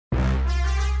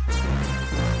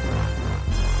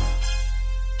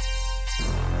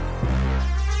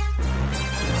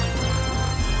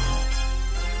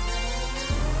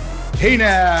Hey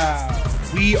now,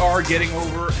 we are getting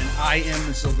over, and I am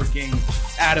the Silver King,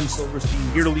 Adam Silverstein,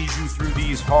 here to lead you through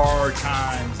these hard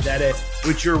times. That it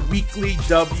with your weekly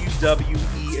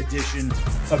WWE edition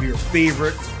of your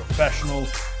favorite professional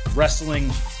wrestling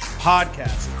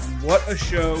podcast. And what a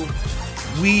show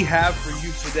we have for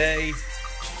you today.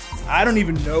 I don't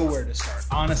even know where to start.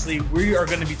 Honestly, we are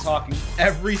going to be talking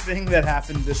everything that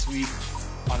happened this week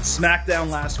on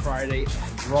SmackDown last Friday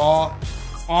and Raw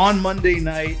on Monday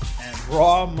night and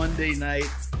Raw Monday night.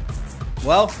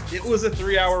 Well, it was a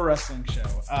 3-hour wrestling show.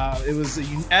 It was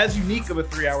as unique of a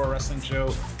 3-hour wrestling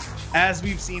show as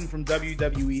we've seen from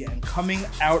WWE, and coming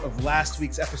out of last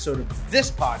week's episode of this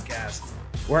podcast,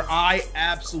 where I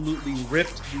absolutely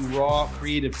ripped the Raw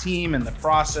creative team and the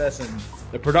process and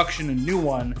the production a new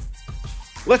one.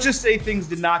 Let's just say things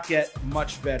did not get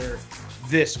much better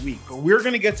this week. But we're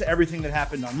going to get to everything that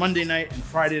happened on Monday night and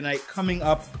Friday night coming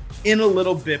up in a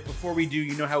little bit. Before we do,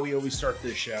 you know how we always start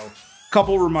this show.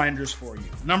 Couple reminders for you.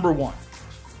 Number one,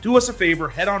 do us a favor,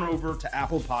 head on over to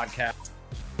Apple Podcasts.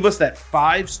 Give us that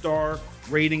 5-star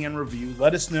rating and review.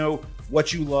 Let us know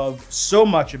what you love so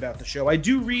much about the show. I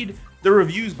do read the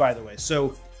reviews, by the way.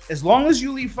 So as long as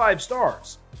you leave 5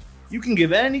 stars, you can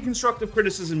give any constructive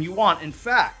criticism you want. In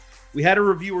fact, we had a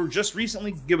reviewer just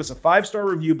recently give us a 5-star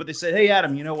review, but they said, hey,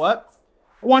 Adam, you know what?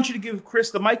 I want you to give Chris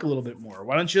the mic a little bit more.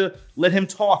 Why don't you let him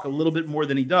talk a little bit more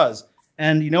than he does?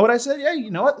 And you know what I said? Yeah,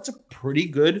 you know what? It's a pretty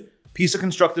good piece of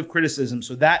constructive criticism.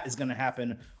 So that is going to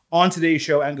happen on today's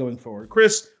show and going forward.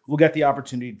 Chris will get the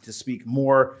opportunity to speak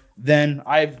more than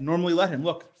I've normally let him.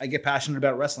 Look, I get passionate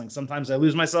about wrestling. Sometimes I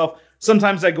lose myself.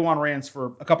 Sometimes I go on rants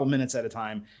for a couple minutes at a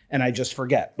time and I just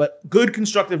forget. But good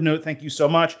constructive note. Thank you so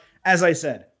much. As I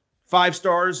said, 5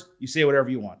 stars, you say whatever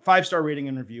you want. 5-star rating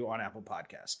and review on Apple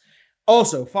Podcasts.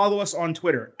 Also, follow us on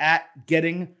Twitter at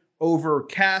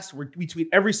GettingOverCast. We tweet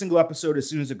every single episode as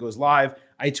soon as it goes live.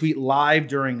 I tweet live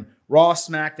during Raw,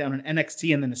 SmackDown, and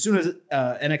NXT. And then as soon as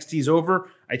NXT is over,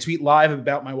 I tweet live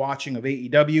about my watching of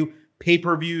AEW,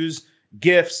 pay-per-views,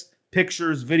 GIFs,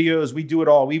 pictures, videos. We do it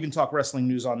all. We even talk wrestling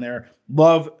news on there.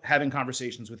 Love having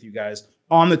conversations with you guys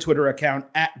on the Twitter account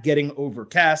at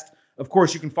GettingOverCast. Of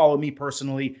course, you can follow me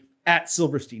personally at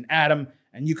Silverstein Adam,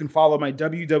 and you can follow my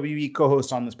WWE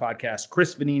co-host on this podcast,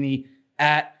 Chris Vanini,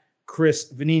 at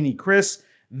Chris Vanini. Chris,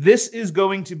 this is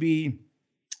going to be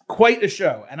quite a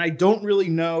show, and I don't really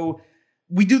know.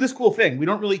 We do this cool thing. We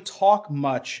don't really talk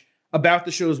much about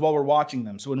the shows while we're watching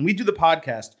them. So when we do the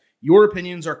podcast, your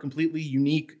opinions are completely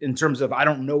unique in terms of I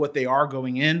don't know what they are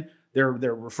going in. They're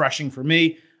refreshing for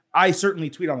me. I certainly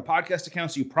tweet on the podcast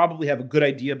account, so you probably have a good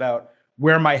idea about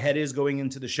where my head is going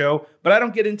into the show, but I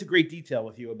don't get into great detail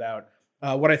with you about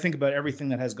what I think about everything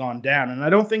that has gone down. And I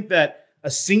don't think that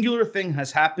a singular thing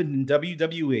has happened in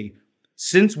WWE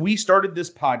since we started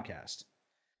this podcast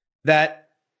that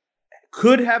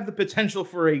could have the potential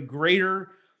for a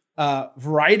greater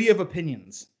variety of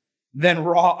opinions than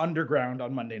Raw Underground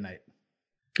on Monday night.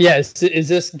 Yeah, is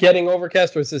this Getting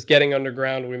Overcast or is this Getting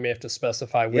Underground? We may have to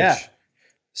specify which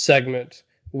segment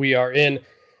we are in.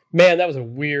 Man, that was a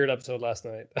weird episode last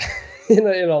night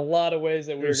in a lot of ways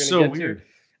that we were going to get weird. To.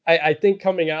 I think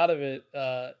coming out of it,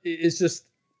 it's just,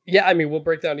 I mean, we'll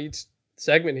break down each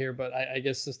segment here, but I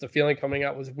guess just the feeling coming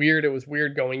out was weird. It was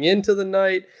weird going into the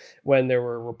night when there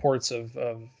were reports of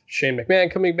Shane McMahon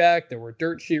coming back. There were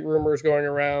dirt sheet rumors going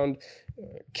around.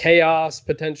 Chaos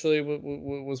potentially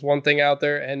was one thing out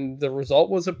there, and the result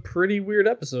was a pretty weird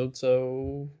episode.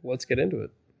 So let's get into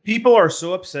it. People are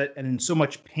so upset and in so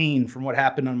much pain from what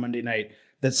happened on Monday night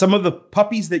that some of the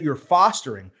puppies that you're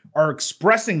fostering are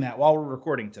expressing that while we're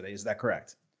recording today. Is that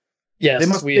correct? Yes.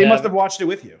 They must have watched it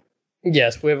with you.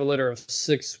 Yes, we have a litter of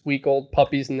 6-week-old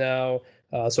puppies now.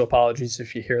 So apologies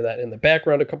if you hear that in the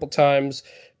background a couple times.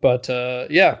 But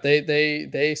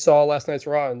they saw last night's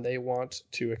Raw and they want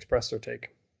to express their take.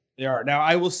 They are. Now,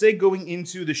 I will say going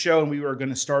into the show, and we were going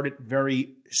to start it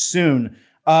very soon.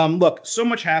 Look, so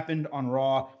much happened on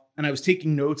Raw, and I was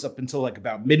taking notes up until like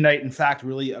about midnight. In fact,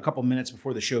 really a couple minutes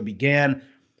before the show began.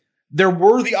 There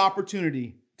were the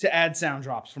opportunity to add sound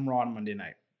drops from Raw on Monday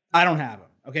night. I don't have them.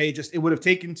 Okay, it would have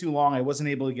taken too long. I wasn't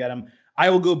able to get them. I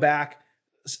will go back.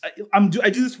 I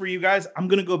do this for you guys. I'm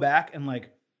going to go back and like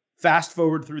fast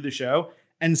forward through the show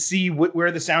and see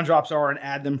where the sound drops are and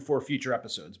add them for future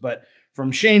episodes. But from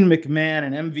Shane McMahon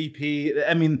and MVP,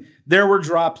 I mean, there were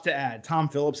drops to add. Tom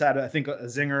Phillips had, I think, a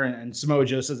zinger, and Samoa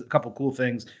Joe says a couple cool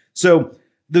things. So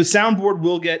the soundboard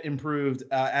will get improved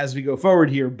as we go forward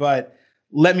here. But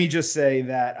let me just say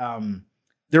that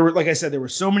there were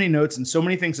so many notes and so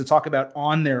many things to talk about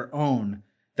on their own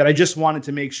that I just wanted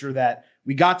to make sure that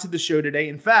we got to the show today.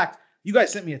 In fact, you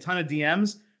guys sent me a ton of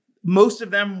DMs. most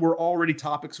of them were already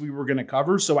topics we were going to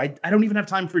cover, so I don't even have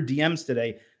time for DMs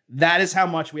today. That is how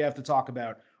much we have to talk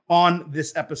about on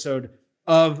this episode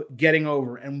of Getting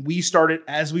Over. And we started,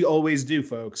 as we always do,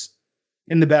 folks,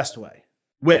 in the best way,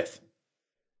 with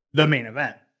the main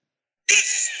event.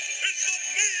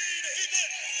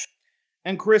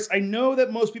 And Chris, I know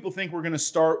that most people think we're going to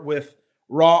start with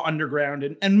Raw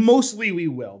Underground, and mostly we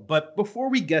will. But before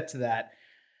we get to that,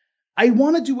 I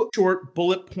want to do a short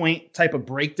bullet point type of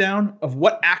breakdown of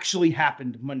what actually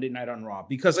happened Monday night on Raw,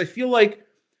 because I feel like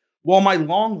while my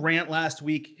long rant last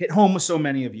week hit home with so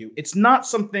many of you, it's not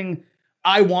something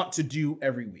I want to do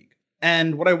every week.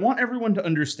 And what I want everyone to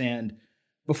understand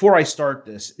before I start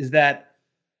this is that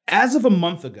as of a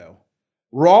month ago,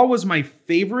 Raw was my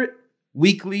favorite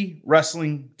weekly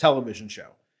wrestling television show.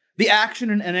 The action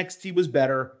in NXT was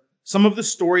better. Some of the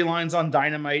storylines on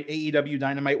Dynamite, AEW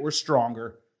Dynamite, were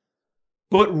stronger.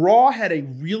 But Raw had a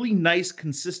really nice,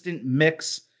 consistent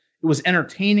mix. It was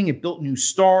entertaining. It built new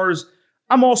stars.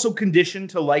 I'm also conditioned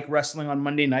to like wrestling on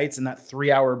Monday nights in that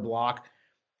 3-hour block.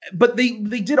 But they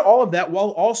did all of that while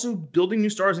also building new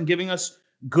stars and giving us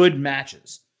good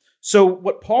matches. So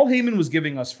what Paul Heyman was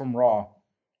giving us from Raw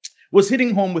was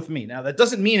hitting home with me. Now, that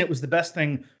doesn't mean it was the best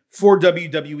thing for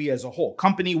WWE as a whole.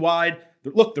 Company-wide,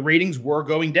 look, the ratings were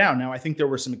going down. Now, I think there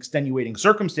were some extenuating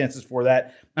circumstances for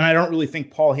that, and I don't really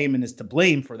think Paul Heyman is to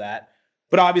blame for that.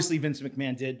 But obviously, Vince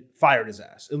McMahon fired his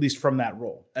ass, at least from that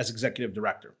role as executive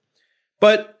director.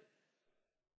 But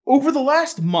over the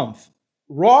last month,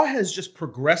 Raw has just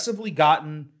progressively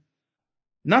gotten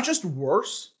not just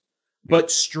worse, but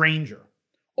stranger.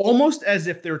 Almost as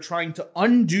if they're trying to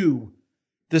undo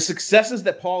the successes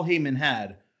that Paul Heyman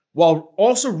had while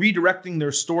also redirecting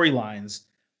their storylines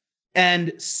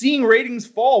and seeing ratings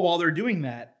fall while they're doing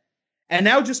that. And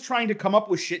now just trying to come up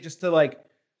with shit just to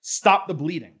stop the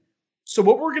bleeding. So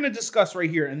what we're going to discuss right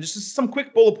here, and just some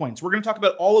quick bullet points. We're going to talk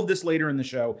about all of this later in the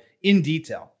show in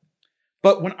detail.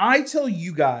 But when I tell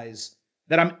you guys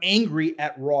that I'm angry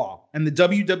at Raw and the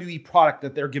WWE product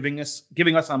that they're giving us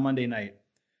on Monday night,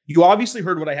 you obviously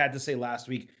heard what I had to say last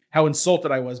week, how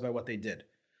insulted I was by what they did.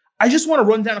 I just want to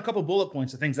run down a couple bullet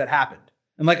points of things that happened.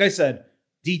 And like I said,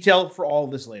 detail for all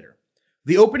of this later.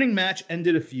 The opening match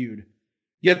ended a feud,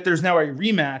 yet there's now a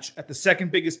rematch at the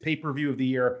second biggest pay-per-view of the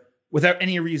year without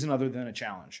any reason other than a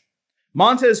challenge.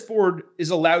 Montez Ford is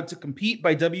allowed to compete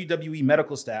by WWE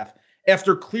medical staff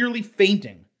after clearly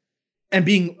fainting and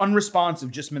being unresponsive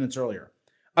just minutes earlier.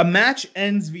 A match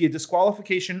ends via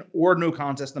disqualification or no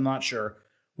contest, I'm not sure,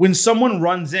 when someone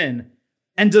runs in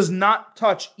and does not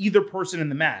touch either person in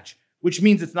the match, which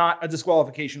means it's not a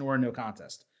disqualification or a no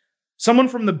contest. Someone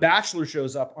from The Bachelor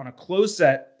shows up on a closed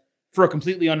set for a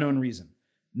completely unknown reason.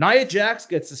 Nia Jax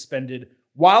gets suspended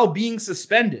while being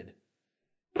suspended,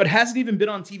 but hasn't even been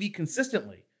on TV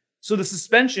consistently. So the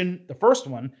suspension, the first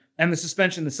one, and the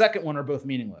suspension, the second one, are both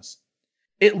meaningless.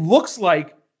 It looks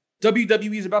like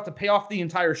WWE is about to pay off the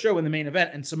entire show in the main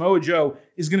event, and Samoa Joe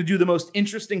is going to do the most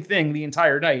interesting thing the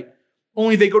entire night,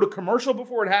 only they go to commercial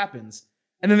before it happens,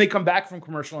 and then they come back from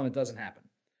commercial and it doesn't happen.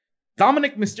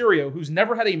 Dominic Mysterio, who's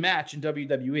never had a match in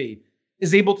WWE,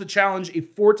 is able to challenge a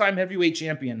 4-time heavyweight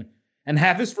champion and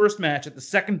have his first match at the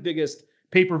second biggest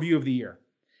pay-per-view of the year.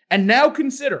 And now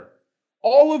consider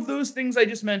all of those things I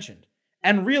just mentioned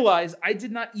and realize I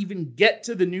did not even get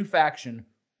to the new faction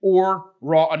or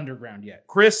Raw Underground yet.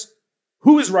 Chris,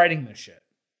 who is writing this shit?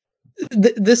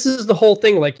 This is the whole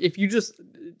thing. If you just,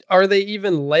 are they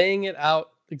even laying it out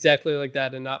exactly like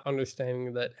that and not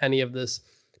understanding that any of this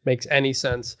makes any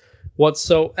sense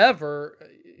whatsoever?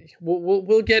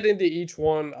 We'll get into each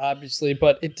one, obviously,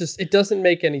 but it doesn't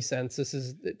make any sense.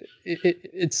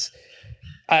 It's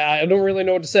I don't really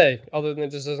know what to say other than it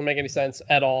just doesn't make any sense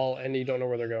at all, and you don't know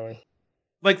where they're going.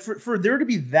 For there to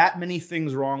be that many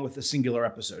things wrong with a singular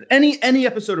episode, any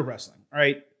episode of wrestling, all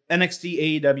right?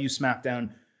 NXT, AEW,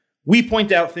 SmackDown, we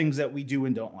point out things that we do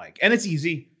and don't like. And it's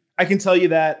easy. I can tell you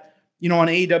that, on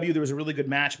AEW, there was a really good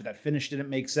match, but that finish didn't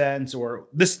make sense, or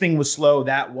this thing was slow,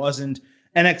 that wasn't.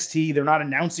 NXT, they're not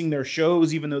announcing their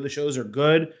shows, even though the shows are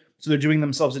good, so they're doing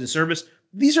themselves a disservice.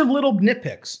 These are little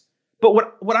nitpicks. But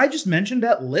what I just mentioned,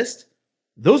 that list,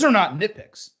 those are not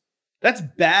nitpicks. That's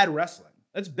bad wrestling.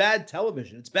 That's bad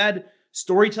television. It's bad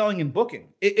storytelling and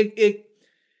booking.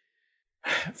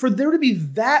 For there to be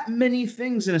that many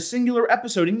things in a singular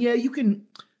episode, and yeah,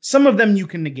 some of them you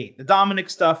can negate. The Dominic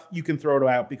stuff, you can throw it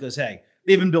out because, hey,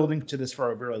 they've been building to this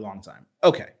for a really long time.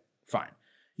 Okay, fine.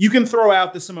 You can throw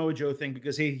out the Samoa Joe thing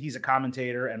because, hey, he's a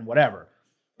commentator and whatever.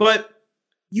 But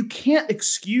you can't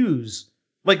excuse,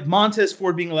 Montez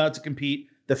Ford being allowed to compete,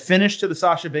 the finish to the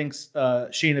Sasha Banks,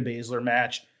 Shayna Baszler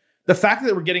match, The fact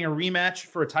that we're getting a rematch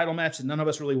for a title match that none of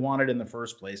us really wanted in the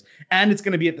first place, and it's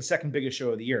going to be at the second biggest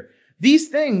show of the year. These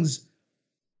things,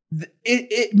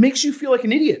 it makes you feel like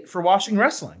an idiot for watching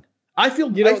wrestling. I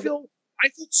feel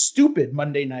stupid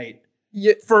Monday night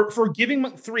for giving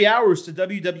 3 hours to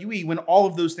WWE when all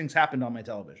of those things happened on my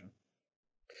television.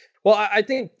 Well, I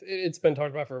think it's been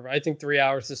talked about forever. I think 3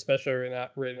 hours, especially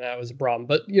right now, is a problem.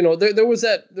 But there was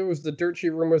the dirt sheet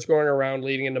rumors going around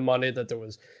leading into Monday that there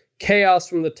was chaos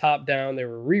from the top down. They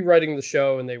were rewriting the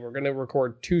show and they were going to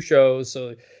record 2 shows,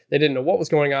 so they didn't know what was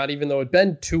going on, even though it'd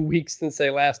been 2 weeks since they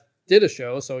last did a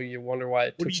show. So you wonder why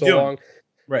it took so long.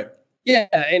 Right. Yeah,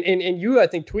 and you, I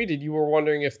think, tweeted you were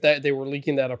wondering if that they were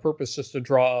leaking that on purpose just to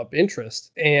draw up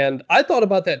interest. And I thought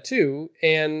about that too.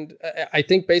 And I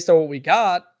think based on what we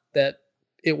got, that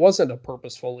it wasn't a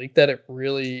purposeful leak, that it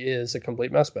really is a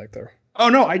complete mess back there. Oh,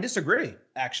 no, I disagree,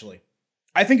 actually.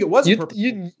 I think it was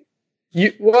purposeful.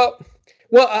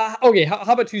 Okay,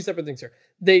 how about 2 separate things here?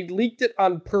 They leaked it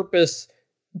on purpose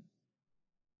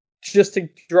just to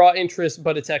draw interest,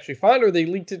 but it's actually fine, or they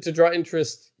leaked it to draw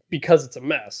interest because it's a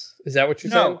mess? Is that what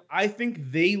you're saying? No, I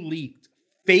think they leaked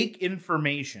fake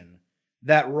information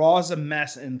that Raw's a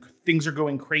mess and things are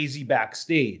going crazy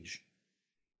backstage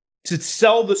to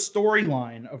sell the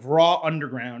storyline of Raw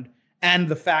Underground and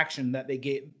the faction that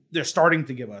they're starting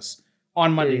to give us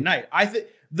on Monday night. I think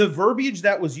the verbiage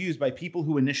that was used by people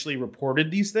who initially reported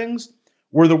these things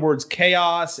were the words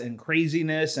chaos and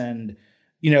craziness and,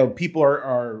 people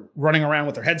are running around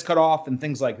with their heads cut off and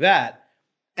things like that.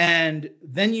 And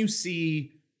then you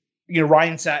see,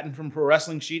 Ryan Satin from Pro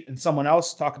Wrestling Sheet and someone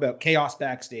else talk about chaos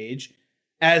backstage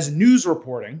as news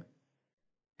reporting.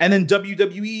 And then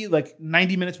WWE, like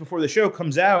 90 minutes before the show,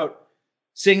 comes out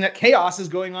saying that chaos is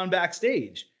going on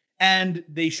backstage. And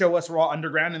they show us Raw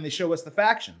Underground and they show us the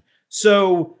faction.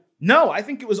 So, no, I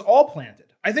think it was all planted.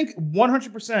 I think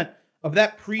 100% of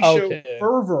that pre-show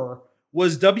fervor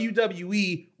was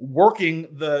WWE working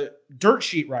the dirt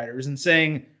sheet writers and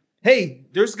saying, hey,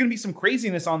 there's going to be some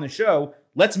craziness on the show.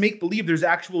 Let's make believe there's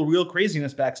actual real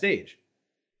craziness backstage.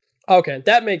 Okay,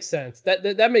 that makes sense.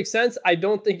 That makes sense. I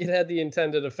don't think it had the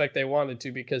intended effect they wanted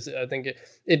to, because I think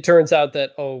it turns out that,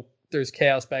 there's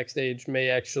chaos backstage may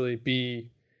actually be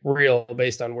real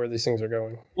based on where these things are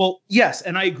going. Well, yes,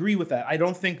 and I agree with that. I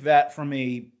don't think that from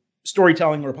a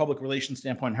storytelling or public relations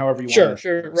standpoint, however you want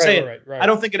to say it, right. I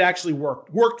don't think it actually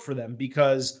worked for them,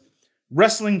 because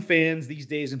wrestling fans these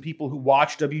days and people who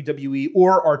watch WWE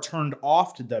or are turned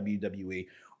off to WWE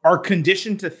are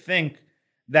conditioned to think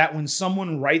that when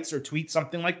someone writes or tweets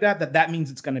something like that means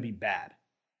it's going to be bad.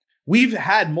 We've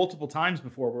had multiple times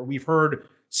before where we've heard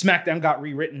SmackDown got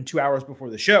rewritten 2 hours before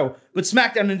the show, but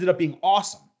SmackDown ended up being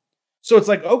awesome. So it's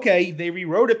like, okay, they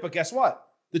rewrote it, but guess what?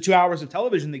 The 2 hours of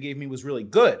television they gave me was really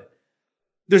good.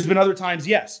 There's been other times,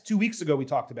 yes, 2 weeks ago we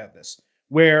talked about this,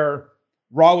 where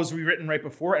Raw was rewritten right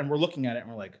before, and we're looking at it and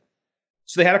we're like,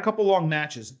 so they had a couple long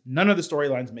matches. None of the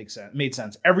storylines made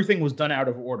sense. Everything was done out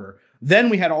of order. Then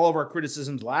we had all of our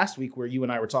criticisms last week where you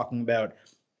and I were talking about,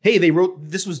 hey,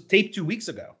 this was taped 2 weeks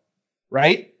ago,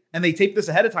 right? And they taped this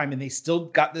ahead of time and they still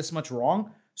got this much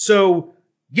wrong. So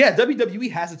yeah,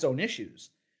 WWE has its own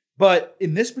issues. But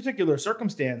in this particular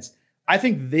circumstance, I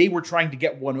think they were trying to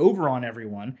get one over on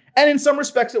everyone. And in some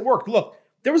respects it worked. Look,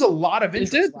 there was a lot of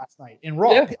interest last night in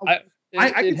Raw. Yeah,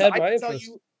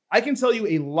 I can tell you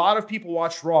a lot of people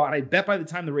watched Raw, and I bet by the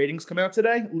time the ratings come out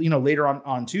today, later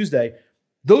on Tuesday,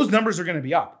 those numbers are going to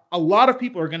be up. A lot of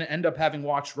people are going to end up having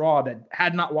watched Raw that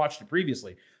had not watched it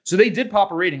previously. So they did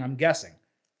pop a rating, I'm guessing.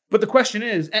 But the question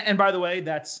is, and by the way,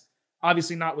 that's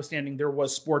obviously notwithstanding there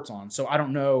was sports on. So I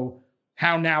don't know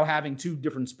how now having 2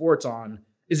 different sports on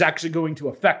is actually going to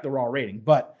affect the Raw rating.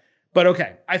 But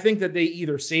okay, I think that they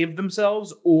either saved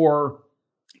themselves or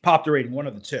popped a rating, one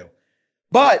of the two.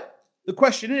 But the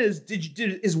question is,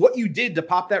 is what you did to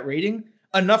pop that rating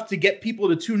enough to get people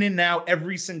to tune in now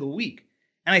every single week?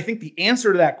 And I think the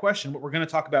answer to that question, what we're going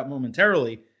to talk about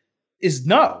momentarily, is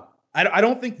no. I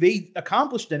don't think they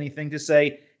accomplished anything to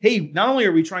say, hey, not only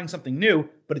are we trying something new,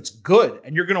 but it's good,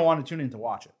 and you're going to want to tune in to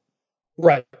watch it.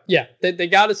 Right. Yeah. They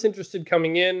got us interested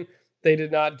coming in. They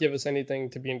did not give us anything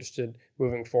to be interested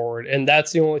moving forward. And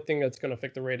that's the only thing that's going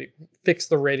to fix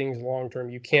the ratings long term.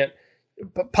 You can't,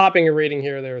 popping a rating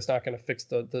here or there is not going to fix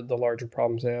the larger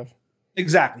problems they have.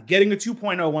 Exactly. Getting a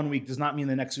 2.0 one week does not mean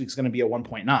the next week's going to be a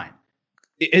 1.9.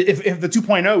 If the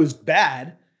 2.0 is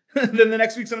bad, then the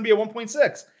next week's going to be a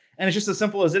 1.6. And it's just as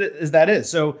simple as that is.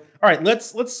 So, all right,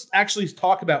 let's actually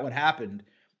talk about what happened.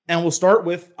 And we'll start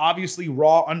with, obviously,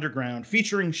 Raw Underground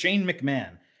featuring Shane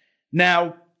McMahon.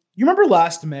 Now, you remember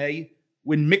last May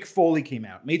when Mick Foley came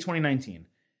out, May 2019?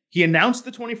 He announced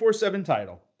the 24/7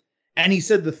 title. And he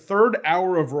said the third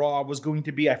hour of Raw was going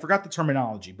to be, I forgot the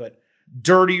terminology, but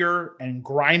dirtier and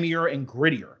grimier and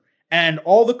grittier. And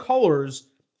all the colors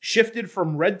shifted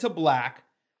from red to black.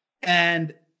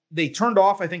 And they turned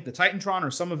off, I think, the Titantron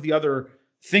or some of the other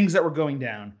things that were going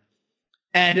down.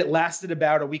 And it lasted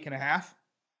about a week and a half.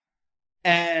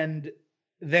 And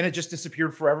then it just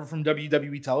disappeared forever from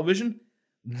WWE television.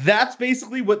 That's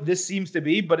basically what this seems to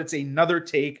be, but it's another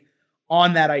take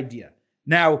on that idea.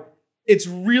 Now, it's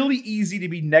really easy to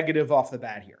be negative off the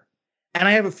bat here. And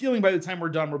I have a feeling by the time we're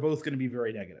done, we're both going to be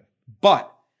very negative.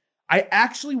 But I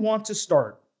actually want to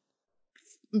start.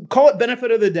 Call it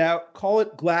benefit of the doubt. Call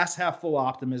it glass half full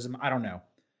optimism. I don't know.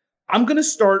 I'm going to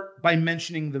start by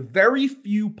mentioning the very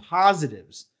few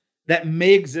positives that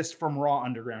may exist from Raw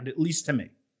Underground, at least to me.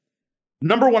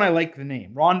 Number one, I like the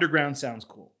name. Raw Underground sounds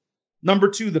cool. Number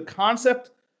two, the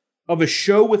concept of a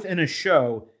show within a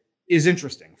show is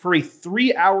interesting. For a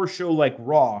 3-hour show like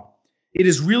Raw, it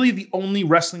is really the only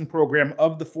wrestling program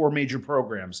of the 4 major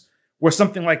programs where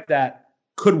something like that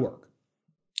could work.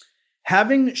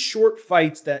 Having short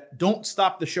fights that don't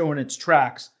stop the show in its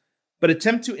tracks, but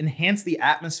attempt to enhance the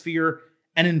atmosphere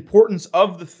and importance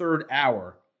of the third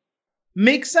hour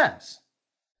makes sense.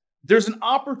 There's an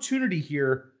opportunity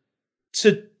here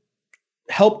to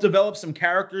help develop some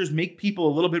characters, make people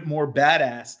a little bit more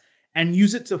badass, and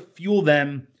use it to fuel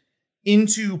them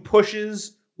into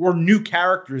pushes or new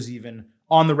characters even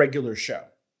on the regular show.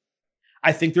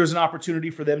 I think there's an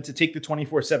opportunity for them to take the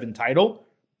 24/7 title,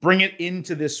 bring it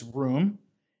into this room,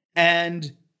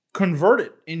 and convert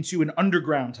it into an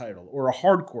underground title or a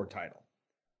hardcore title.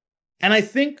 And I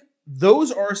think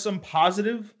those are some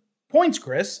positive points,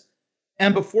 Chris.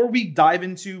 And before we dive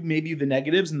into maybe the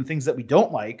negatives and the things that we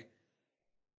don't like,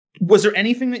 was there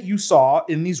anything that you saw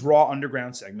in these Raw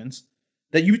Underground segments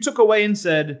that you took away and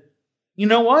said, you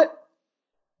know what?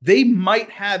 They might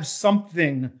have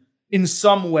something in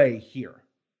some way here?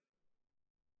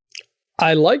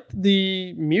 I liked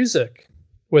the music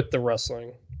with the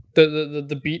wrestling.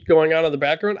 The beat going on in the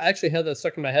background. I actually had that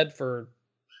stuck in my head for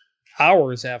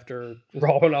hours after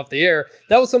Raw went off the air.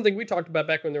 That was something we talked about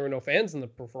back when there were no fans in the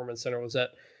Performance Center, was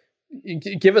that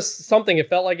give us something. It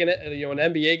felt like an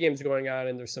NBA game's going on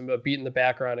and there's some beat in the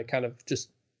background. It kind of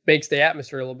just makes the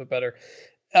atmosphere a little bit better.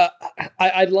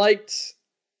 I liked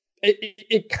it.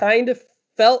 It kind of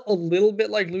felt a little bit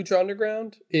like Lucha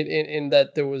Underground in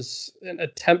that there was an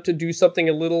attempt to do something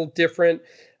a little different.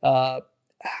 I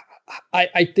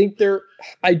do think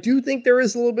there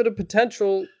is a little bit of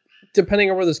potential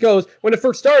depending on where this goes. When it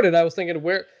first started, I was thinking,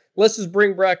 let's just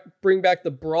bring back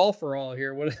the Brawl for All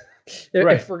here.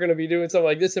 If we're going to be doing something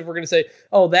like this, if we're going to say,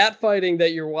 oh, that fighting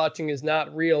that you're watching is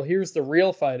not real, here's the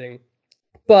real fighting.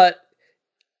 But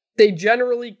they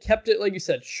generally kept it, like you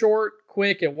said, short,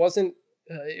 quick. It wasn't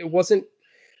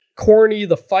corny,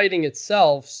 the fighting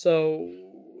itself. So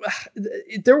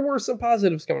there were some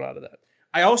positives coming out of that.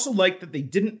 I also like that they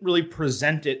didn't really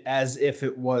present it as if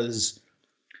it was...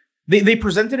 They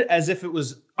presented it as if it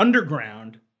was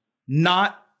underground,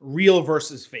 not real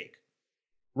versus fake,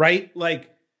 right? Like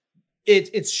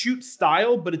it's shoot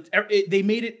style, but they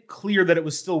made it clear that it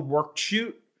was still worked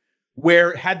shoot.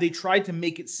 Where had they tried to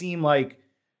make it seem like,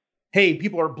 hey,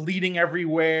 people are bleeding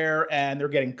everywhere and they're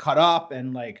getting cut up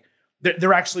and like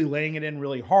they're actually laying it in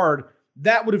really hard,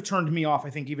 that would have turned me off, I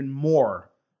think, even more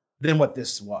than what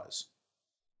this was.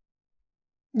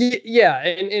 Yeah,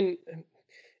 and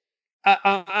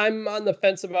I'm on the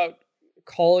fence about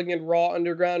calling it Raw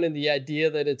Underground and the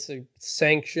idea that it's a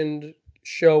sanctioned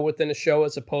show within a show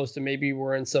as opposed to maybe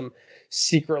we're in some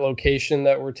secret location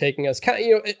that we're taking us.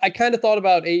 I kind of thought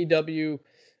about AEW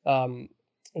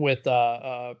with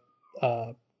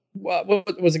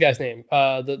what was the guy's name?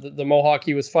 The Mohawk.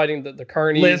 He was fighting the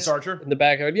Carnies. Lance Archer in the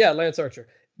backyard. Yeah, Lance Archer.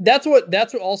 That's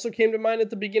what also came to mind at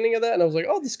the beginning of that, and I was like,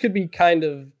 oh, this could be kind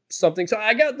of something. So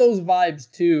I got those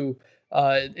vibes too,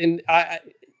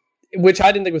 which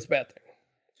I didn't think was a bad thing.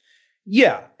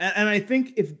 Yeah, and I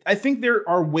think there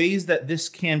are ways that this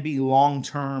can be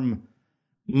long-term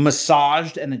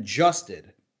massaged and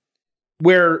adjusted,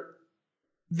 where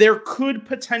there could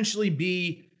potentially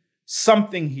be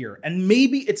something here, and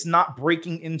maybe it's not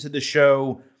breaking into the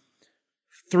show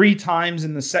 3 times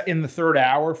in the third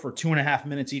hour for 2.5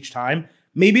 minutes each time.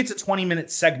 Maybe it's a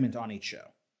 20-minute segment on each show,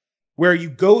 where you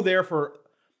go there for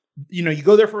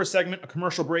a segment, a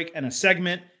commercial break, and a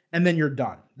segment, and then you're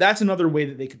done. That's another way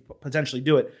that they could potentially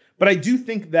do it. But I do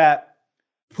think that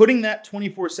putting that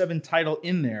 24/7 title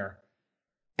in there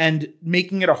and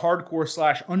making it a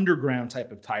hardcore / underground type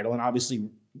of title, and obviously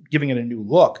giving it a new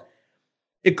look,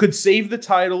 it could save the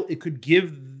title. It could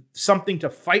give something to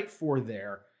fight for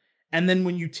there. And then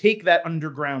when you take that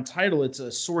underground title, it's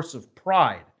a source of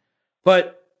pride.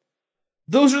 But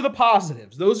those are the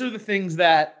positives. Those are the things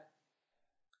that,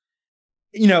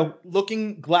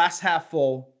 looking glass half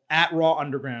full at Raw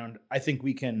Underground, I think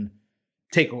we can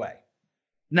take away.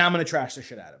 Now I'm going to trash the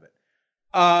shit out of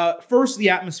it. First, the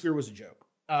atmosphere was a joke.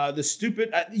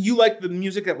 You like the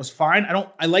music, that was fine.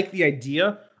 I like the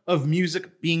idea of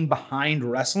music being behind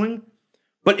wrestling,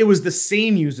 but it was the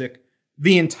same music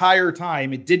the entire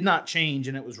time. It did not change,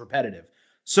 and it was repetitive.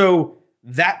 So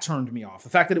that turned me off. The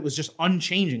fact that it was just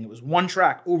unchanging. It was one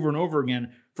track over and over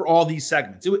again for all these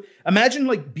segments. Imagine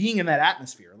like being in that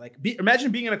atmosphere.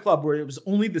 Imagine being in a club where it was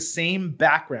only the same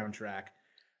background track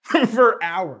for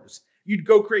hours. You'd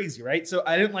go crazy, right? So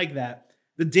I didn't like that.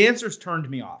 The dancers turned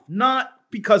me off, not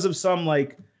because of some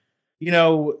woke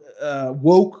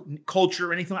culture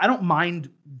or anything. I don't mind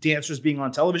dancers being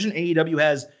on television. AEW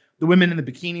has the women in the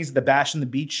bikinis, the Bash and the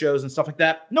Beach shows and stuff like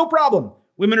that. No problem.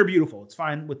 Women are beautiful. It's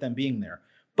fine with them being there.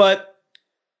 But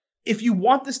if you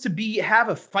want this to have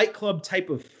a Fight Club type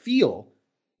of feel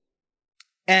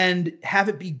and have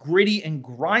it be gritty and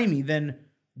grimy, then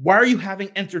why are you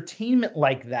having entertainment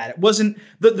like that? It wasn't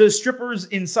the strippers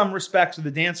in some respects, or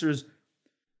the dancers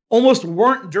almost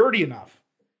weren't dirty enough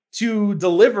to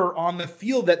deliver on the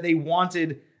feel that they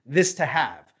wanted this to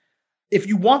have. If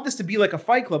you want this to be like a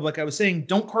Fight Club, like I was saying,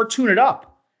 don't cartoon it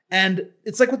up. And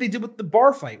it's like what they did with the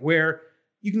bar fight, where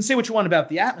you can say what you want about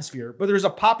the atmosphere, but there's a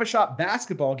Pop-A-Shot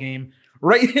basketball game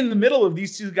right in the middle of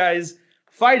these two guys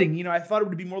fighting. I thought it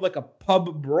would be more like a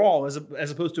pub brawl as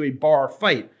opposed to a bar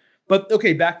fight. But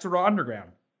okay, back to Raw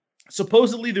Underground.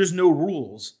 Supposedly there's no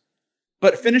rules,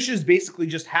 but finishes basically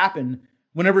just happen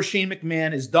whenever Shane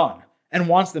McMahon is done and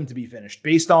wants them to be finished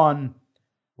based on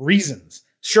reasons.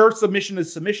 Sure, submission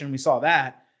is submission. We saw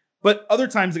that. But other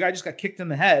times the guy just got kicked in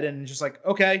the head and just like,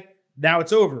 okay, now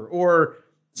it's over. Or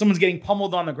someone's getting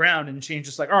pummeled on the ground and Shane's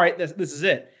just like, all right, this is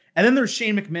it. And then there's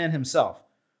Shane McMahon himself,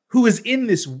 who is in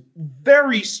this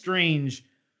very strange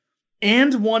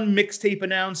and one mixtape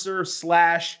announcer /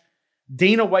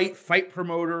 Dana White fight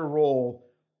promoter role,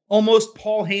 almost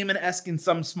Paul Heyman-esque in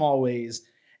some small ways,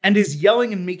 and is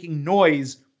yelling and making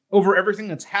noise over everything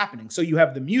that's happening. So you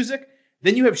have the music,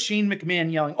 then you have Shane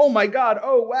McMahon yelling, oh my God,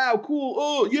 oh wow, cool,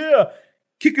 oh yeah,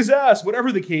 kick his ass,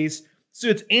 whatever the case. So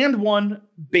it's and one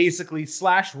basically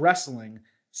 / wrestling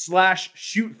 /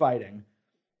 shoot fighting.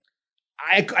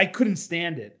 I couldn't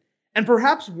stand it. And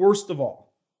perhaps worst of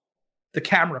all, the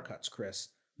camera cuts, Chris.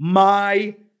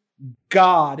 My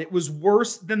God, it was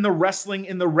worse than the wrestling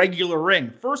in the regular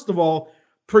ring. First of all,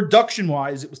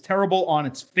 production-wise, it was terrible on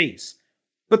its face.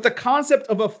 But the concept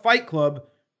of a Fight Club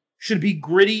should be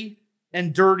gritty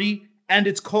and dirty, and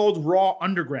it's called Raw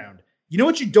Underground. You know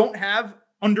what you don't have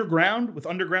underground with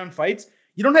underground fights?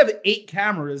 You don't have 8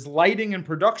 cameras, lighting, and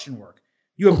production work.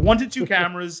 You have 1 to 2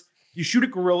 cameras, you shoot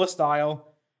it guerrilla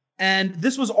style, and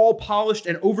this was all polished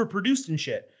and overproduced and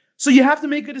shit. So you have to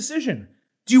make a decision.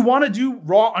 Do you want to do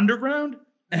Raw Underground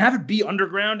and have it be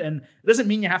underground? And it doesn't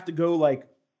mean you have to go like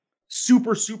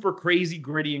super, super crazy,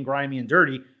 gritty, and grimy and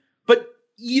dirty, but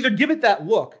either give it that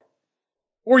look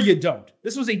or you don't.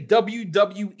 This was a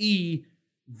WWE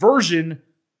version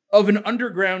of an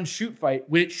underground shoot fight,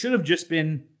 when it should have just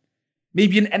been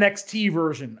maybe an NXT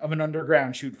version of an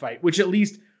underground shoot fight, which at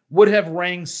least would have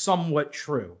rang somewhat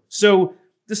true. So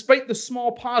despite the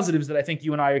small positives that I think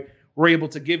you and I were able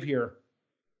to give here,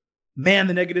 man,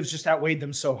 the negatives just outweighed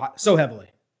them so heavily.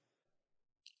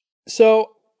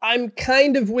 So I'm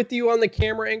kind of with you on the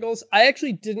camera angles. I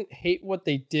actually didn't hate what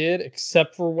they did,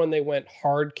 except for when they went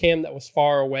hard cam that was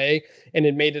far away, and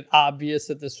it made it obvious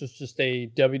that this was just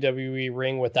a WWE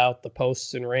ring without the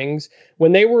posts and rings.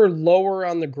 When they were lower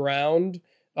on the ground,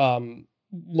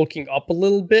 looking up a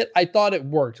little bit, I thought it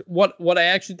worked. What I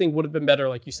actually think would have been better,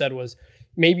 like you said, was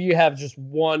maybe you have just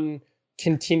one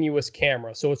continuous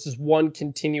camera. So it's just one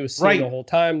continuous scene the whole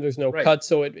time. There's no cut.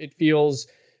 So it feels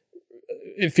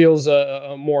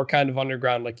a more kind of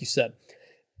underground, like you said.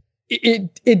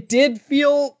 It did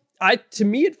feel, to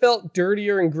me, it felt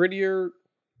dirtier and grittier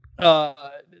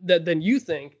than you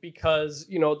think, because,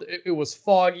 it was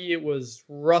foggy. It was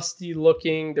rusty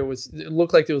looking. It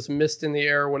looked like there was mist in the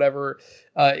air or whatever.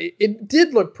 It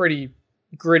did look pretty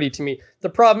gritty to me. The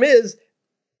problem is,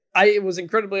 I was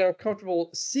incredibly uncomfortable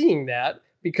seeing that,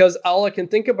 because all I can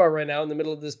think about right now in the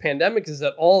middle of this pandemic is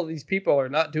that all of these people are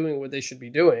not doing what they should be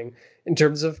doing in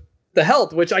terms of the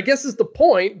health, which I guess is the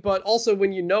point. But also,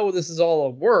 when this is all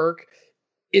a work,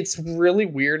 it's really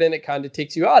weird, and it kind of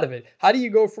takes you out of it. How do you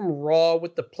go from Raw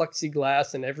with the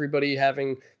plexiglass and everybody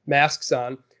having masks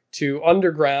on to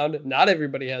underground. Not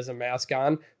everybody has a mask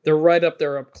on. They're right up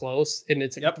there up close, and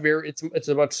it's it's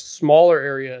a much smaller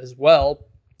area as well.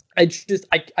 I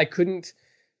couldn't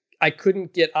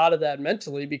get out of that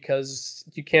mentally because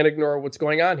you can't ignore what's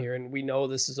going on here, and we know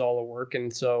this is all a work,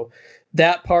 and so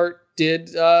that part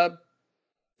did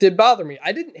bother me.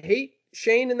 I didn't hate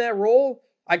Shane in that role.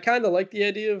 I kind of like the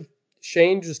idea of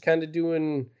Shane just kind of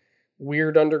doing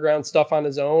weird underground stuff on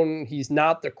his own. He's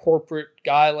not the corporate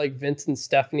guy like Vince and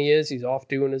Stephanie is. He's off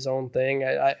doing his own thing.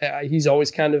 He's always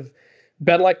kind of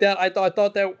been like that. I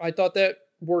thought that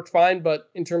worked fine, but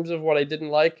in terms of what I didn't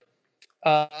like,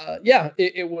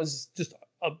 it was just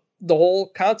the whole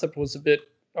concept was a bit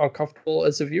uncomfortable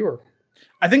as a viewer.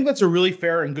 I think that's a really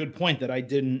fair and good point that I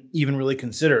didn't even really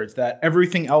consider. It's that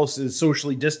everything else is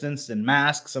socially distanced and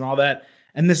masks and all that.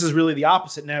 And this is really the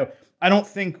opposite. Now, I don't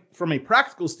think from a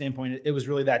practical standpoint, it was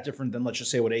really that different than, let's just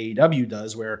say, what AEW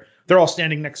does, where they're all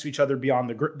standing next to each other beyond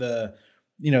the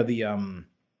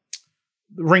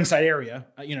ringside area.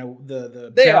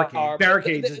 The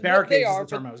barricades is the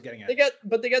term I was getting at.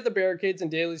 They got the barricades, and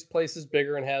Daly's place is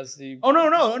bigger and has the. Oh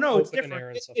no, it's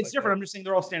different. It's different. I'm just saying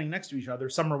they're all standing next to each other.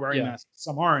 Some are wearing masks,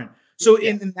 some aren't. So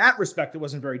in that respect, it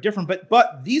wasn't very different.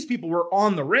 But these people were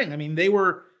on the ring. I mean, they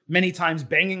were many times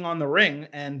banging on the ring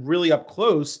and really up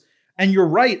close. And you're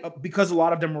right, because a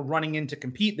lot of them were running in to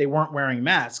compete, they weren't wearing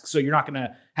masks. So you're not going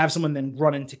to have someone then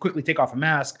run in to quickly take off a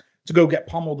mask to go get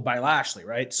pummeled by Lashley,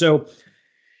 right? So,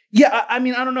 yeah, I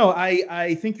mean, I don't know.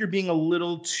 I think you're being a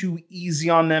little too easy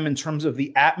on them in terms of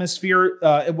the atmosphere.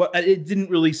 It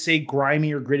didn't really say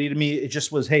grimy or gritty to me. It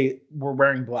just was, hey, we're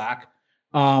wearing black.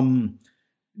 From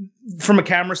a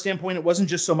camera standpoint, it wasn't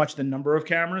just so much the number of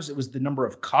cameras. It was the number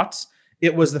of cuts.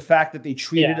 It was the fact that they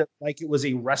treated it like it was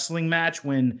a wrestling match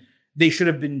when they should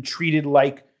have been treated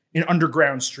like an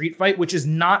underground street fight, which is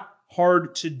not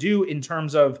hard to do in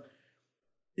terms of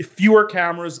fewer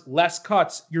cameras, less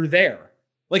cuts, you're there.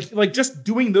 Like just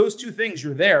doing those two things,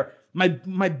 you're there. My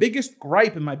biggest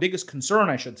gripe and my biggest concern,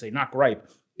 I should say, not gripe,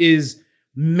 is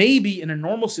maybe in a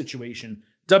normal situation,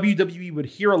 WWE would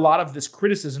hear a lot of this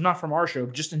criticism, not from our show,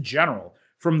 but just in general,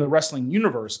 from the wrestling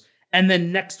universe. And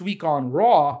then next week on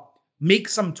Raw, make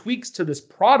some tweaks to this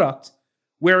product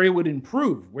where it would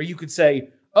improve, where you could say,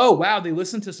 oh, wow, they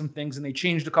listened to some things and they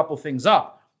changed a couple things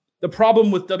up. The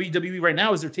problem with WWE right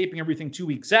now is they're taping everything 2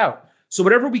 weeks out. So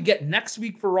whatever we get next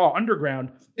week for Raw Underground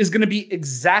is going to be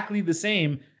exactly the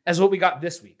same as what we got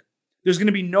this week. There's going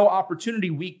to be no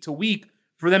opportunity week to week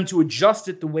for them to adjust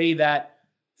it the way that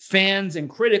fans and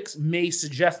critics may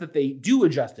suggest that they do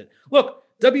adjust it. Look,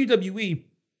 WWE,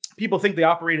 people think they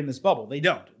operate in this bubble. They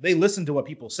don't. They listen to what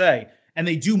people say. And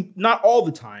they do, not all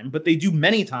the time, but they do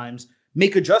many times,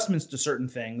 make adjustments to certain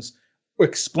things, or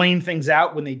explain things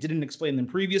out when they didn't explain them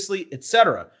previously,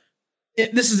 etc.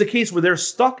 This is a case where they're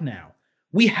stuck now.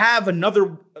 We have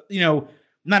another,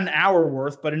 not an hour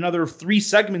worth, but another 3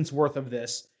 segments worth of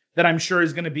this that I'm sure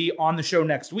is going to be on the show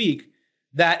next week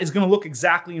that is going to look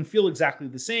exactly and feel exactly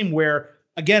the same, where,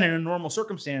 again, in a normal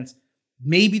circumstance,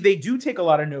 maybe they do take a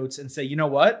lot of notes and say, you know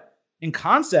what? In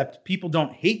concept, people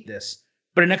don't hate this.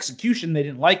 But in execution, they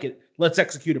didn't like it. Let's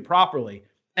execute it properly.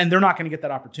 And they're not going to get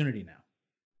that opportunity now.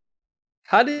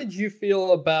 How did you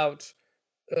feel about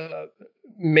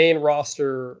main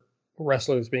roster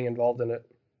wrestlers being involved in it?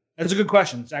 That's a good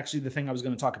question. It's actually the thing I was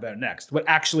going to talk about next. What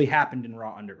actually happened in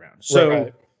Raw Underground. So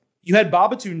You had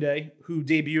Babatunde, who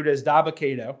debuted as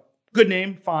Dabba-Kato. Good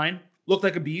name, fine. Looked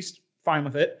like a beast, fine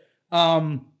with it.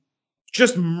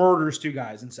 Just murders 2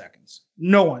 guys in seconds.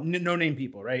 No name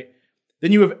people, right?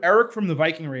 Then you have Eric from the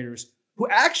Viking Raiders, who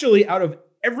actually, out of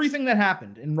everything that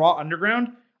happened in Raw Underground,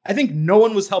 I think no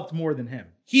one was helped more than him.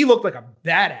 He looked like a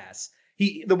badass.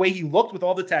 The way he looked with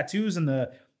all the tattoos and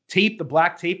the tape, the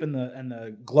black tape and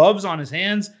the gloves on his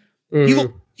hands,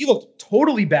 he looked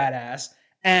totally badass.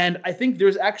 And I think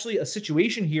there's actually a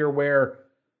situation here where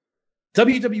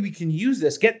WWE can use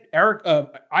this, get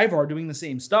Ivar doing the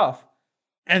same stuff,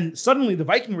 and suddenly the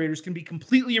Viking Raiders can be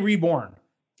completely reborn.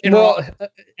 And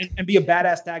be a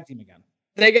badass tag team again.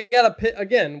 They got to pick,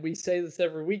 again, we say this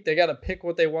every week, they got to pick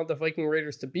what they want the Viking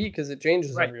Raiders to be because it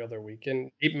changes every other week.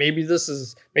 And maybe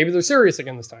they're serious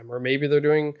again this time, or maybe they're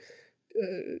doing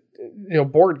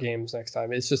board games next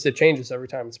time. It's just, it changes every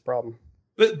time. It's a problem.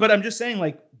 But I'm just saying,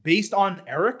 like, based on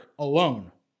Eric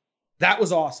alone, that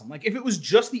was awesome. Like, if it was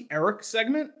just the Eric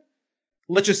segment,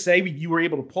 let's just say you were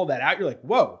able to pull that out, you're like,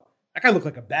 whoa, that guy looked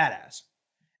like a badass.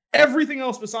 Everything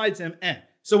else besides him,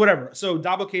 So whatever. So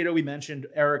Dabba-Kato, we mentioned,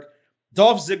 Eric.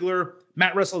 Dolph Ziggler,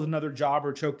 Matt wrestled another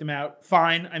jobber, choked him out.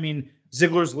 Fine. I mean,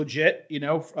 Ziggler's legit,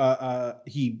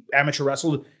 he amateur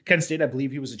wrestled. Kent State, I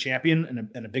believe he was a champion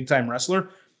and a big-time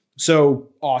wrestler. So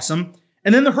awesome.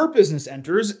 And then the Hurt Business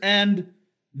enters, and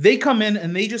they come in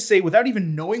and they just say, without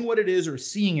even knowing what it is or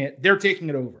seeing it, they're taking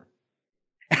it over.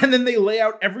 And then they lay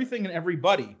out everything and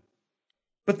everybody.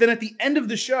 But then at the end of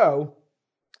the show,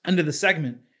 end of the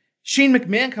segment, Shane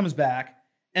McMahon comes back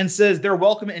and says they're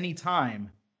welcome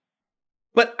anytime.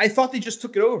 But I thought they just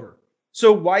took it over.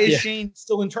 So why is Shane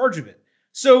still in charge of it?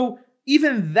 So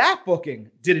even that booking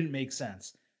didn't make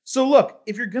sense. So look,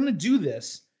 if you're going to do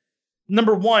this,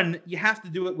 number one, you have to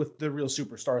do it with the real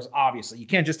superstars, obviously. You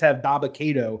can't just have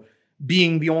Dabba-Kato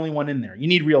being the only one in there. You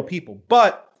need real people.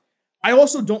 But I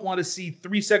also don't want to see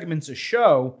 3 segments a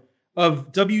show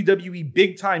of WWE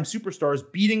big-time superstars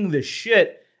beating the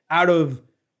shit out of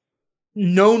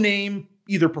no-name,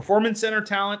 either performance center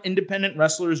talent, independent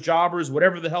wrestlers, jobbers,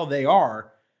 whatever the hell they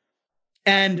are,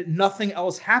 and nothing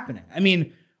else happening. I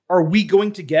mean, are we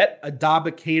going to get a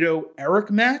Dabba-Kato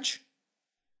Eric match?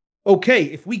 Okay,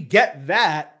 if we get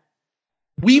that,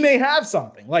 we may have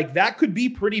something. Like, that could be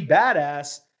pretty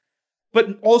badass,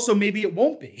 but also maybe it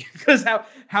won't be. Because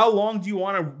how long do you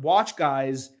want to watch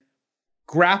guys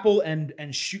grapple and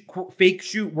shoot, fake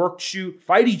shoot, work shoot,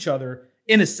 fight each other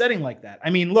in a setting like that? I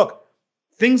mean, look,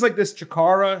 things like this,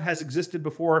 Chikara has existed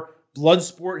before.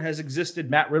 Bloodsport has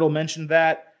existed. Matt Riddle mentioned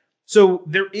that. So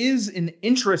there is an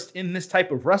interest in this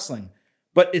type of wrestling,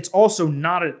 but it's also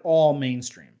not at all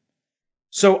mainstream.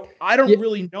 So I don't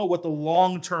really know what the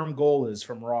long-term goal is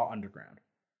from Raw Underground.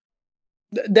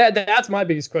 That's my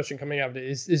biggest question coming out of it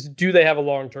is do they have a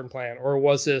long-term plan, or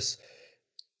was this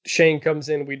Shane comes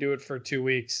in, we do it for 2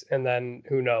 weeks, and then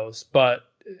who knows? But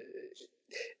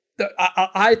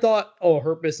I thought,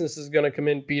 Hurt Business is going to come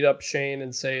in, beat up Shane,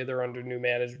 and say they're under new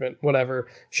management, whatever.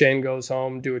 Shane goes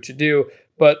home, do what you do.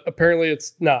 But apparently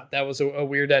it's not. That was a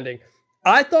weird ending.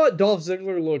 I thought Dolph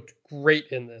Ziggler looked great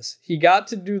in this. He got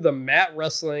to do the mat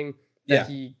wrestling that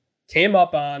he came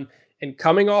up on, and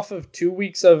coming off of 2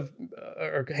 weeks of,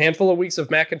 or a handful of weeks of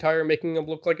McIntyre making him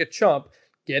look like a chump,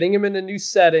 getting him in a new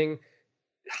setting,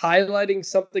 highlighting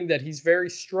something that he's very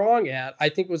strong at, I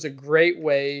think was a great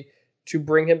way to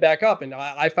bring him back up. And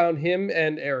I found him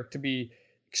and Eric to be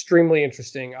extremely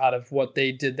interesting out of what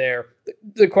they did there.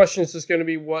 The question is just going to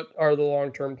be, what are the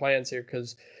long-term plans here?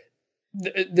 Because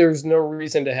there's no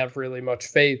reason to have really much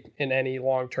faith in any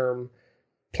long-term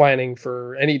planning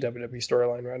for any WWE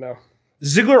storyline right now.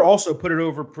 Ziggler also put it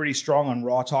over pretty strong on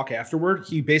Raw Talk afterward.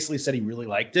 He basically said he really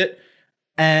liked it.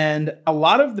 And a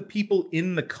lot of the people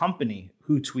in the company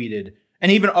who tweeted,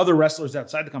 and even other wrestlers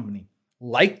outside the company,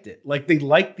 liked it. Like, they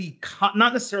liked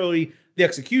not necessarily the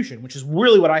execution, which is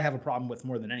really what I have a problem with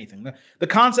more than anything. The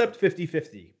concept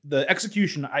 50-50, the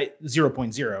execution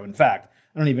 0.0. In fact,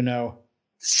 I don't even know.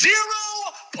 0.0,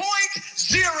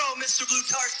 Mr.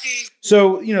 Blutarski.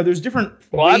 So, there's different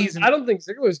ways. I don't think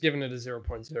Ziggler's giving it a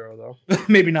 0.0 though.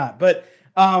 Maybe not, but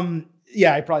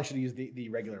yeah, I probably should have used the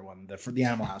regular one, for the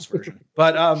Animal House version.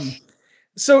 But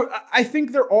so I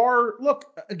think there are. Look,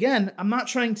 again, I'm not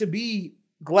trying to be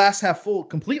glass half full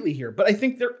completely here, but I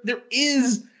think there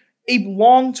is a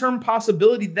long-term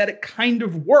possibility that it kind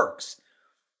of works,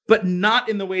 but not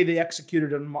in the way they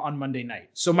executed on Monday night.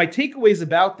 So my takeaways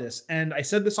about this, and I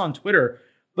said this on Twitter,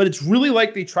 but it's really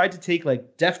like they tried to take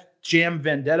like Def Jam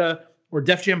Vendetta or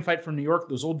Def Jam Fight from New York,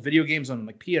 those old video games on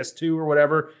like PS2 or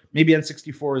whatever, maybe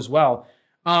N64 as well.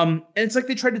 And it's like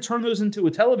they tried to turn those into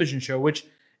a television show, which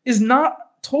is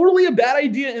not totally a bad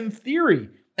idea in theory,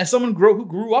 as someone who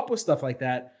grew up with stuff like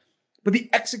that. But the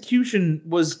execution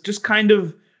was just kind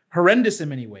of horrendous in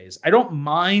many ways. I don't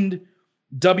mind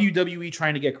WWE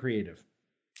trying to get creative.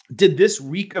 Did this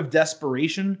reek of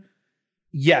desperation?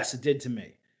 Yes, it did to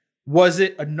me. Was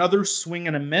it another swing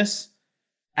and a miss?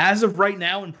 As of right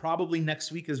now, and probably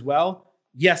next week as well,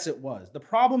 yes, it was. The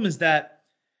problem is that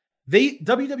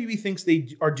WWE thinks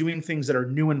they are doing things that are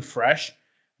new and fresh,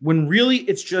 when really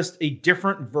it's just a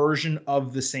different version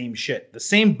of the same shit. The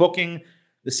same booking,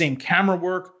 the same camera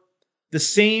work, the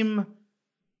same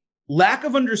lack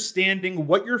of understanding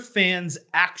what your fans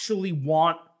actually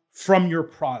want from your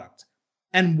product.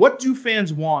 And what do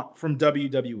fans want from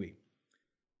WWE?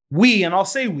 We, and I'll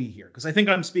say we here, because I think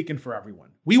I'm speaking for everyone,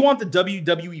 we want the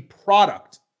WWE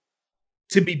product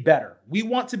to be better. We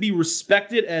want to be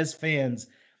respected as fans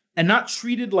and not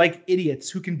treated like idiots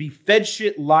who can be fed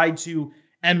shit, lied to,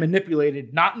 and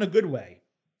manipulated, not in a good way.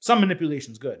 Some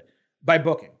manipulation's good, by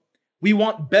booking. We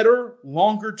want better,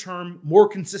 longer-term, more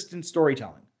consistent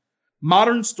storytelling.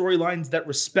 Modern storylines that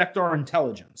respect our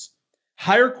intelligence.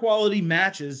 Higher quality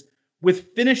matches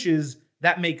with finishes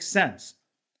that make sense.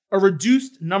 A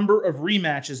reduced number of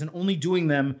rematches and only doing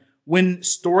them when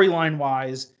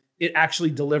storyline-wise it actually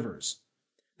delivers.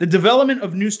 The development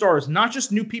of new stars, not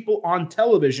just new people on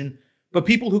television, but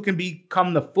people who can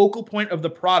become the focal point of the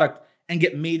product and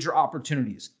get major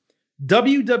opportunities.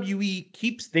 WWE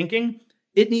keeps thinking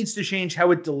it needs to change how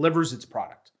it delivers its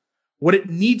product. What it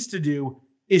needs to do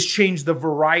is change the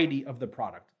variety of the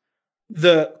product,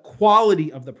 the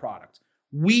quality of the product.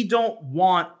 We don't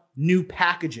want new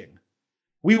packaging.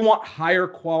 We want higher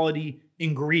quality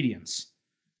ingredients.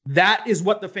 That is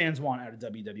what the fans want out of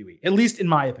WWE, at least in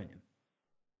my opinion.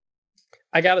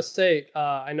 I got to say,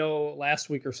 I know last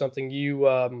week or something, you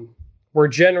were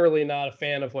generally not a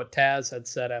fan of what Taz had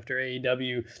said after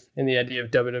AEW and the idea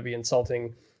of WWE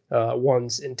insulting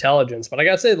one's intelligence. But I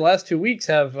got to say, the last 2 weeks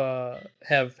have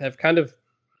kind of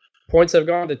points have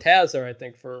gone to Taz there, I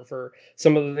think, for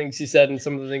some of the things he said and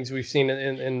some of the things we've seen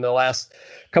in the last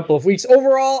couple of weeks.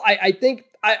 Overall, I think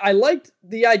I liked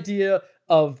the idea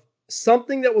of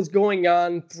something that was going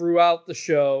on throughout the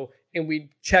show, and we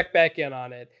check back in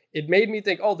on it. It made me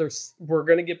think, we're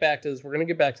going to get back to this. We're going to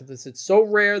get back to this. It's so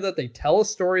rare that they tell a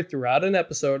story throughout an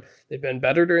episode. They've been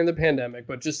better during the pandemic,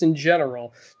 but just in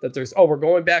general, that there's, we're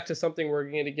going back to something. We're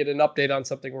going to get an update on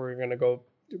something. We're going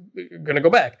to go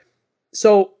back.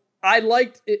 So I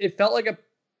liked it. It felt like a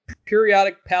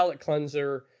periodic palate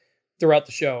cleanser throughout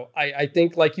the show. I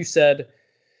think, like you said,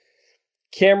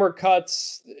 camera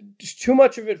cuts, too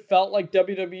much of it felt like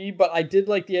WWE, but I did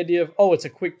like the idea of, it's a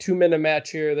quick 2-minute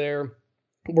match here or there.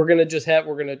 We're going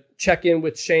to check in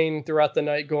with Shane throughout the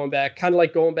night, going back to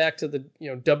the,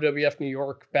 WWF New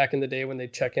York back in the day when they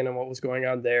check in on what was going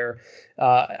on there.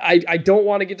 I don't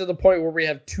want to get to the point where we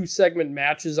have 2-segment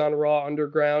matches on Raw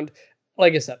Underground.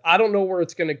 Like I said, I don't know where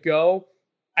it's going to go.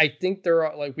 I think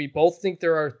we both think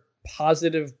there are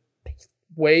positive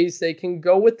ways they can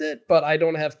go with it, but I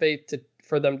don't have faith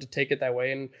for them to take it that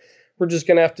way. And we're just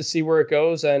going to have to see where it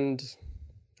goes and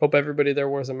hope everybody there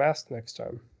wears a mask next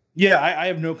time. Yeah, I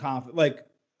have no confidence. Like,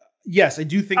 yes, I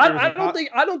do think. I don't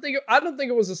think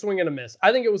it was a swing and a miss.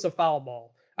 I think it was a foul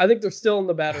ball. I think they're still in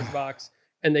the batter's box,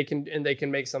 and they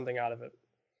can make something out of it.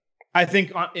 I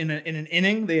think in an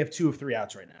inning they have 2 of 3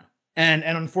 outs right now, and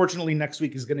unfortunately next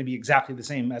week is going to be exactly the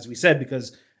same as we said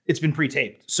because it's been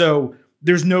pre-taped. So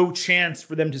there's no chance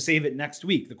for them to save it next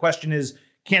week. The question is,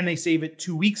 can they save it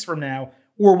 2 weeks from now,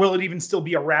 or will it even still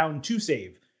be around to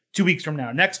save 2 weeks from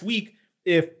now? Next week,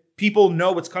 if people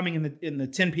know what's coming in the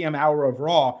 10 p.m. hour of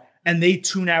Raw and they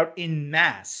tune out in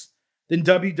mass, then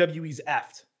WWE's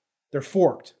effed. They're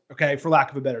forked, okay, for lack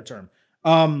of a better term.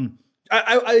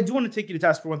 I do want to take you to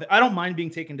task for one thing. I don't mind being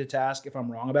taken to task if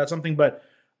I'm wrong about something, but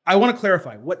I want to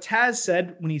clarify. What Taz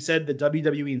said when he said that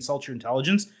WWE insults your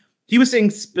intelligence, he was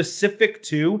saying specific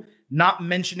to not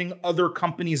mentioning other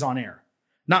companies on air,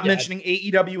 not mentioning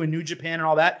AEW and New Japan and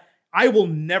all that. I will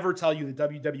never tell you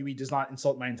that WWE does not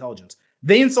insult my intelligence.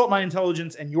 They insult my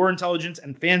intelligence and your intelligence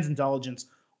and fans' intelligence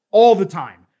all the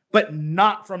time, but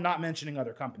not from not mentioning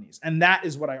other companies. And that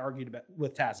is what I argued about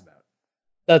with Taz about.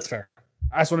 That's fair.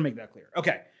 I just want to make that clear.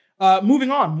 Okay. Moving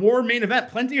on. More main event.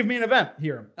 Plenty of main event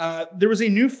here. There was a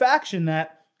new faction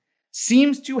that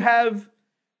seems to have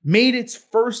made its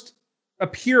first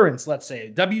appearance, let's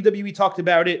say. WWE talked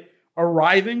about it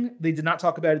arriving. They did not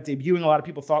talk about it debuting. A lot of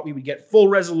people thought we would get full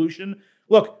resolution.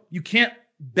 Look, you can't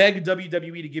beg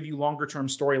WWE to give you longer term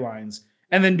storylines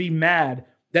and then be mad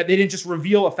that they didn't just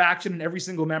reveal a faction and every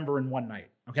single member in one night.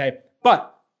 Okay.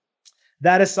 But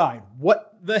that aside,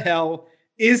 what the hell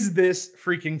is this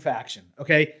freaking faction?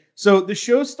 Okay. So the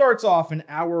show starts off in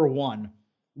hour 1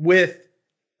 with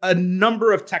a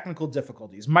number of technical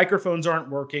difficulties. Microphones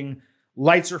aren't working.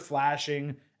 Lights are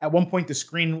flashing. At one point, the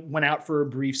screen went out for a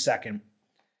brief second.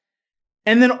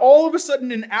 And then all of a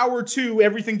sudden in hour 2,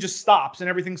 everything just stops and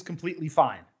everything's completely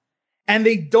fine. And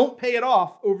they don't pay it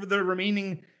off over the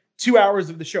remaining 2 hours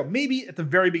of the show. Maybe at the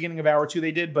very beginning of hour 2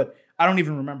 they did, but I don't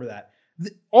even remember that.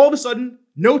 All of a sudden,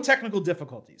 no technical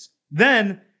difficulties.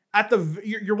 Then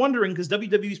you're wondering because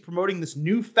WWE is promoting this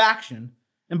new faction.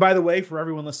 And by the way, for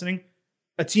everyone listening,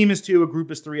 a team is 2, a group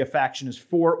is 3, a faction is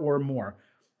 4 or more.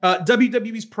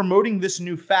 WWE is promoting this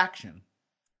new faction.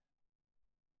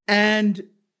 And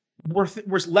we're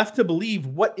left to believe,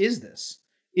 what is this?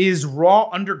 Is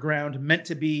Raw Underground meant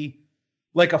to be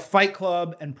like a Fight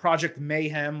Club and Project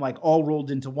Mayhem, like all rolled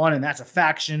into one, and that's a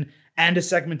faction and a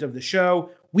segment of the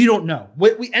show? We don't know.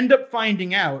 What we end up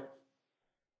finding out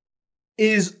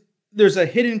is there's a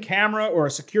hidden camera or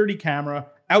a security camera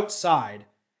outside,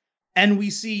 and we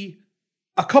see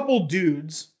a couple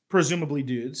dudes, presumably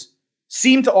dudes,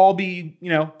 seem to all be,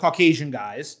 Caucasian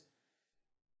guys,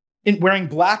 wearing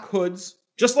black hoods,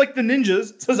 just like the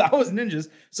ninjas, Tozawa's ninjas.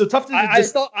 So tough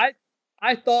to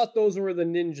I thought those were the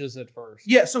ninjas at first.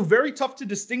 Yeah, so very tough to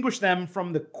distinguish them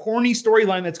from the corny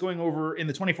storyline that's going over in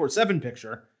the 24/7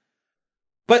 picture.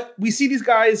 But we see these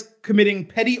guys committing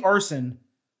petty arson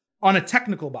on a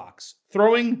technical box,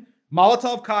 throwing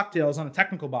Molotov cocktails on a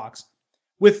technical box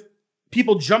with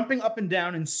people jumping up and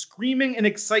down and screaming in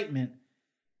excitement,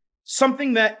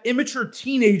 something that immature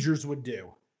teenagers would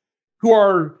do who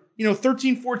are,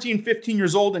 13, 14, 15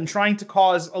 years old and trying to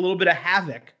cause a little bit of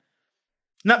havoc.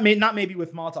 Not maybe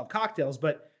with Molotov cocktails,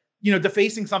 but,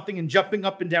 defacing something and jumping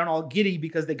up and down all giddy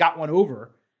because they got one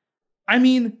over. I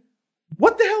mean,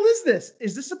 what the hell is this?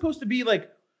 Is this supposed to be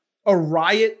like a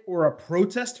riot or a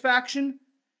protest faction?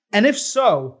 And if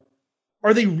so,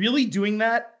 are they really doing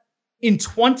that in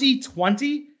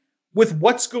 2020 with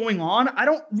what's going on? I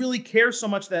don't really care so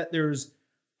much that there's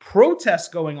protests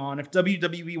going on. If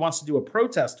WWE wants to do a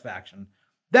protest faction,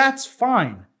 that's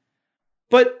fine.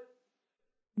 But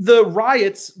the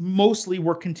riots mostly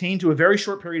were contained to a very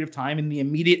short period of time in the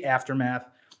immediate aftermath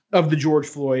of the George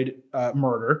Floyd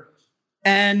murder.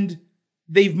 And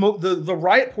the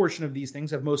riot portion of these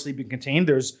things have mostly been contained.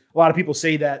 There's a lot of people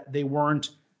say that they weren't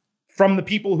from the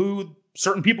people who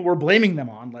certain people were blaming them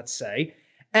on, let's say.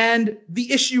 And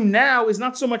the issue now is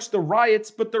not so much the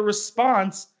riots, but the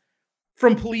response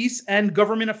from police and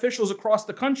government officials across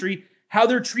the country, how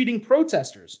they're treating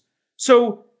protesters.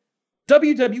 So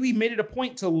WWE made it a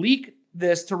point to leak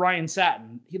this to Ryan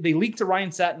Satin. They leaked to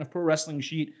Ryan Satin of Pro Wrestling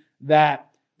Sheet that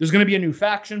there's going to be a new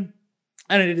faction,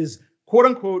 and it is, quote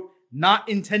unquote, not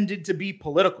intended to be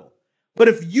political. But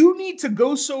if you need to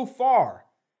go so far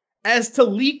as to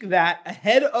leak that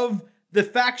ahead of the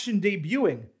faction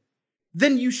debuting,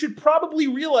 then you should probably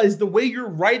realize the way you're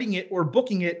writing it or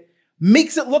booking it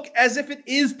makes it look as if it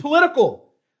is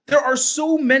political. There are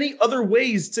so many other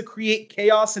ways to create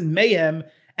chaos and mayhem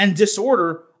and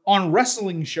disorder on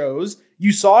wrestling shows.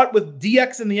 You saw it with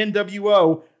DX and the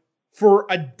NWO for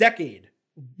a decade,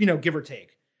 give or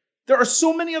take. There are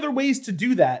so many other ways to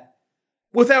do that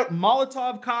without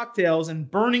Molotov cocktails and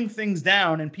burning things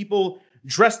down and people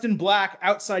dressed in black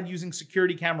outside using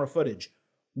security camera footage.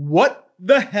 What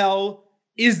the hell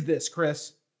is this,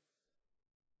 Chris?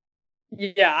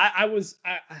 Yeah, I was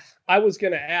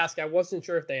going to ask. I wasn't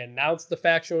sure if they announced the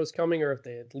faction was coming or if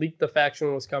they had leaked the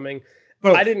faction was coming.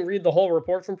 Both. I didn't read the whole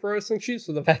report from Pro Wrestling Sheet,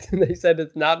 so the fact that they said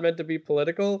it's not meant to be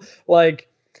political, like,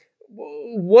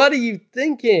 what are you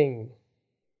thinking?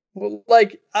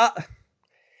 Like, I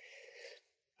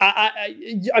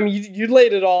mean, you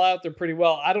laid it all out there pretty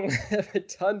well. I don't have a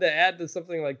ton to add to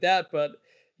something like that, but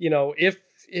if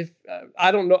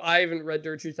I don't know, I haven't read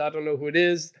Dirt Sheets. I don't know who it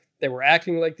is. They were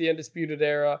acting like the Undisputed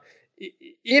Era.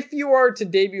 If you are to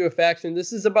debut a faction,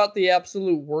 this is about the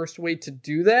absolute worst way to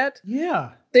do that.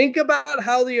 Yeah. Think about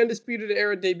how the Undisputed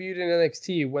Era debuted in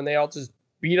NXT when they all just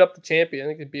beat up the champion. I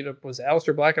think they beat up, was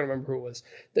Aleister Black? I don't remember who it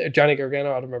was. Johnny Gargano,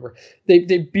 I don't remember. They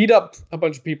beat up a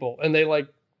bunch of people and they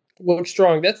look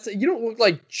strong. You don't look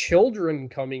like children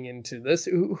coming into this.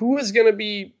 Who is going to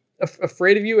be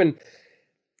afraid of you? And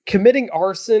committing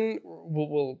arson,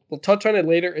 we'll touch on it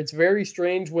later. It's very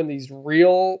strange when these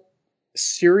real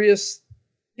serious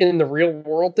in the real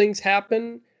world things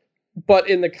happen, but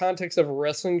in the context of a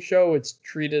wrestling show, it's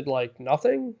treated like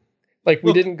nothing. Like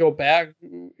we didn't go back.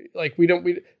 Like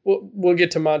we'll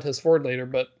get to Montez Ford later,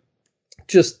 but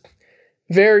just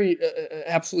very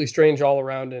absolutely strange all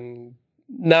around and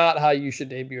not how you should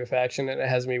debut a faction. And it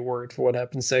has me worried for what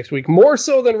happens next week, more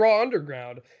so than Raw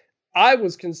Underground. I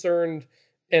was concerned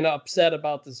and upset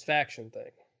about this faction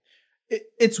thing.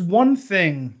 It's one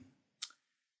thing.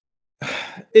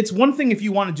 It's one thing if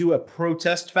you want to do a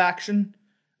protest faction,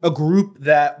 a group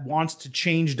that wants to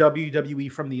change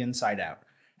WWE from the inside out,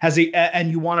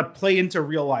 and you want to play into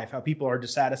real life how people are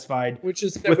dissatisfied, which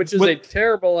is a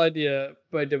terrible idea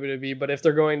by WWE. But if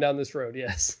they're going down this road,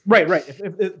 yes, right.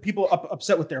 If people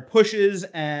upset with their pushes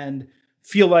and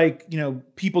feel like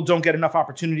people don't get enough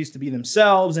opportunities to be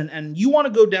themselves, and you want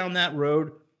to go down that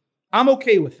road, I'm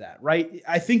okay with that, right?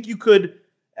 I think you could.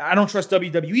 I don't trust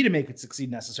WWE to make it succeed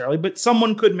necessarily, but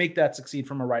someone could make that succeed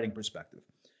from a writing perspective.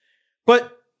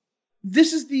 But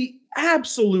this is the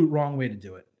absolute wrong way to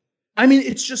do it. I mean,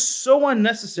 it's just so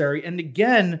unnecessary. And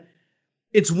again,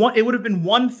 it would have been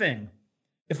one thing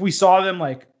if we saw them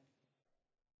like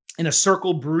in a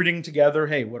circle brooding together.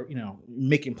 Hey,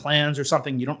 making plans or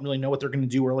something. You don't really know what they're going to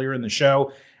do earlier in the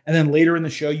show. And then later in the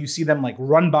show, you see them like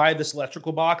run by this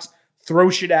electrical box,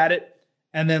 throw shit at it,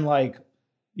 and then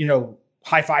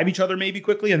high five each other maybe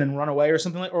quickly and then run away or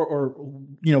something like, or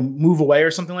move away or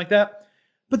something like that.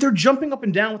 But they're jumping up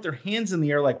and down with their hands in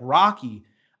the air like Rocky.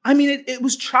 I mean, it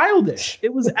was childish.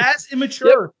 It was as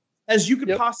immature as you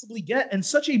could possibly get, and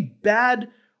such a bad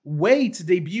way to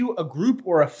debut a group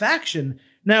or a faction.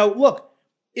 Now, look,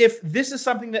 if this is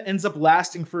something that ends up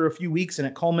lasting for a few weeks and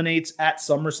it culminates at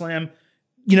SummerSlam,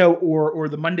 or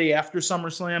the Monday after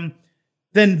SummerSlam,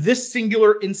 then this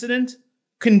singular incident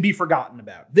can be forgotten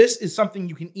about. This is something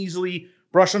you can easily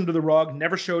brush under the rug,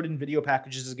 never showed in video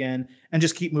packages again, and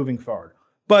just keep moving forward.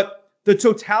 But the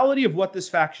totality of what this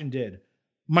faction did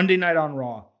Monday night on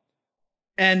Raw,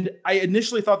 and I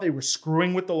initially thought they were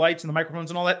screwing with the lights and the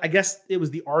microphones and all that. I guess it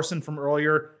was the arson from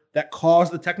earlier that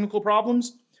caused the technical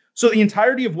problems. So the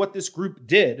entirety of what this group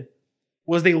did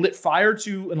was they lit fire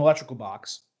to an electrical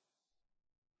box.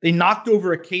 They knocked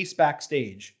over a case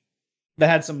backstage that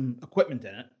had some equipment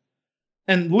in it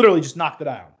and literally just knocked it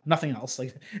out. Nothing else.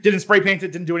 Like, didn't spray paint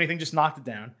it, didn't do anything, just knocked it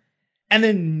down. And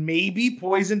then maybe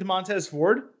poisoned Montez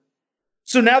Ford.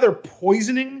 So now they're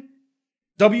poisoning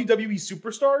WWE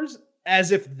superstars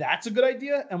as if that's a good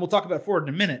idea. And we'll talk about Ford in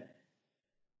a minute.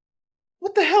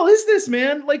 What the hell is this,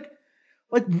 man? Like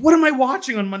what am I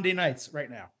watching on Monday nights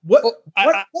right now?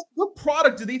 What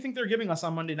product do they think they're giving us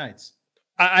on Monday nights?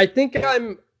 I think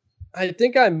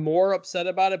I'm more upset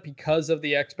about it because of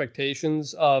the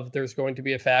expectations of there's going to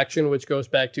be a faction, which goes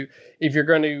back to if you're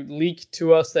going to leak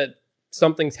to us that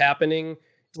something's happening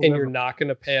and you're not going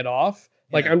to pay it off.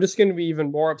 Like, I'm just going to be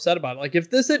even more upset about it. Like, if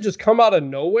this had just come out of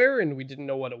nowhere and we didn't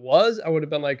know what it was, I would have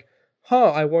been like,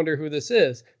 I wonder who this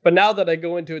is. But now that I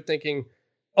go into it thinking,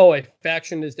 a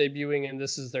faction is debuting and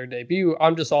this is their debut,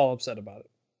 I'm just all upset about it.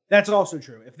 That's also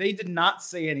true. If they did not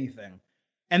say anything,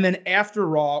 and then after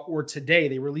Raw or today,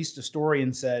 they released a story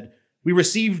and said, we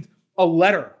received a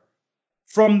letter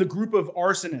from the group of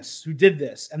arsonists who did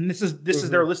this, and this is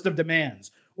their list of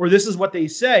demands, or this is what they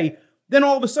say, then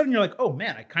all of a sudden you're like, oh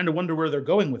man, I kind of wonder where they're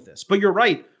going with this. But you're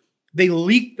right. They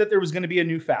leaked that there was going to be a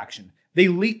new faction. They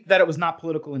leaked that it was not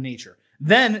political in nature.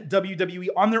 Then WWE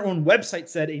on their own website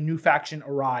said a new faction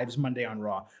arrives Monday on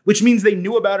Raw, which means they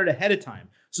knew about it ahead of time.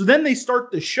 So then they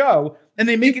start the show and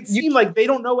they make it seem like they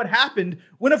don't know what happened,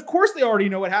 when of course they already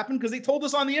know what happened because they told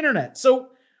us on the internet. So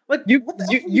like you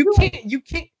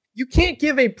can't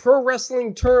give a pro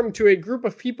wrestling term to a group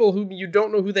of people who you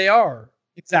don't know who they are.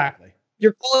 Exactly.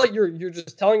 You're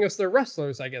just telling us they're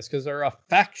wrestlers, I guess, because they're a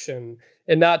faction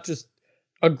and not just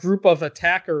a group of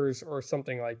attackers or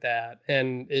something like that.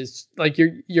 And is like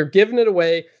you're giving it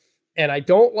away. And I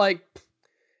don't like.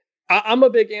 I'm a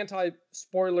big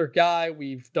anti-spoiler guy.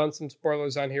 We've done some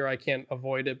spoilers on here. I can't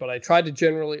avoid it, but I try to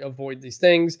generally avoid these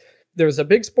things. There's a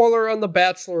big spoiler on The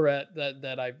Bachelorette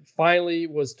that I finally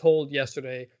was told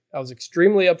yesterday. I was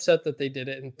extremely upset that they did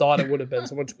it and thought it would have been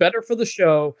so much better for the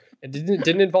show. It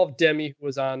didn't involve Demi, who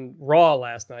was on Raw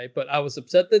last night, but I was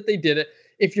upset that they did it.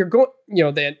 If you're going,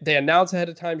 they announce ahead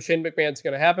of time Shane McMahon's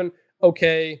going to happen.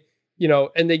 Okay.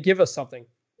 And they give us something.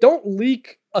 Don't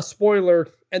leak a spoiler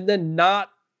and then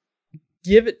not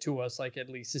give it to us. Like, at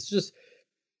least it's just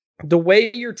the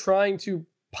way you're trying to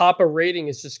pop a rating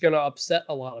is just going to upset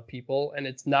a lot of people, and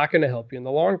it's not going to help you in the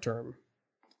long term.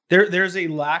 There's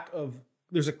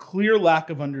a clear lack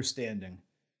of understanding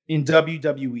in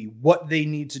WWE what they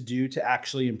need to do to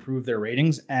actually improve their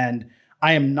ratings. And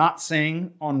I am not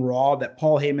saying on Raw that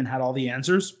Paul Heyman had all the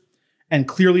answers, and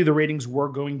clearly the ratings were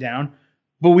going down,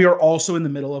 but we are also in the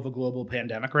middle of a global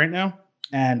pandemic right now.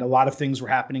 And a lot of things were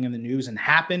happening in the news and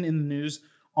happen in the news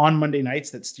on Monday nights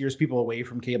that steers people away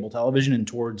from cable television and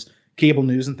towards cable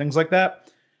news and things like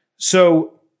that.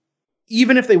 So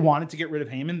even if they wanted to get rid of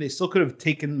Heyman, they still could have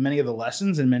taken many of the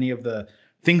lessons and many of the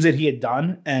things that he had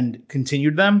done and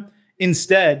continued them.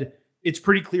 Instead, it's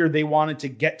pretty clear they wanted to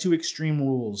get to Extreme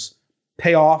Rules,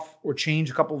 pay off or change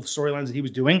a couple of storylines that he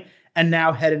was doing, and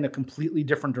now head in a completely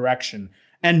different direction.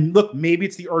 And look, maybe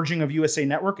it's the urging of USA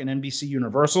Network and NBC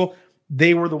Universal.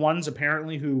 They were the ones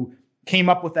apparently who came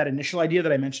up with that initial idea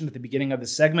that I mentioned at the beginning of the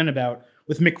segment about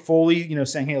with Mick Foley,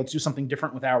 saying, hey, let's do something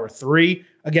different with Hour 3.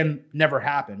 Again, never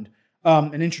happened.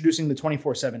 And introducing the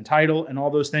 24/7 title and all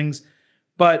those things.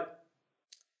 But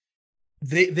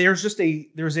there's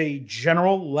a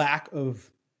general lack of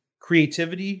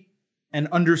creativity and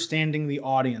understanding the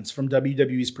audience from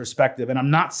WWE's perspective. And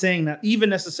I'm not saying that even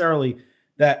necessarily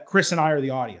that Chris and I are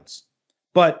the audience.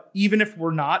 But even if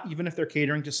we're not, even if they're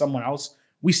catering to someone else,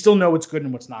 we still know what's good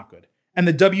and what's not good. And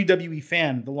the WWE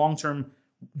fan, the long-term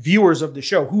viewers of the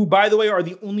show, who, by the way, are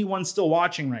the only ones still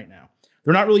watching right now.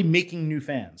 They're not really making new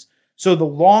fans. So the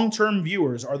long-term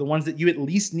viewers are the ones that you at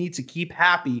least need to keep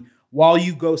happy while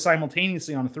you go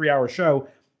simultaneously on a 3-hour show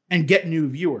and get new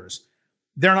viewers.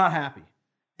 They're not happy.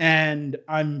 And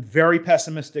I'm very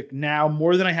pessimistic now,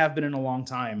 more than I have been in a long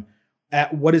time,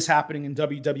 at what is happening in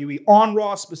WWE on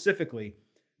Raw specifically,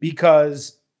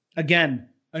 because again,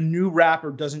 a new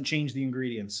wrapper doesn't change the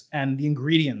ingredients, and the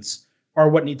ingredients are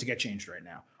what need to get changed right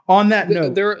now. On that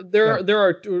note, there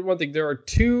are one thing. There are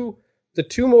the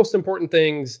two most important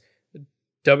things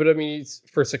WWE's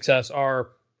for success are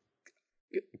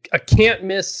a can't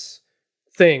miss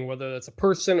thing, whether that's a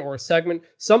person or a segment,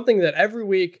 something that every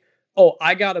week, oh,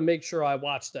 I got to make sure I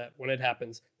watch that when it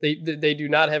happens. They do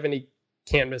not have any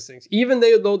can't miss things, even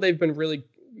though they've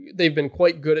been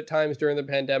quite good at times during the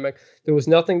pandemic. There was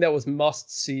nothing that was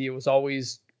must see. It was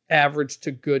always average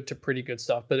to good to pretty good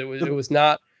stuff, but it was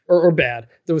not or bad.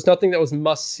 There was nothing that was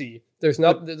must see. There's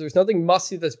nothing must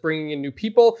see that's bringing in new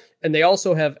people, and they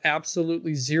also have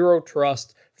absolutely zero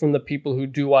trust from the people who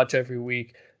do watch every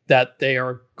week that they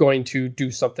are going to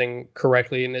do something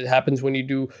correctly. And it happens when you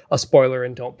do a spoiler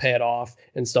and don't pay it off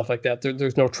and stuff like that.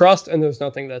 There's no trust, and there's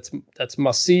nothing that's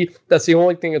must see. That's the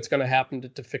only thing that's going to happen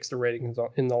to fix the ratings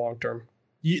in the long term.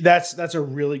 That's a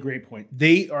really great point.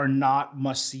 They are not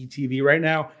must see TV right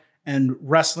now, and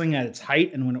wrestling at its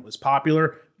height and when it was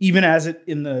popular, even as it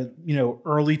in the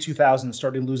early 2000s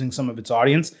started losing some of its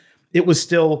audience, it was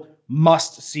still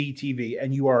must see TV.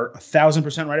 And you are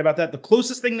 1,000% right about that. The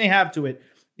closest thing they have to it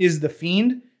is The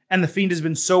Fiend, and The Fiend has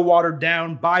been so watered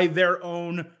down by their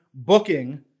own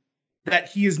booking that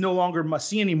he is no longer must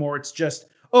see anymore. It's just,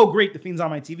 oh great, The Fiend's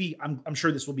on my TV. I'm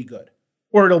sure this will be good,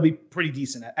 or it'll be pretty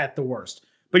decent at the worst.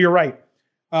 But you're right.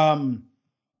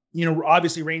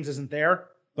 Obviously Reigns isn't there,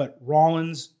 but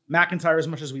Rollins, McIntyre, as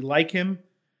much as we like him,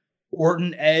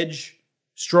 Orton, Edge,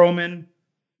 Strowman.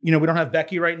 We don't have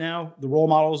Becky right now. The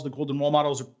golden role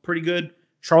models are pretty good.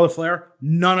 Charlotte Flair,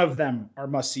 none of them are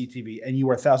must-see TV. And you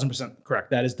are 1,000%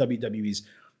 correct. That is WWE's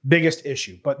biggest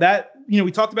issue. But that,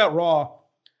 we talked about Raw.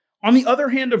 On the other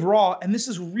hand of Raw, and this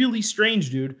is really strange,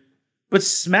 dude, but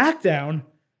SmackDown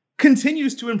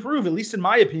continues to improve, at least in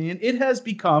my opinion. It has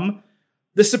become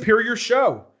the superior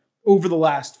show over the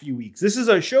last few weeks. This is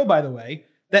a show, by the way,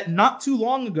 that not too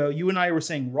long ago, you and I were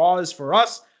saying Raw is for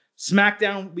us.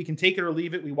 SmackDown, we can take it or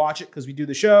leave it. We watch it because we do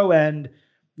the show, and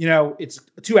it's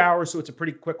 2 hours, so it's a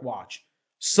pretty quick watch.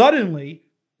 Suddenly,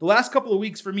 the last couple of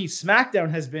weeks for me, SmackDown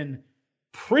has been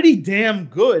pretty damn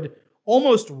good,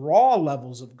 almost Raw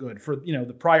levels of good for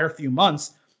the prior few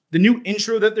months. The new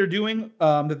intro that they're doing,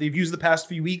 that they've used the past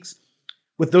few weeks,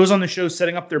 with those on the show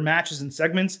setting up their matches and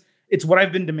segments, it's what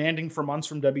I've been demanding for months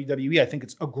from WWE. I think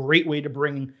it's a great way to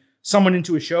bring someone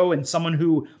into a show, and someone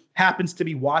who happens to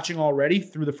be watching already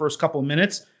through the first couple of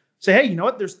minutes say, hey, you know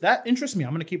what? That interests me.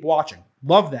 I'm going to keep watching.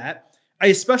 Love that. I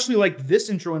especially like this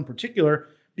intro in particular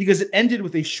because it ended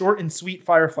with a short and sweet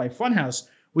Firefly Funhouse,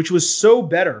 which was so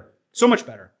much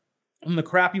better than the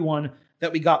crappy one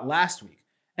that we got last week.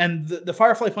 And the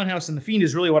Firefly Funhouse and The Fiend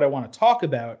is really what I want to talk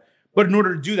about. But in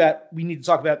order to do that, we need to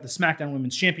talk about the SmackDown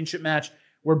Women's Championship match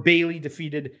where Bayley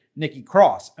defeated Nikki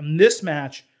Cross. And this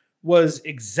match was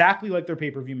exactly like their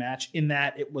pay-per-view match in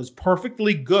that it was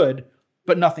perfectly good,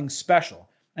 but nothing special.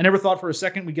 I never thought for a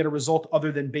second we'd get a result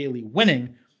other than Bayley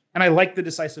winning. And I like the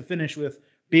decisive finish with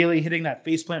Bayley hitting that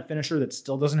faceplant finisher that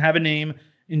still doesn't have a name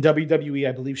in WWE.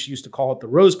 I believe she used to call it the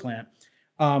Rose Plant.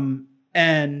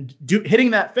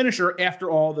 Hitting that finisher after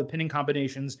all the pinning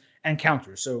combinations and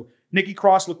counters. So Nikki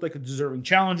Cross looked like a deserving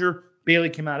challenger. Bayley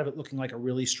came out of it looking like a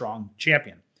really strong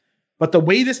champion. But the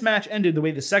way this match ended, the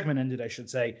way the segment ended, I should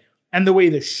say, and the way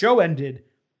the show ended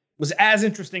was as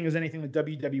interesting as anything that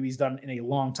WWE's done in a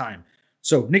long time.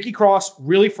 So Nikki Cross,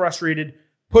 really frustrated,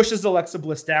 pushes Alexa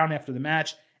Bliss down after the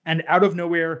match, and out of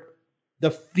nowhere, the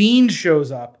Fiend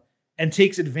shows up and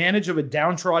takes advantage of a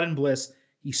downtrodden Bliss.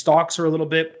 He stalks her a little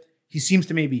bit. He seems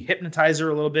to maybe hypnotize her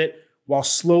a little bit while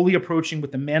slowly approaching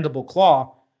with the mandible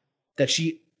claw that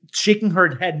she, shaking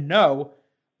her head no,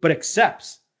 but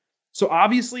accepts. So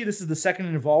obviously this is the second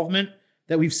involvement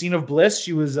that we've seen of Bliss.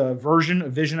 She was a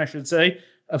vision, I should say,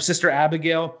 of Sister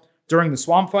Abigail during the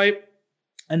Swamp Fight.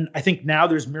 And I think now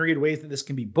there's myriad ways that this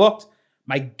can be booked.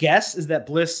 My guess is that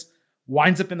Bliss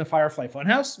winds up in the Firefly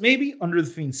Funhouse, maybe under the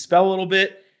Fiend's spell a little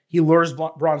bit. He lures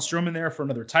Braun Strowman there for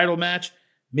another title match.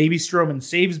 Maybe Strowman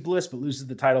saves Bliss, but loses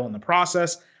the title in the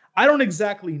process. I don't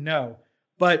exactly know.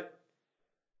 But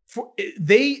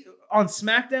on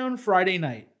SmackDown Friday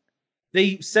night,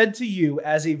 they said to you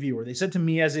as a viewer, they said to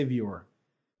me as a viewer,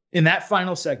 in that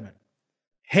final segment,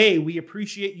 hey, we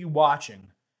appreciate you watching.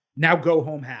 Now go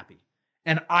home happy.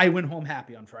 And I went home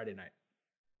happy on Friday night.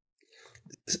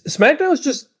 SmackDown is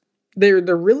just, they're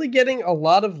really getting a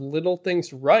lot of little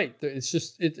things right.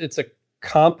 It's a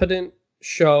competent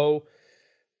show.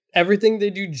 Everything they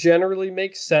do generally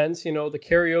makes sense. The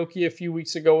karaoke a few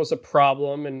weeks ago was a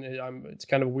problem, and it's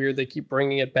kind of weird they keep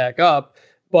bringing it back up.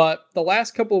 But the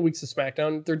last couple of weeks of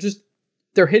SmackDown,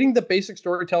 they're hitting the basic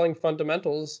storytelling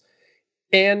fundamentals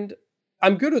And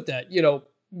I'm good with that.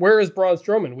 Where is Braun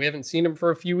Strowman? We haven't seen him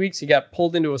for a few weeks. He got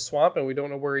pulled into a swamp and we don't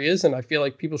know where he is. And I feel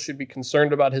like people should be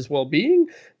concerned about his well-being.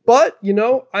 But,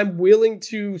 I'm willing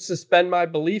to suspend my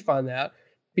belief on that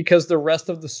because the rest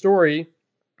of the story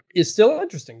is still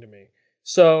interesting to me.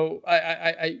 So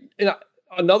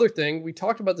another thing, we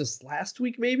talked about this last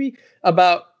week, maybe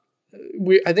about,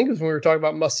 I think it was when we were talking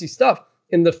about must-see stuff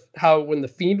how when the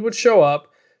Fiend would show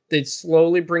up, they'd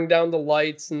slowly bring down the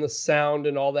lights and the sound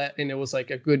and all that. And it was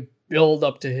like a good build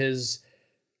up to his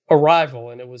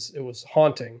arrival. And it was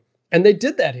haunting. And they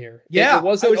did that here. Yeah. It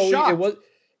wasn't,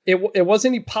 it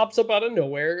wasn't, he pops up out of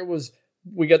nowhere. It was,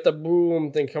 we got the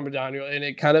boom thing coming down and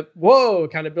it kind of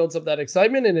builds up that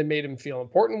excitement and it made him feel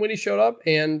important when he showed up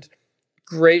and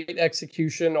great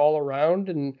execution all around.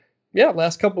 And yeah,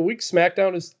 last couple of weeks,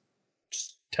 SmackDown is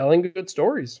just telling good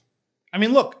stories. I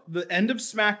mean, look, the end of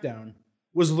SmackDown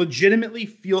was legitimately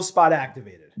feel spot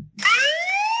activated.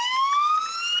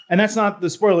 And that's not the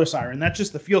spoiler siren. That's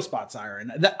just the feel spot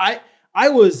siren. I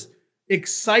was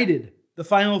excited. The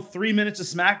final 3 minutes of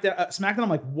SmackDown, I'm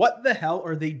like, what the hell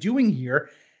are they doing here?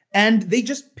 And they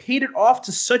just paid it off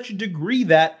to such a degree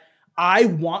that I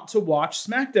want to watch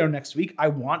SmackDown next week. I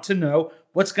want to know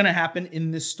what's going to happen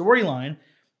in this storyline.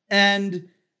 And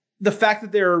the fact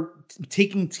that they're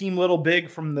taking Team Little Big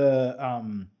from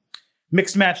the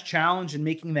Mixed Match Challenge and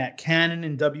making that canon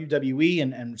in WWE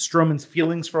and Strowman's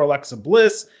feelings for Alexa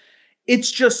Bliss,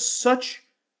 it's just such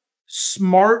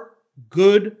smart,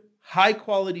 good,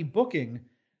 high-quality booking.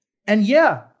 And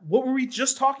yeah, what were we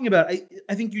just talking about?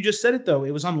 I think you just said it, though.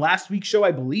 It was on last week's show,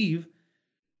 I believe,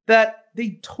 that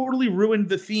they totally ruined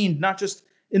The Fiend, not just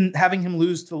in having him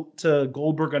lose to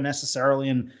Goldberg unnecessarily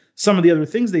and some of the other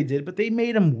things they did, but they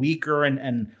made him weaker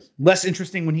and less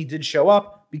interesting when he did show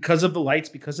up because of the lights,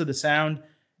 because of the sound.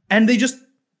 And they just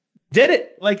did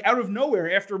it, like, out of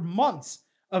nowhere after months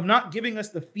of not giving us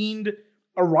the Fiend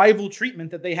arrival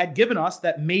treatment that they had given us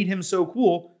that made him so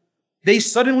cool. They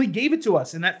suddenly gave it to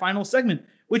us in that final segment,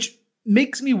 which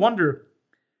makes me wonder,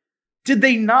 did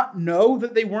they not know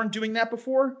that they weren't doing that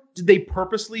before? Did they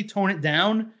purposely tone it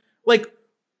down? Like,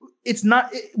 it's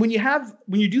not, when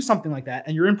you do something like that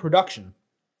and you're in production,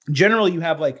 generally you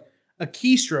have like a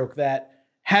keystroke that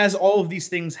has all of these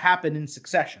things happen in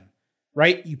succession,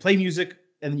 right? You play music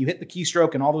and then you hit the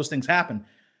keystroke and all those things happen.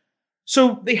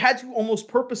 So they had to almost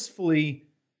purposefully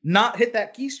not hit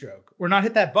that keystroke or not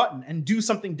hit that button and do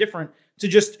something different to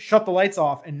just shut the lights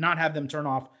off and not have them turn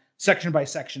off section by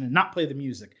section and not play the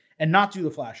music and not do the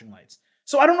flashing lights.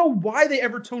 So I don't know why they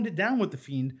ever toned it down with The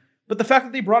Fiend, but the fact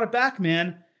that they brought it back,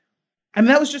 man, I mean,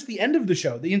 that was just the end of the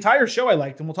show. The entire show I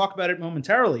liked, and we'll talk about it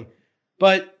momentarily,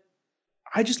 but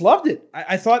I just loved it.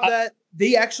 I thought that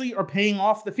they actually are paying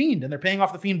off The Fiend, and they're paying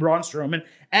off The Fiend Braun Strowman,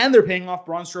 and they're paying off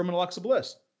Braun Strowman Alexa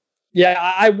Bliss. Yeah,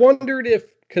 I wondered if,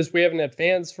 because we haven't had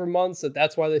fans for months,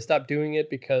 that's why they stopped doing it,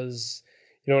 because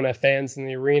you don't have fans in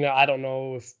the arena. I don't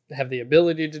know if they have the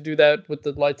ability to do that with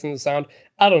the lights and the sound.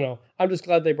 I don't know. I'm just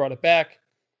glad they brought it back.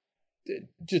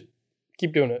 Just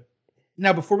keep doing it.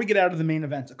 Now, before we get out of the main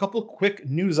event, a couple of quick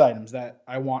news items that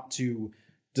I want to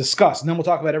discuss, and then we'll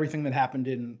talk about everything that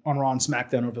happened on Raw and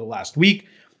SmackDown over the last week.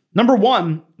 Number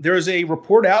one, there is a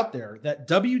report out there that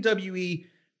WWE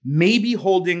may be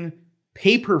holding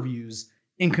pay-per-views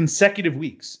in consecutive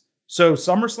weeks. So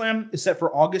SummerSlam is set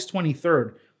for August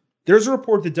 23rd. There's a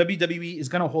report that WWE is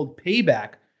going to hold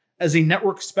Payback as a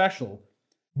network special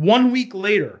 1 week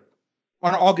later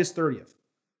on August 30th.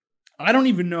 I don't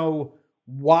even know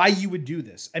why you would do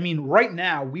this. I mean, right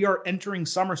now we are entering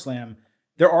SummerSlam.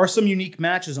 There are some unique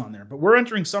matches on there, but we're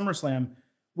entering SummerSlam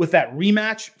with that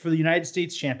rematch for the United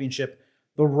States Championship,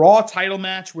 the Raw title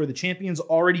match where the champions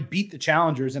already beat the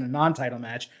challengers in a non-title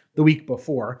match the week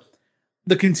before,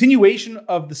 the continuation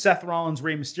of the Seth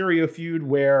Rollins-Rey Mysterio feud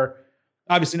where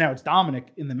obviously now it's Dominic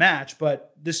in the match,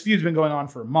 but this feud's been going on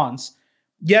for months.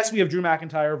 Yes, we have Drew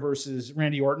McIntyre versus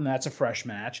Randy Orton. That's a fresh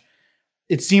match.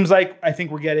 It seems like I think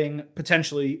we're getting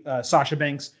potentially Sasha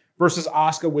Banks versus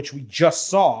Asuka, which we just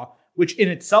saw, which in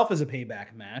itself is a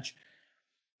Payback match.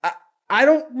 I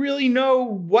don't really know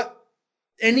what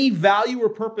any value or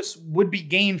purpose would be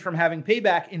gained from having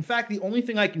Payback. In fact, the only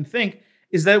thing I can think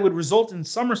is that it would result in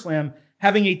SummerSlam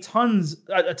having a ton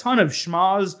of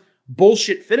schmaz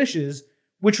bullshit finishes,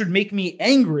 which would make me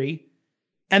angry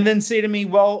and then say to me,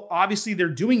 well, obviously they're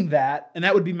doing that. And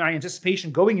that would be my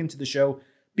anticipation going into the show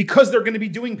because they're going to be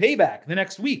doing Payback the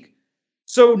next week.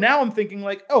 So now I'm thinking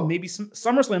like, oh, maybe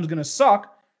SummerSlam is going to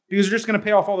suck because they're just going to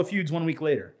pay off all the feuds 1 week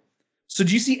later. So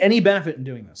do you see any benefit in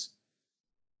doing this?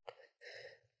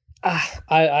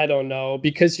 I don't know,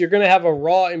 because you're going to have a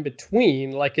Raw in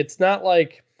between. Like, it's not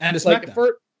like... And a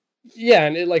SmackDown. Yeah,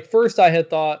 and first I had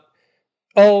thought,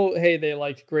 oh, hey, they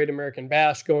liked Great American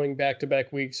Bash going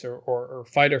back-to-back weeks, or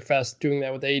Fyter Fest doing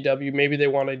that with AEW. Maybe they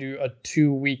want to do a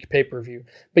 2-week pay-per-view,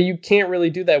 but you can't really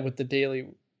do that with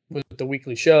the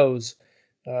weekly shows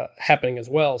happening as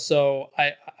well. So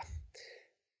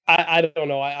I don't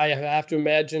know. I have to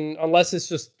imagine, unless it's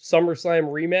just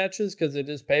SummerSlam rematches because it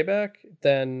is Payback,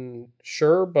 then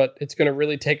sure, but it's going to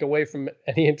really take away from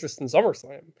any interest in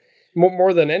SummerSlam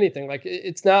more than anything.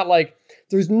 It's not like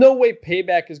there's no way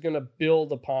Payback is going to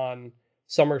build upon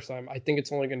SummerSlam. I think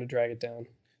it's only going to drag it down.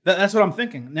 That's what I'm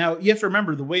thinking. Now, you have to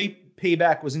remember the way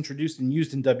Payback was introduced and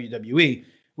used in WWE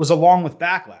was along with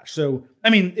Backlash. So, I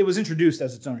mean, it was introduced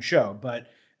as its own show, but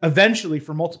eventually,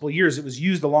 for multiple years, it was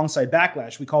used alongside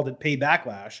Backlash. We called it Pay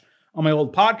Backlash on my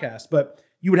old podcast. But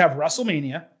you would have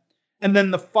WrestleMania, and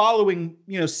then the following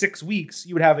 6 weeks,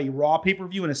 you would have a Raw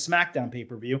pay-per-view and a SmackDown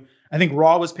pay-per-view. I think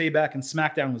Raw was Payback and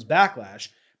SmackDown was Backlash.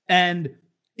 And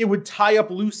it would tie up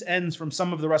loose ends from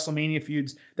some of the WrestleMania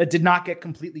feuds that did not get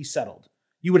completely settled.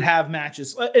 You would have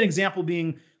matches, an example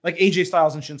being like AJ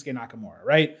Styles and Shinsuke Nakamura,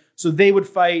 right? So they would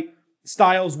fight.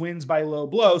 Styles wins by low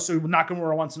blow, so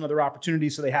Nakamura wants another opportunity,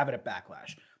 so they have it at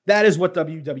Backlash. That is what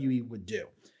WWE would do.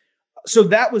 So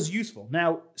that was useful.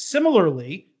 Now,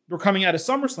 similarly, we're coming out of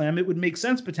SummerSlam, it would make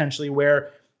sense potentially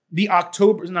where the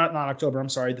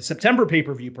the September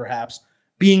pay-per-view perhaps,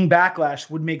 being Backlash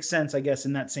would make sense, I guess,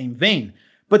 in that same vein.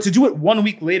 But to do it 1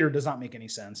 week later does not make any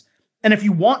sense. And if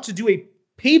you want to do a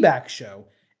Payback show,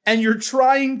 and you're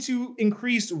trying to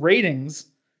increase ratings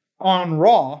on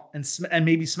Raw and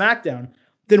maybe SmackDown,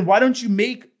 then why don't you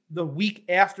make the week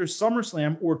after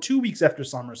SummerSlam or 2 weeks after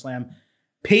SummerSlam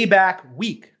Payback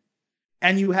week?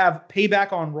 And you have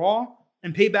Payback on Raw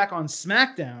and Payback on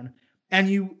SmackDown,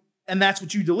 and that's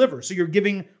what you deliver. So you're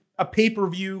giving a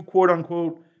pay-per-view,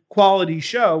 quote-unquote, quality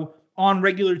show on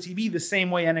regular TV the same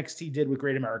way NXT did with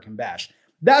Great American Bash.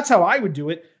 That's how I would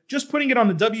do it. Just putting it on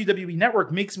the WWE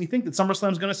Network makes me think that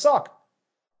SummerSlam is going to suck.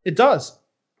 It does.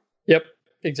 Yep.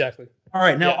 Exactly. All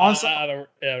right. Now, I don't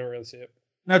really see it.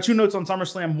 Now, 2 notes on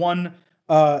SummerSlam. One,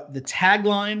 the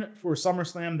tagline for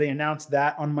SummerSlam, they announced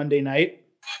that on Monday night.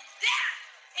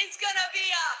 That is going to be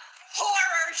a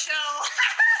horror show.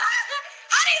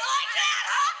 How do you like that,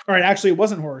 huh? All right. Actually, it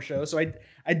wasn't horror show, so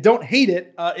I don't hate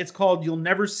it. It's called You'll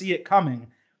Never See It Coming.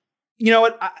 You know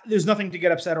what? There's nothing to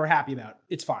get upset or happy about.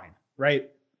 It's fine, right?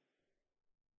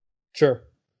 Sure.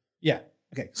 Yeah.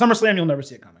 Okay. SummerSlam, You'll Never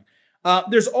See It Coming.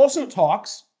 There's also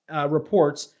talks,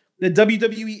 reports, that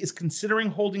WWE is considering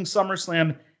holding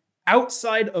SummerSlam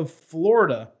outside of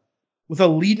Florida, with a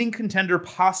leading contender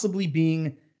possibly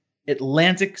being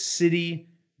Atlantic City,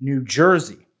 New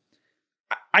Jersey.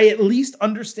 I at least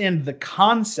understand the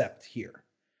concept here.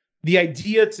 The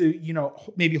idea to,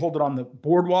 maybe hold it on the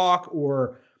boardwalk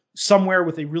or somewhere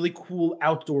with a really cool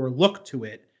outdoor look to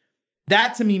it.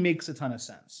 That to me makes a ton of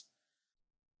sense.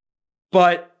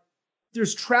 But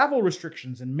there's travel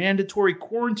restrictions and mandatory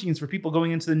quarantines for people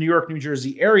going into the New York, New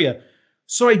Jersey area.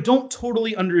 So I don't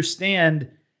totally understand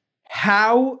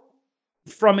how,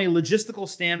 from a logistical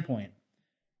standpoint,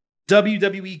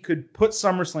 WWE could put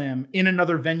SummerSlam in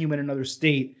another venue in another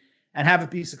state and have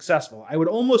it be successful. I would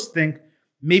almost think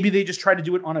maybe they just try to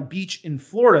do it on a beach in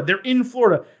Florida. They're in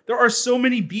Florida. There are so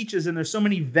many beaches and there's so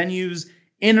many venues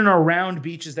in and around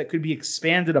beaches that could be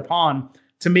expanded upon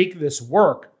to make this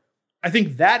work. I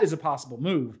think that is a possible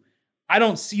move. I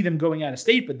don't see them going out of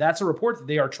state, but that's a report that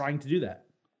they are trying to do that.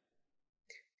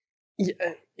 Yeah,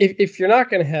 if you're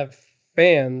not going to have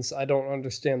fans, I don't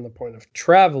understand the point of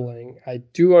traveling. I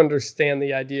do understand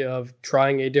the idea of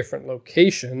trying a different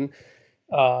location.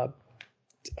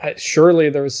 Surely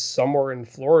there's somewhere in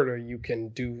Florida you can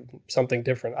do something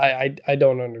different. I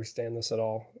don't understand this at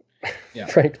all. Yeah,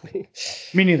 frankly,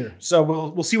 me neither. So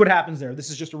we'll see what happens there.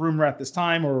 This is just a rumor at this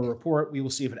time, or a report. We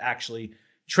will see if it actually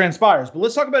transpires. But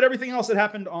let's talk about everything else that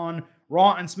happened on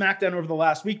Raw and SmackDown over the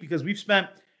last week, because we've spent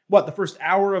the first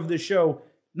hour of this show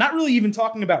not really even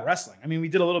talking about wrestling. I mean, we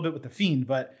did a little bit with The Fiend,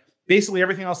 but basically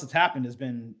everything else that's happened has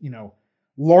been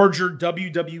larger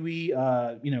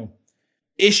WWE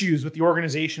issues with the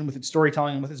organization, with its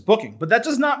storytelling, and with its booking. But that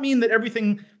does not mean that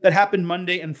everything that happened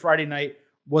Monday and Friday night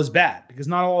was bad, because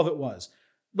not all of it was.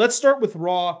 Let's start with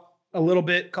Raw a little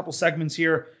bit, a couple segments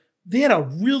here. They had a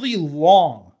really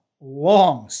long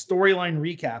storyline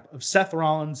recap of Seth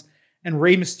Rollins and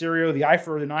Rey Mysterio, the eye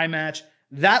for an eye match.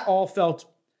 That all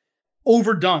felt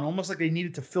overdone, almost like they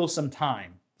needed to fill some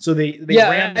time. So they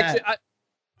ran that. Actually,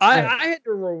 I had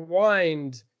to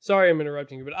rewind. Sorry, I'm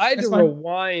interrupting you, but I had to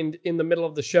rewind in the middle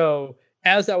of the show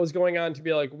as that was going on to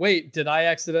be like, wait, did I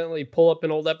accidentally pull up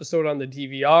an old episode on the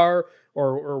DVR?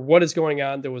 or what is going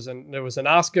on. There was an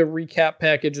Asuka recap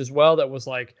package as well that was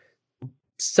like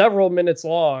several minutes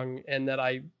long, and that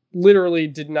I literally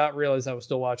did not realize I was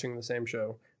still watching the same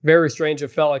show. Very strange. It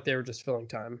felt like they were just filling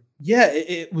time. Yeah,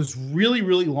 it was really,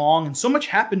 really long, and so much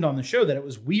happened on the show that it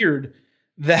was weird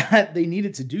that they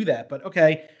needed to do that. But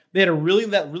okay, they had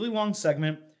that really long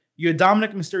segment. You had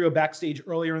Dominic Mysterio backstage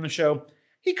earlier in the show.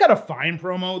 He cut a fine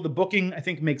promo. The booking, I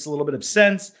think, makes a little bit of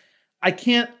sense. I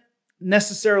can't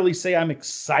necessarily say I'm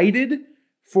excited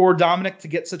for Dominic to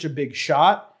get such a big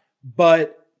shot,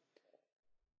 but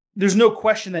there's no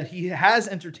question that he has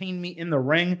entertained me in the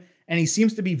ring, and he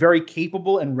seems to be very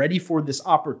capable and ready for this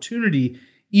opportunity,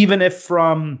 even if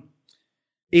from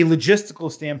a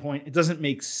logistical standpoint, it doesn't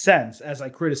make sense, as I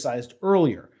criticized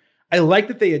earlier. I like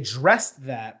that they addressed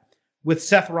that with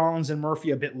Seth Rollins and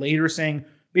Murphy a bit later, saying,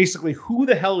 basically, who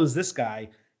the hell is this guy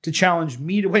to challenge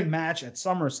me to a match at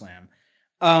SummerSlam?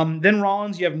 Then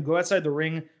Rollins, you have him go outside the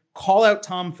ring, call out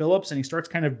Tom Phillips, and he starts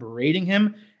kind of berating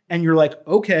him. And you're like,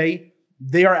 okay,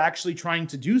 they are actually trying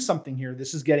to do something here.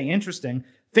 This is getting interesting.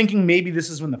 Thinking maybe this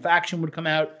is when the faction would come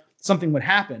out, something would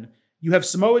happen. You have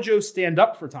Samoa Joe stand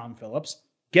up for Tom Phillips,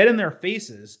 get in their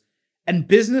faces, and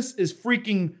business is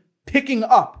freaking picking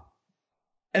up.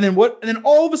 And then what? And then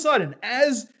all of a sudden,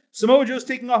 as Samoa Joe's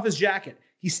taking off his jacket,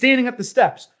 he's standing at the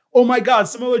steps. Oh my God,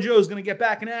 Samoa Joe is going to get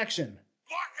back in action.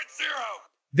 Market zero.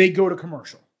 They go to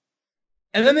commercial.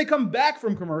 And then they come back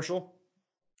from commercial,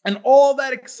 and all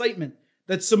that excitement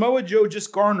that Samoa Joe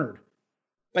just garnered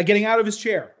by getting out of his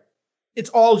chair, it's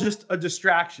all just a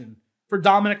distraction for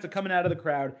Dominic to come out of the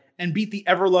crowd and beat the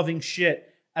ever-loving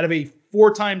shit out of a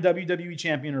 4-time WWE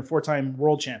champion, or 4-time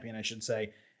world champion, I should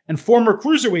say, and former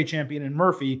cruiserweight champion in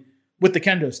Murphy with the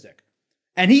kendo stick.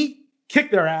 And he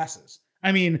kicked their asses.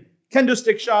 I mean, kendo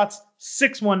stick shots,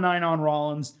 619 on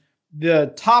Rollins,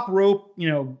 the top rope,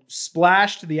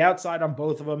 splash to the outside on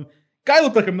both of them. Guy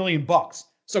looked like $1 million.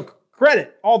 So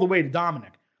credit all the way to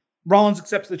Dominic. Rollins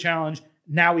accepts the challenge.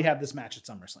 Now we have this match at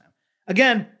SummerSlam.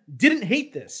 Again, didn't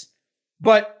hate this,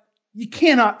 but you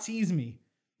cannot tease me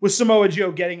with Samoa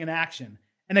Joe getting in action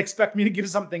and expect me to give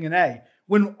something an A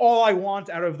when all I want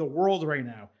out of the world right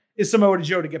now is Samoa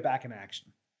Joe to get back in action.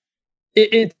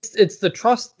 It's the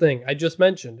trust thing I just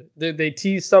mentioned. They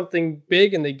tease something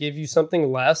big and they give you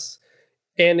something less,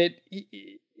 and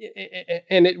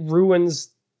it ruins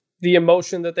the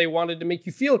emotion that they wanted to make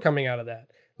you feel coming out of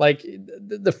that. Like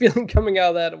the feeling coming out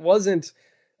of that wasn't,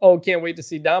 oh, can't wait to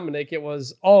see Dominic. It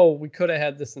was, oh, we could have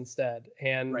had this instead.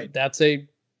 And right. That's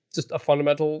just a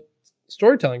fundamental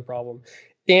storytelling problem.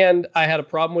 And I had a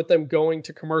problem with them going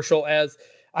to commercial, as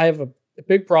I have a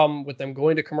big problem with them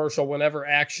going to commercial whenever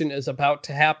action is about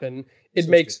to happen. It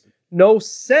makes no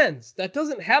sense. That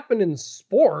doesn't happen in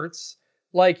sports.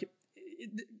 Like,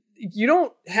 you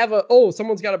don't have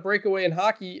someone's got a breakaway in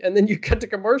hockey and then you cut to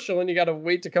commercial and you got to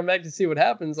wait to come back to see what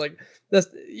happens. Like, that's,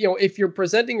 if you're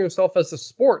presenting yourself as a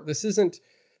sport,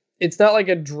 it's not like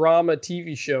a drama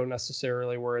TV show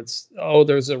necessarily where it's,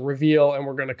 there's a reveal and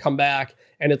we're going to come back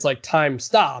and it's like time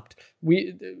stopped.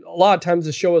 A lot of times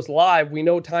the show is live. We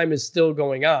know time is still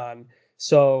going on.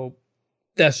 So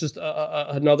that's just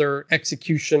another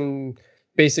execution,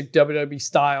 basic WWE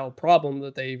style problem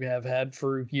that they have had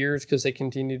for years because they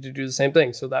continue to do the same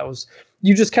thing. So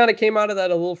you just kind of came out of that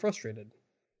a little frustrated.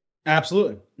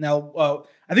 Absolutely. Now,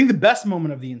 I think the best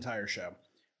moment of the entire show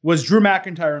was Drew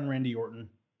McIntyre and Randy Orton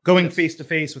going face to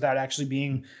face without actually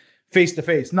being face to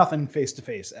face. Nothing face to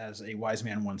face, as a wise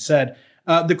man once said.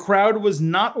 The crowd was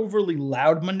not overly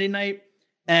loud Monday night,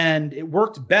 and it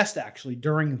worked best actually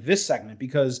during this segment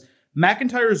because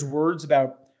McIntyre's words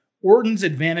about Orton's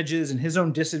advantages and his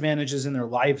own disadvantages in their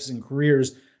lives and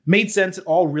careers made sense. It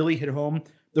all really hit home.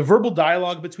 The verbal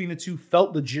dialogue between the two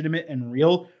felt legitimate and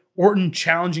real. Orton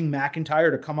challenging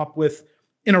McIntyre to come up with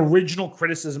an original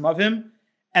criticism of him.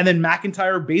 And then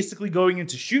McIntyre basically going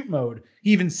into shoot mode.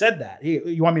 He even said that. Hey,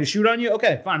 you want me to shoot on you?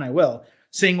 Okay, fine, I will.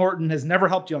 Saying Orton has never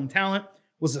helped young talent,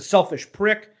 was a selfish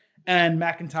prick, and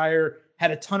McIntyre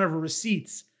had a ton of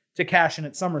receipts to cash in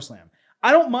at SummerSlam.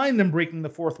 I don't mind them breaking the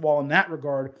fourth wall in that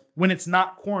regard when it's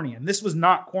not corny. And this was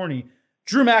not corny.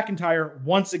 Drew McIntyre,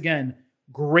 once again,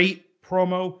 great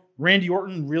promo. Randy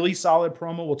Orton, really solid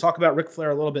promo. We'll talk about Ric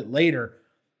Flair a little bit later.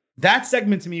 That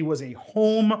segment to me was a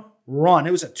home run.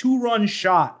 It was a 2-run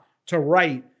shot to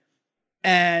right.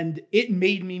 And it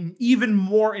made me even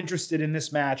more interested in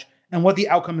this match and what the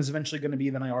outcome is eventually going to be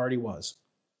than I already was.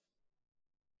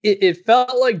 It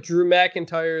felt like Drew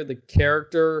McIntyre, the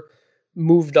character,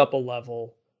 moved up a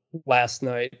level last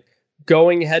night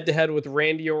going head to head with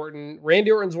Randy Orton.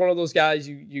 Randy Orton's one of those guys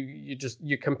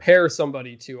you compare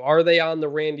somebody to. Are they on the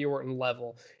Randy Orton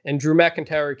level? And Drew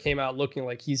McIntyre came out looking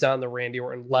like he's on the Randy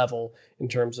Orton level in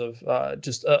terms of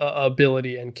just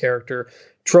ability and character.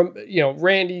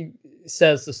 Randy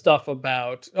says the stuff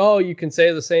about, oh, you can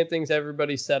say the same things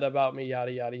everybody said about me,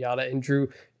 yada, yada, yada. And Drew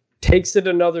takes it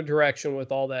another direction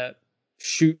with all that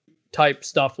shoot type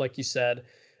stuff, like you said.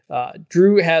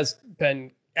 Drew has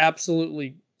been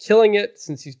absolutely killing it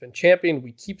since he's been champion.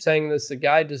 We keep saying this. The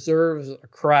guy deserves a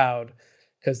crowd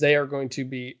because they are going to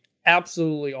be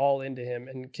absolutely all into him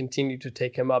and continue to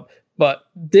take him up. But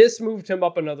this moved him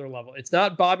up another level. It's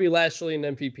not Bobby Lashley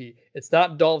and MVP. It's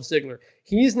not Dolph Ziggler.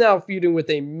 He's now feuding with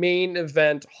a main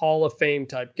event Hall of Fame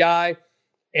type guy.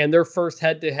 And their first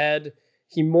head-to-head,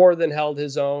 he more than held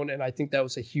his own. And I think that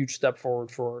was a huge step forward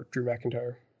for Drew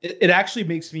McIntyre. It actually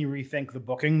makes me rethink the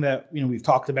booking that we've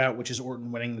talked about, which is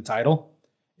Orton winning the title.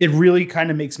 It really kind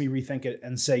of makes me rethink it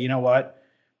and say, you know what?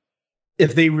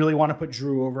 If they really want to put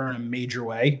Drew over in a major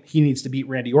way, he needs to beat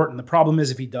Randy Orton. The problem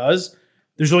is if he does,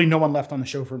 there's really no one left on the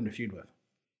show for him to feud with.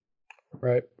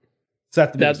 Right. So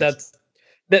that's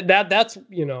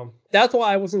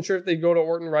why I wasn't sure if they'd go to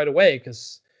Orton right away,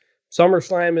 because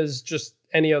SummerSlam is just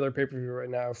any other pay-per-view right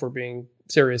now, if we're being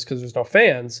serious, because there's no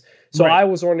fans. So right. I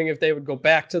was wondering if they would go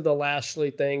back to the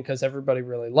Lashley thing because everybody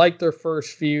really liked their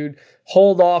first feud.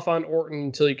 Hold off on Orton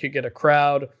until you could get a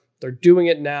crowd. They're doing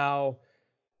it now.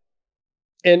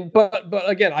 But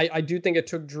again, I do think it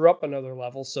took Drew up another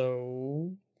level.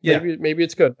 So maybe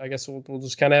it's good. I guess we'll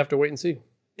just kind of have to wait and see.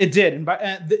 It did. And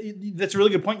that's a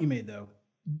really good point you made, though.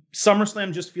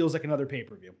 SummerSlam just feels like another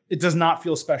pay-per-view. It does not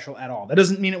feel special at all. That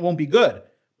doesn't mean it won't be good,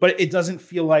 but it doesn't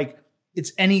feel like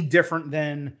it's any different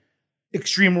than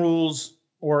Extreme Rules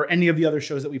or any of the other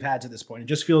shows that we've had to this point. It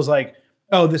just feels like,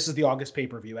 oh, this is the August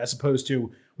pay-per-view, as opposed to,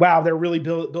 wow, they're really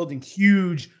building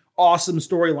huge, awesome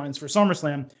storylines for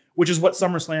SummerSlam, which is what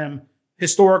SummerSlam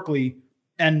historically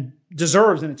and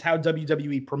deserves, and it's how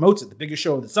WWE promotes it. The biggest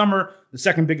show of the summer, the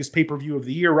second biggest pay-per-view of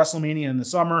the year, WrestleMania in the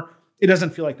summer. It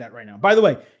doesn't feel like that right now. By the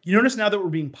way, you notice now that we're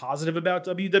being positive about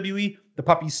WWE, the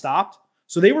puppies stopped.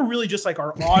 So they were really just like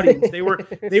our audience. They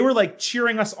were like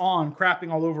cheering us on,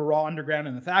 crapping all over Raw Underground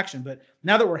and the Faction. But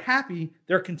now that we're happy,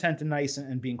 they're content and nice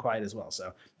and being quiet as well.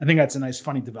 So I think that's a nice,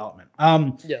 funny development.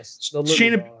 Yes, the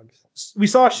little dogs. We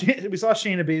saw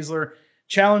Shayna Baszler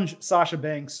challenge Sasha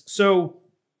Banks. So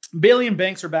Bayley and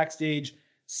Banks are backstage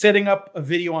setting up a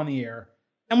video on the air,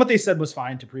 and what they said was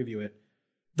fine to preview it.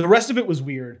 The rest of it was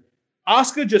weird.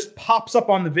 Asuka just pops up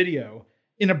on the video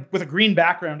with a green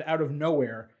background out of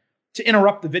nowhere to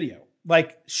interrupt the video.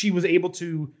 Like she was able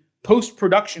to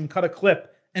post-production cut a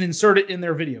clip and insert it in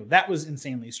their video. That was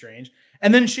insanely strange.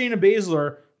 And then Shayna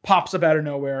Baszler pops up out of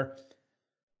nowhere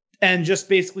and just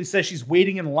basically says she's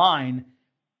waiting in line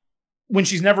when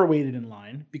she's never waited in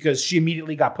line because she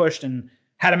immediately got pushed and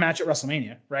had a match at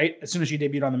WrestleMania, right? As soon as she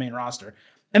debuted on the main roster.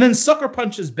 And then sucker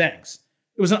punches Banks.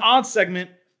 It was an odd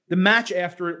segment. The match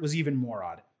after it was even more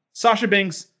odd. Sasha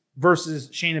Banks versus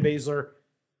Shayna Baszler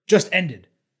just ended.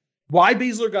 Why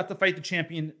Baszler got to fight the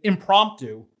champion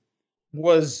impromptu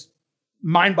was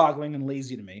mind-boggling and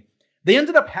lazy to me. They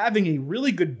ended up having a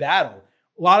really good battle,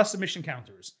 a lot of submission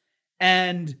counters.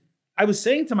 And I was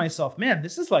saying to myself, man,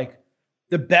 this is like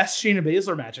the best Shayna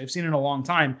Baszler match I've seen in a long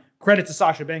time. Credit to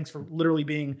Sasha Banks for literally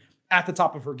being at the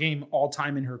top of her game all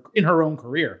time in her own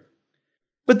career.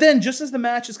 But then just as the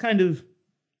match is kind of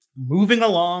moving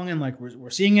along and like we're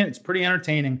seeing it, it's pretty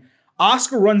entertaining,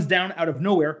 Asuka runs down out of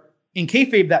nowhere. In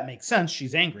kayfabe, that makes sense.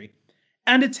 She's angry.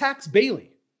 And attacks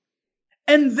Bayley.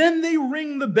 And then they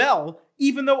ring the bell,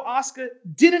 even though Asuka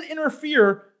didn't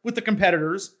interfere with the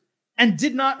competitors and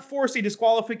did not force a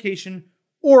disqualification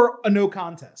or a no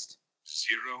contest.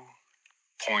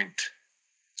 0.0.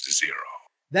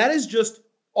 That is just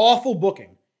awful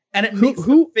booking. And it makes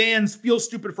fans feel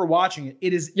stupid for watching it.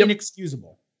 It is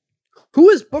inexcusable. Who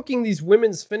is booking these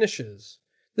women's finishes?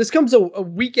 This comes a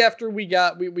week after we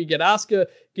get Asuka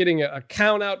getting a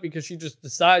count out because she just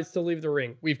decides to leave the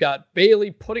ring. We've got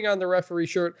Bayley putting on the referee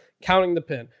shirt, counting the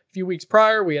pin. A few weeks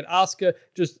prior, we had Asuka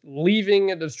just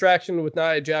leaving a distraction with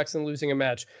Nia Jackson losing a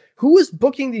match. Who is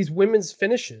booking these women's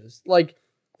finishes? Like,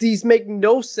 these make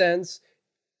no sense.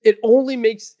 It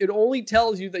only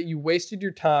tells you that you wasted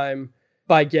your time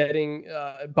by getting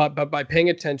by paying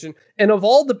attention. And of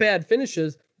all the bad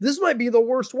finishes, this might be the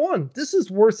worst one. This is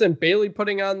worse than Bayley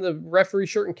putting on the referee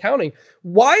shirt and counting.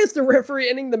 Why is the referee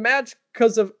ending the match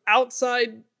because of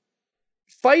outside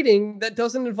fighting that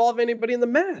doesn't involve anybody in the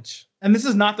match? And this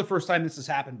is not the first time this has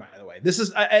happened, by the way. This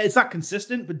is it's not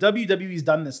consistent, but WWE's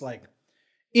done this like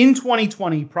in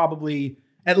 2020 probably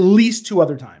at least 2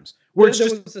 other times Where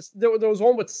there was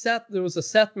one with Seth. There was a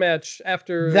Seth match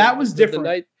after that was different. The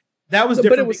night. That was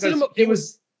different, but it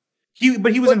was he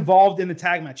was involved in the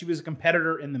tag match. He was a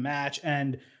competitor in the match,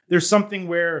 and there's something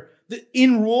where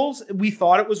in rules we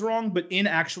thought it was wrong, but in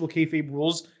actual kayfabe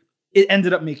rules, it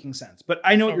ended up making sense. But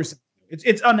I know what you're saying.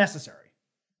 It's unnecessary.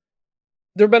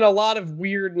 There have been a lot of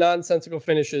weird, nonsensical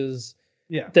finishes.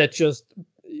 Yeah. That just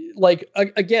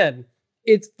again,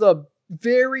 it's the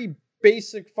very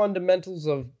basic fundamentals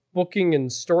of booking and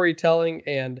storytelling,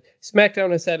 and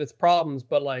SmackDown has had its problems,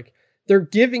 but like they're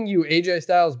giving you AJ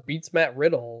Styles beats Matt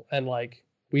Riddle and like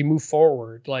we move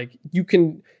forward. Like you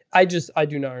can, I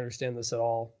do not understand this at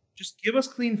all. Just give us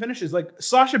clean finishes. Like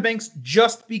Sasha Banks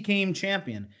just became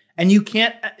champion, and you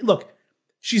can't look.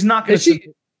 She's not going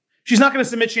to. She's not going to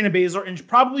submit Shayna Baszler, and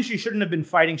probably she shouldn't have been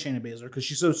fighting Shayna Baszler because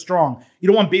she's so strong. You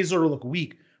don't want Baszler to look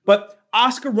weak. But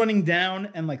Asuka running down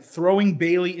and like throwing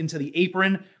Bayley into the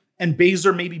apron, and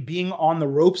Baszler maybe being on the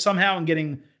rope somehow and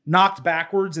getting knocked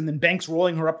backwards, and then Banks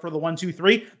rolling her up for the 1, 2,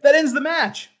 3, that ends the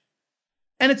match.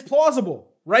 And it's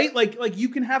plausible, right? Like you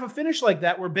can have a finish like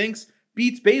that where Banks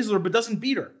beats Baszler but doesn't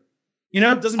beat her.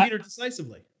 Doesn't beat her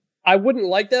decisively. I wouldn't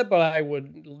like that, but I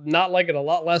would not like it a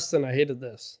lot less than I hated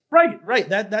this. Right.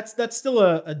 That's still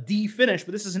a D finish,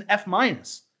 but this is an F-.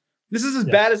 This is as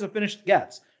bad as a finish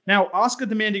gets. Now, Asuka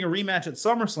demanding a rematch at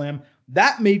SummerSlam,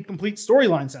 that made complete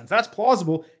storyline sense. That's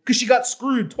plausible because she got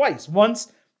screwed twice.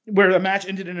 Once where the match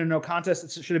ended in a no contest,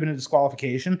 it should have been a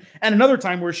disqualification, and another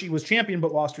time where she was champion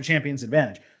but lost her champion's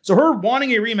advantage. So her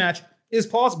wanting a rematch is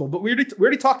plausible, but we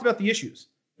already talked about the issues,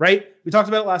 right? We talked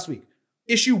about it last week.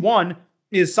 Issue 1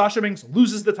 is Sasha Banks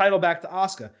loses the title back to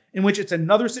Asuka, in which it's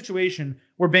another situation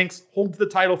where Banks holds the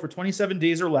title for 27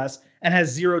 days or less and has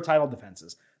 0 title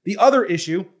defenses. The other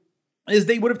issue is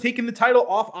they would have taken the title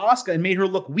off Asuka and made her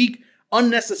look weak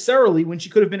unnecessarily when she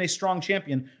could have been a strong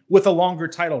champion with a longer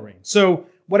title reign. So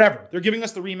whatever, they're giving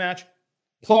us the rematch.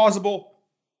 Plausible.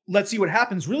 Let's see what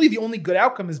happens. Really, the only good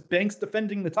outcome is Banks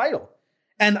defending the title.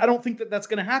 And I don't think that that's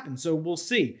going to happen. So we'll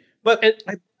see. But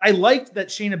I liked that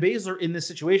Shayna Baszler in this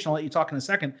situation, I'll let you talk in a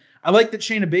second. I like that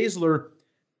Shayna Baszler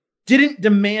didn't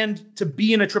demand to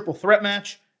be in a triple threat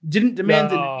match, didn't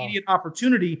demand an immediate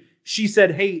opportunity. She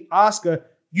said, hey, Asuka,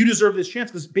 you deserve this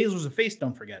chance, because Baszler's a face,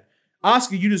 don't forget.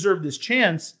 Asuka, you deserve this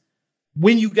chance.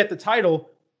 When you get the title,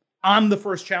 I'm the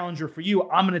first challenger for you.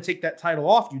 I'm going to take that title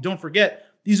off you. Don't forget,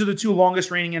 these are the 2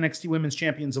 longest reigning NXT women's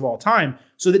champions of all time.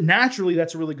 So that naturally,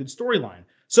 that's a really good storyline.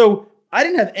 So I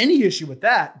didn't have any issue with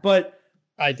that, but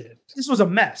I did. This was a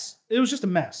mess. It was just a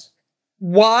mess.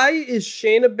 Why is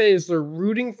Shayna Baszler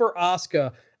rooting for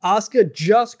Asuka? Asuka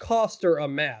just cost her a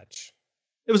match.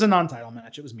 It was a non-title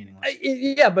match. It was meaningless.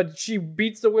 Yeah, but she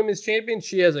beats the women's champion.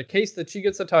 She has a case that she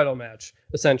gets a title match,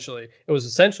 essentially. It was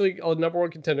essentially a number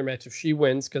 1 contender match if she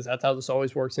wins, because that's how this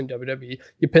always works in WWE.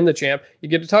 You pin the champ, you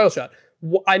get a title shot.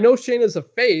 I know Shayna's a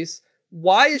face.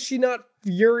 Why is she not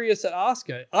furious at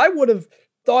Asuka? I would have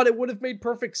thought it would have made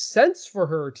perfect sense for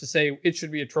her to say it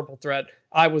should be a triple threat.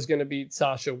 I was going to beat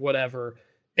Sasha, whatever,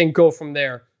 and go from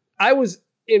there. I was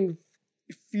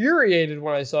infuriated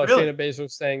when I saw Shayna Baszler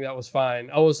saying that was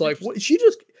fine. I was like, what? She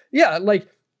just,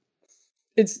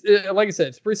 it's like I said,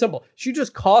 it's pretty simple. She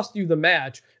just cost you the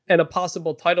match and a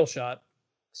possible title shot.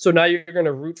 So now you're going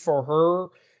to root for her.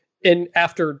 And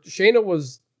after Shayna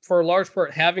was, for a large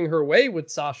part, having her way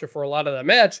with Sasha for a lot of that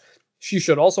match, she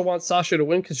should also want Sasha to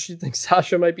win because she thinks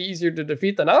Sasha might be easier to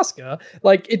defeat than Asuka.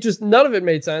 Like, it just, none of it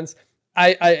made sense.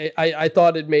 I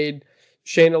thought it made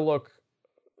Shayna look,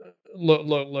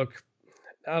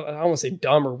 I don't want to say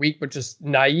dumb or weak, but just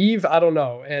naive. I don't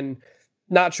know. And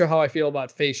not sure how I feel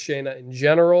about face Shayna in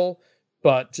general,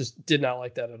 but just did not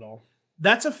like that at all.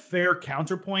 That's a fair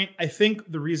counterpoint. I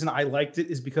think the reason I liked it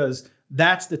is because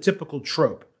that's the typical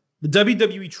trope. The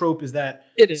WWE trope is that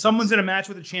someone's in a match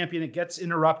with a champion, it gets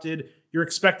interrupted, you're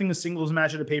expecting a singles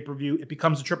match at a pay-per-view, it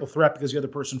becomes a triple threat because the other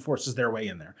person forces their way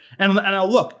in there. And now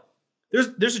look,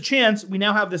 there's a chance we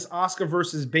now have this Asuka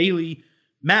versus Bayley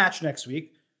match next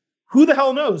week. Who the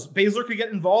hell knows? Baszler could get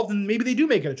involved and maybe they do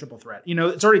make it a triple threat.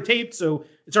 It's already taped, so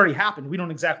it's already happened. We don't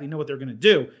exactly know what they're going to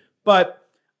do. But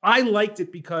I liked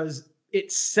it because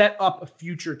it set up a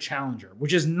future challenger,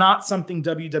 which is not something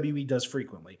WWE does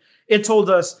frequently. It told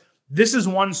us, this is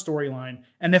one storyline,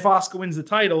 and if Asuka wins the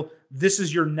title, this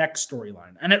is your next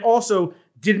storyline. And it also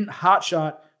didn't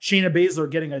hotshot Shayna Baszler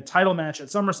getting a title match at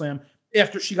SummerSlam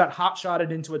after she got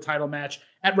hotshotted into a title match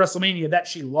at WrestleMania that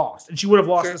she lost. And she would have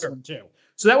lost this one too.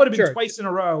 So that would have been twice in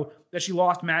a row that she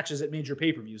lost matches at major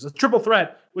pay-per-views. A triple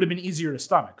threat would have been easier to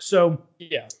stomach. So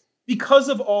because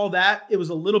of all that, it was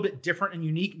a little bit different and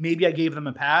unique. Maybe I gave them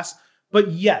a pass.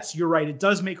 But yes, you're right. It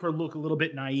does make her look a little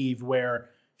bit naive where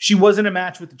she was in a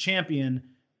match with the champion,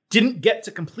 didn't get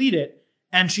to complete it,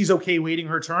 and she's okay waiting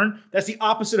her turn. That's the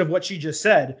opposite of what she just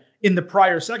said in the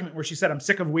prior segment where she said, I'm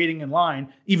sick of waiting in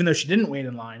line, even though she didn't wait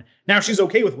in line. Now she's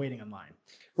okay with waiting in line.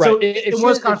 Right. So it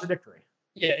was contradictory.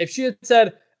 If she had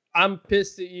said, I'm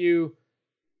pissed at you,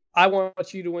 I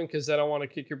want you to win because I don't want to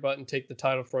kick your butt and take the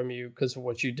title from you because of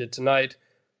what you did tonight.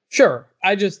 Sure.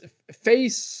 I just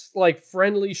face like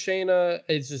friendly Shayna.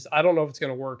 It's just, I don't know if it's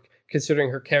going to work considering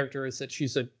her character is that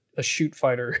she's a shoot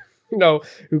fighter,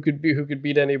 who could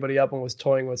beat anybody up and was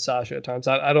toying with Sasha at times.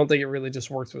 I don't think it really just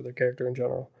works with her character in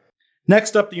general.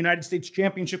 Next up, the United States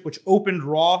Championship, which opened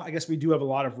Raw. I guess we do have a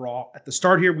lot of Raw at the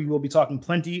start here. We will be talking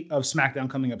plenty of SmackDown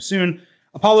coming up soon.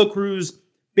 Apollo Crews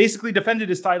basically defended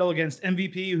his title against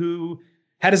MVP, who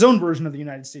had his own version of the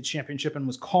United States Championship and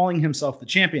was calling himself the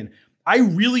champion. I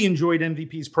really enjoyed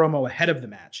MVP's promo ahead of the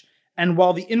match. And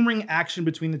while the in-ring action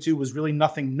between the two was really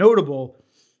nothing notable,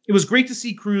 it was great to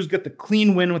see Crews get the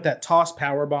clean win with that toss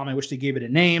powerbomb. I wish they gave it a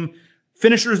name.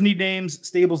 Finishers need names.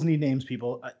 Stables need names,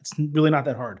 people. It's really not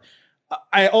that hard.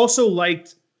 I also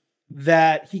liked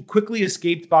that he quickly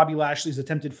escaped Bobby Lashley's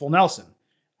attempted full Nelson.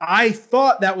 I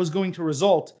thought that was going to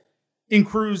result in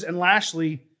Crews and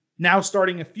Lashley now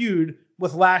starting a feud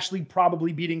with Lashley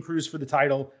probably beating Crews for the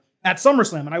title at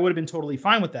SummerSlam, and I would have been totally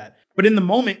fine with that. But in the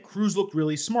moment, Crews looked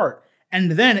really smart. And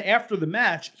then after the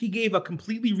match, he gave a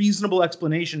completely reasonable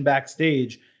explanation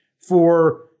backstage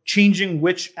for changing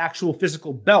which actual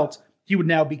physical belt he would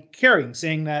now be carrying,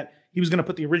 saying that he was going to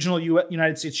put the original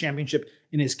United States Championship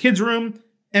in his kid's room.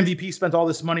 MVP spent all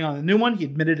this money on the new one. He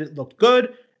admitted it looked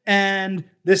good. And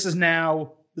this is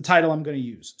now the title I'm going to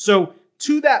use. So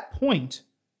to that point,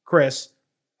 Chris,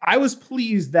 I was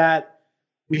pleased that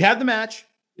we had the match.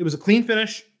 It was a clean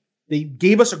finish. They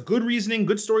gave us a good reasoning,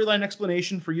 good storyline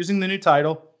explanation for using the new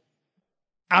title.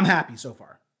 I'm happy so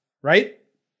far, right?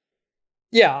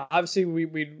 Yeah, obviously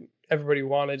everybody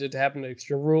wanted it to happen to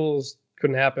Extreme Rules.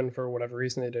 Couldn't happen for whatever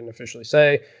reason they didn't officially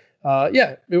say.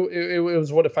 It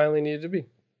was what it finally needed to be.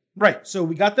 Right. So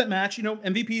we got that match.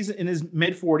 MVP's in his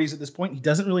mid-40s at this point. He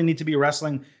doesn't really need to be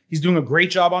wrestling. He's doing a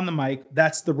great job on the mic.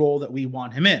 That's the role that we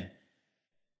want him in.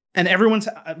 And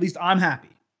at least I'm happy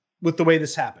with the way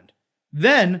this happened.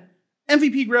 Then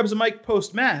MVP grabs a mic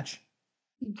post-match.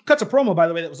 He cuts a promo, by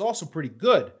the way, that was also pretty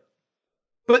good.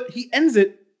 But he ends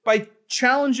it by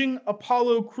challenging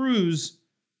Apollo Crews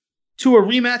to a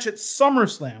rematch at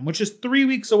SummerSlam, which is 3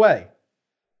 weeks away.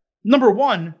 Number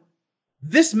one,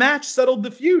 this match settled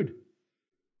the feud.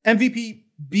 MVP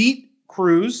beat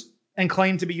Crews and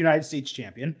claimed to be United States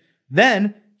champion.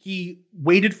 Then he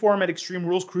waited for him at Extreme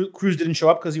Rules. Crews didn't show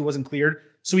up because he wasn't cleared.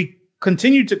 So he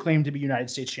continued to claim to be United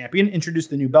States champion,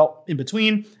 introduced the new belt in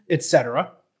between,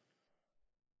 etc.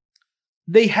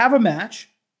 They have a match.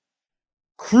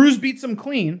 Crews beats him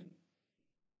clean.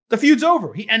 The feud's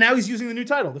over. And now he's using the new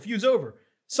title. The feud's over.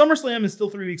 SummerSlam is still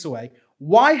 3 weeks away.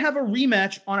 Why have a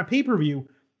rematch on a pay-per-view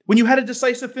when you had a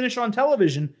decisive finish on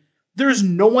television? There's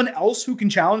no one else who can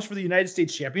challenge for the United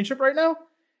States Championship right now.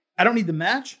 I don't need the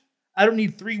match. I don't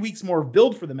need 3 weeks more of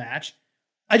build for the match.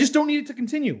 I just don't need it to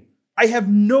continue. I have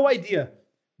no idea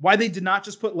why they did not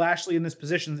just put Lashley in this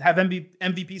position, have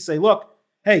MVP say, look,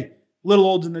 hey, little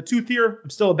old in the tooth here. I'm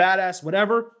still a badass,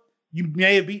 whatever. You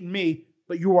may have beaten me,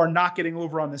 but you are not getting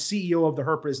over on the CEO of the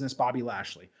Hurt Business, Bobby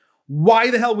Lashley.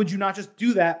 Why the hell would you not just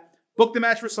do that? Book the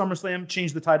match for SummerSlam,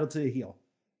 change the title to a heel.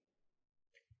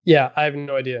 Yeah, I have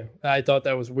no idea. I thought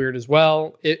that was weird as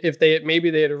well. If they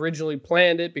had originally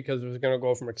planned it because it was going to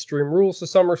go from Extreme Rules to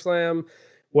SummerSlam,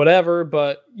 whatever.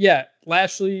 But yeah,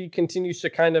 Lashley continues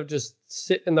to kind of just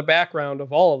sit in the background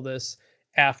of all of this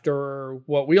after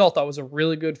what we all thought was a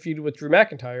really good feud with Drew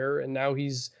McIntyre. And now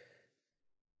he's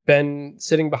been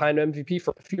sitting behind MVP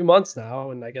for a few months now.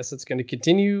 And I guess it's going to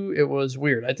continue. It was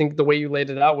weird. I think the way you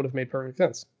laid it out would have made perfect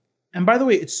sense. And by the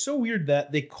way, it's so weird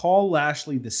that they call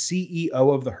Lashley the CEO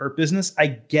of the Hurt Business. I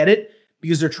get it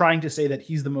because they're trying to say that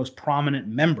he's the most prominent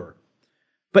member.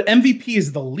 But MVP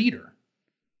is the leader.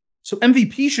 So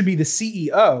MVP should be the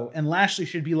CEO and Lashley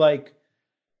should be like,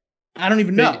 I don't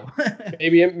even know.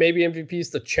 maybe MVP is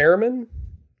the chairman.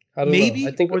 I don't know.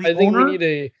 I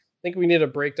think we need a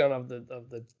breakdown of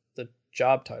the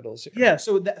job titles here. Yeah,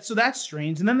 so that's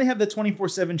strange. And then they have the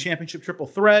 24/7 championship triple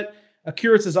threat.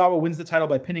 Akira Tozawa wins the title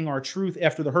by pinning R-Truth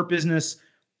after the Hurt Business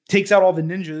takes out all the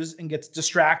ninjas and gets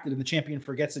distracted and the champion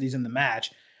forgets that he's in the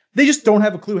match. They just don't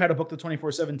have a clue how to book the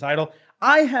 24/7 title.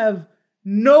 I have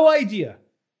no idea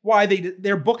why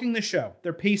they're booking the show.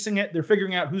 They're pacing it. They're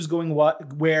figuring out who's going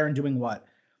what, where, and doing what.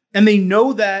 And they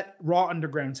know that Raw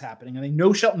Underground's happening. And they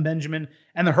know Shelton Benjamin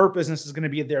and the Hurt Business is going to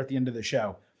be there at the end of the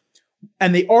show.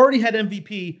 And they already had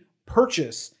MVP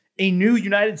purchase a new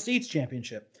United States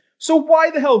championship. So why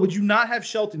the hell would you not have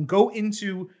Shelton go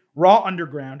into Raw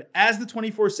Underground as the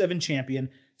 24/7 champion,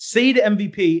 say to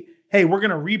MVP, hey, we're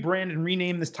going to rebrand and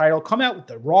rename this title, come out with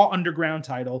the Raw Underground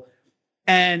title,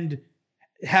 and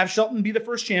have Shelton be the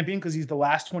first champion because he's the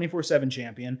last 24/7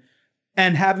 champion,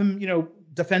 and have him,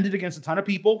 defend it against a ton of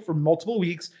people for multiple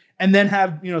weeks, and then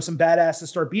have, some badasses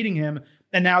start beating him.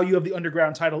 And now you have the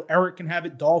Underground title. Eric can have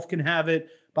it. Dolph can have it.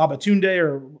 Babatunde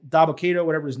or Dabba-Kato,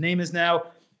 whatever his name is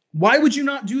now. Why would you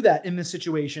not do that in this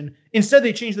situation? Instead,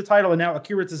 they changed the title, and now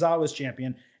Akira Tozawa is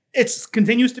champion. It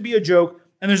continues to be a joke,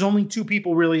 and there's only two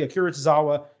people, really, Akira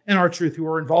Tozawa and R-Truth, who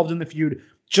are involved in the feud,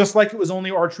 just like it was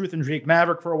only R-Truth and Jake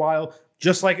Maverick for a while,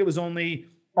 just like it was only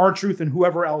R-Truth and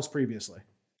whoever else previously.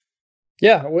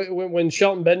 Yeah, when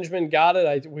Shelton Benjamin got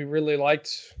it, we really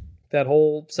liked that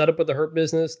whole setup with the Hurt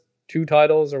Business, 2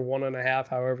 titles or 1.5,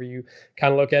 however you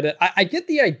kind of look at it. I get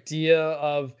the idea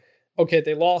of, okay,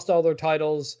 they lost all their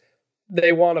titles.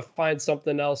 They want to find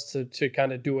something else to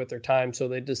kind of do with their time. So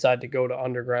they decide to go to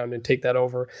Underground and take that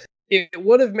over. It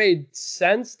would have made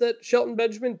sense that Shelton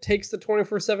Benjamin takes the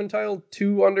 24/7 title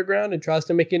to Underground and tries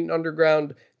to make it an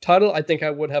Underground title. I think I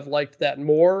would have liked that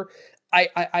more.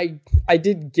 I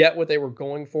did get what they were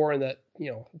going for, and that,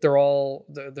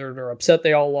 they're upset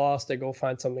they all lost. They go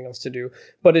find something else to do.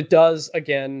 But it does,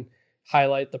 again,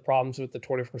 highlight the problems with the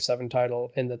 24/7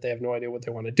 title, and that they have no idea what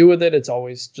they want to do with it. It's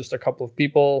always just a couple of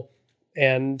people.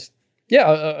 And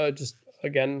just,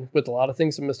 again, with a lot of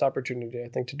things, a missed opportunity, I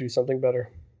think, to do something better.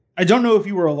 I don't know if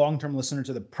you were a long-term listener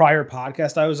to the prior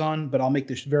podcast I was on, but I'll make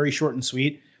this very short and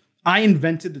sweet. I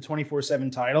invented the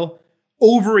 24/7 title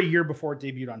over a year before it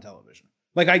debuted on television.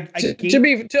 Like I'll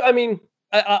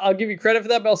give you credit for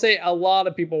that, but I'll say a lot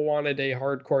of people wanted a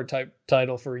hardcore type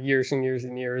title for years and years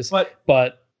and years.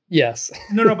 But yes.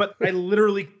 No, but I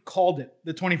literally called it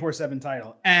the 24/7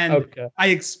 title. And I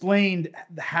explained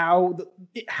how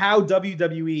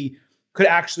WWE could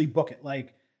actually book it.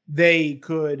 Like, they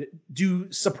could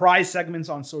do surprise segments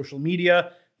on social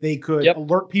media. They could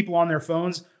alert people on their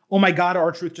phones. Oh my God,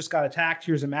 R-Truth just got attacked.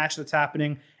 Here's a match that's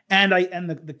happening. And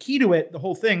the key to it, the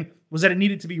whole thing, was that it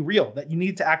needed to be real, that you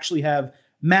needed to actually have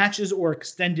matches or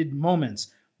extended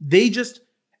moments.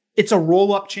 It's a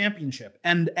roll-up championship.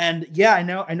 And yeah,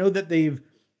 I know that they've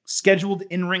scheduled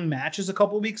in-ring matches a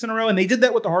couple of weeks in a row, and they did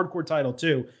that with the hardcore title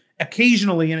too.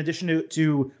 Occasionally, in addition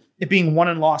to it being won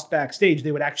and lost backstage,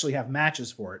 they would actually have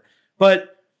matches for it.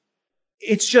 But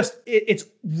it's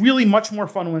really much more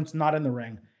fun when it's not in the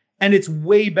ring. And it's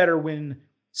way better when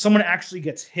someone actually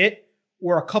gets hit,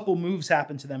 or a couple moves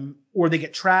happen to them, or they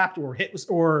get trapped or hit,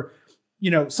 or,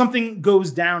 something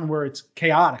goes down where it's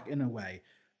chaotic in a way.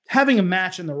 Having a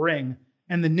match in the ring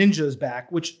and the Ninjas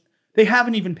back, which they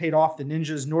haven't even paid off the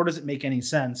Ninjas, nor does it make any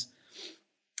sense.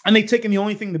 And they've taken the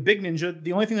only thing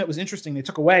that was interesting, they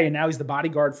took away, and now he's the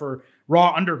bodyguard for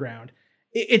Raw Underground.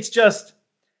 It's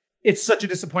such a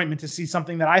disappointment to see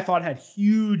something that I thought had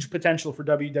huge potential for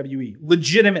WWE,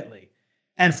 legitimately.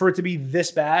 And for it to be this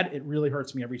bad, it really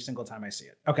hurts me every single time I see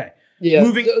it. Okay. Yeah.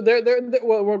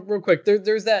 Well, real quick.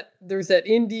 There's that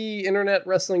indie internet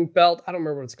wrestling belt. I don't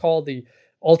remember what it's called, the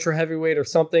ultra heavyweight or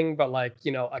something, but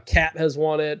a cat has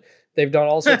won it. They've done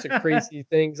all sorts of crazy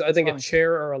things. I think a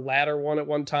chair or a ladder won at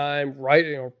one time. Right.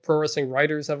 Pro wrestling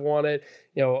writers have won it.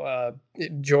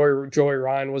 Joey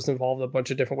Ryan was involved in a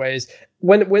bunch of different ways.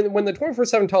 When the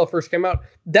 24/7 title first came out,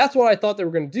 that's what I thought they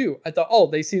were going to do. I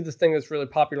thought, they see this thing that's really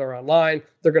popular online.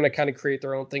 They're going to kind of create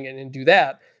their own thing and do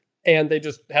that. And they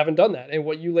just haven't done that. And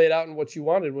what you laid out and what you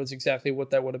wanted was exactly what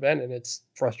that would have been. And it's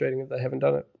frustrating that they haven't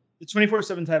done it. The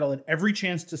 24/7 title had every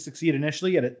chance to succeed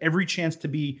initially. It had every chance to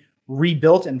be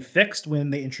rebuilt and fixed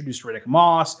when they introduced Riddick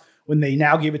Moss, when they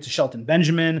now gave it to Shelton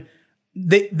Benjamin.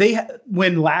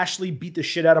 When Lashley beat the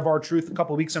shit out of R-Truth a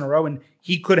couple of weeks in a row, and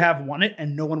he could have won it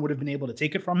and no one would have been able to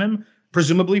take it from him,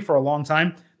 presumably for a long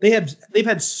time. They've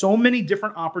had so many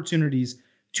different opportunities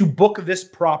to book this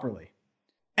properly.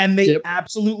 And they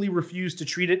absolutely refuse to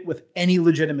treat it with any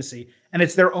legitimacy. And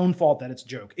it's their own fault that it's a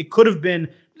joke. It could have been,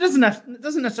 it doesn't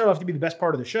necessarily have to be the best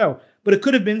part of the show, but it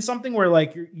could have been something where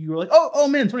you're like, oh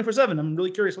man, 24/7. I'm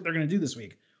really curious what they're going to do this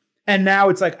week. And now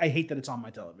it's like, I hate that it's on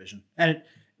my television. And it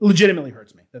legitimately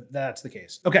hurts me that that's the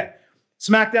case. Okay.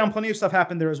 SmackDown, plenty of stuff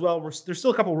happened there as well. There's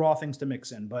still a couple Raw things to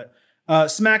mix in, but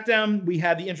SmackDown, we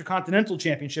had the Intercontinental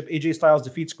Championship. AJ Styles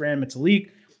defeats Grand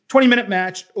Metalik. 20-minute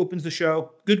match opens the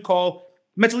show. Good call.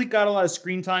 Metalik got a lot of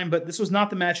screen time, but this was not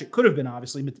the match it could have been,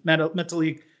 obviously.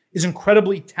 Metalik is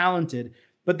incredibly talented,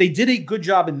 but they did a good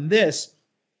job in this,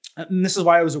 and this is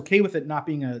why I was okay with it not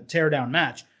being a tear-down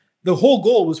match. The whole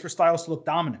goal was for Styles to look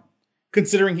dominant,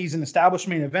 considering he's an established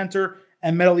main eventer,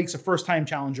 and Metalik's a first-time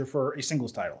challenger for a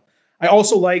singles title. I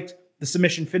also liked the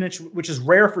submission finish, which is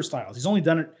rare for Styles. He's only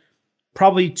done it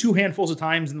probably 2 handfuls of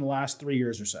times in the last 3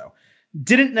 years or so.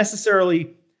 Didn't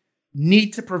necessarily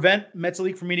need to prevent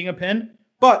Metalik from eating a pin,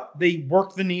 but they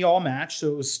worked the knee all match,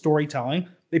 so it was storytelling.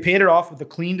 They paid it off with a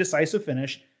clean, decisive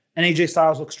finish, and AJ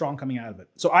Styles looked strong coming out of it.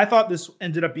 So I thought this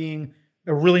ended up being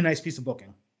a really nice piece of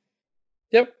booking.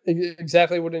 Yep,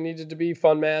 exactly what it needed to be.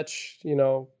 Fun match, did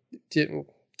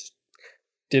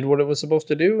what it was supposed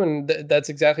to do, and that's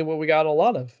exactly what we got a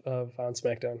lot of on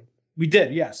SmackDown. We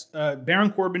did, yes.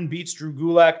 Baron Corbin beats Drew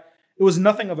Gulak. It was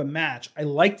nothing of a match. I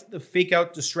liked the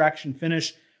fake-out distraction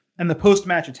finish and the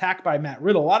post-match attack by Matt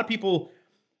Riddle. A lot of people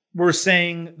were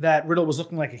saying that Riddle was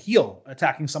looking like a heel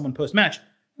attacking someone post-match.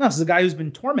 No, this is a guy who's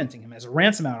been tormenting him, has a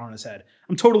ransom out on his head.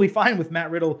 I'm totally fine with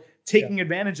Matt Riddle taking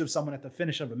advantage of someone at the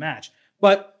finish of a match.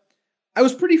 But I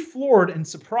was pretty floored and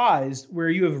surprised where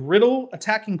you have Riddle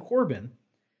attacking Corbin,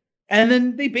 and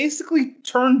then they basically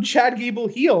turned Chad Gable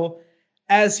heel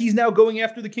as he's now going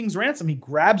after the King's ransom. He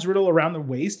grabs Riddle around the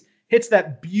waist, hits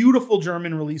that beautiful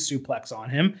German release suplex on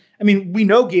him. I mean, we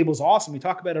know Gable's awesome. We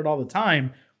talk about it all the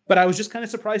time, but I was just kind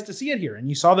of surprised to see it here. And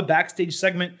you saw the backstage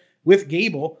segment with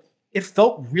Gable. It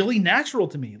felt really natural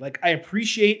to me. Like, I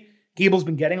appreciate Gable's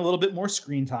been getting a little bit more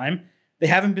screen time. They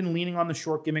haven't been leaning on the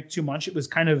short gimmick too much. It was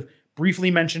kind of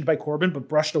briefly mentioned by Corbin, but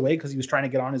brushed away because he was trying to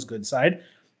get on his good side.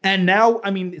 And now,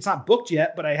 I mean, it's not booked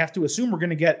yet, but I have to assume we're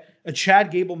going to get a Chad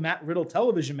Gable, Matt Riddle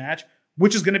television match,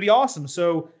 which is going to be awesome.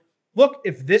 So, look,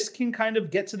 if this can kind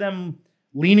of get to them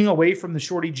leaning away from the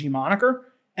Shorty G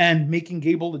moniker and making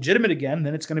Gable legitimate again,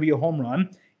 then it's going to be a home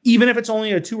run. Even if it's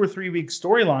only a 2 or 3 week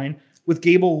storyline with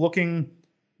Gable looking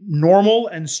normal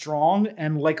and strong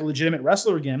and like a legitimate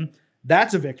wrestler again,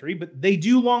 that's a victory. But they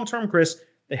do long-term, Chris.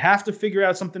 They have to figure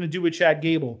out something to do with Chad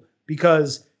Gable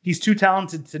because he's too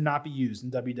talented to not be used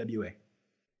in WWE.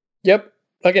 Yep.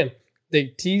 Again, they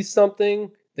tease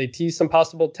something. They tease some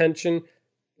possible tension.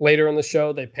 Later in the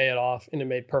show, they pay it off, and it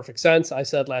made perfect sense. I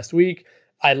said last week,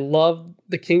 I love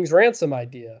the King's ransom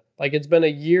idea. Like, it's been a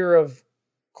year of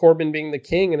Corbin being the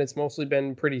king, and it's mostly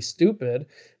been pretty stupid.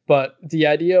 But the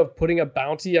idea of putting a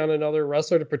bounty on another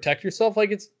wrestler to protect yourself,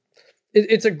 like,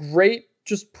 it's a great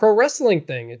just pro wrestling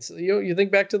thing. It's, you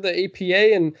think back to the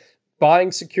APA and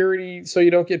buying security so you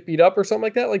don't get beat up or something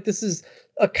like that. Like, this is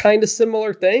a kind of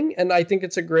similar thing, and I think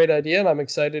it's a great idea, and I'm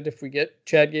excited if we get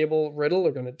Chad Gable, Riddle.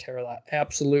 They're going to tear that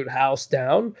absolute house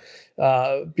down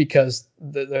because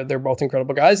they're both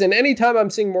incredible guys. And anytime I'm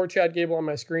seeing more Chad Gable on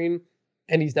my screen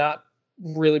and he's not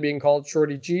really being called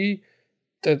Shorty G,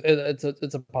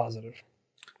 it's a positive.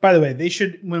 By the way, they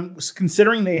should, when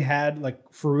considering they had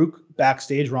like Farouk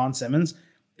backstage, Ron Simmons,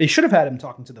 they should have had him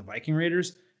talking to the Viking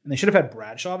Raiders, and they should have had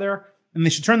Bradshaw there, and they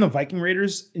should turn the Viking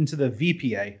Raiders into the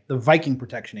VPA, the Viking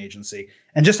Protection Agency,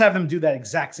 and just have them do that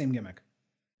exact same gimmick.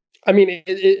 I mean,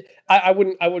 I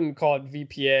wouldn't call it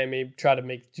VPA. I may try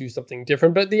to do something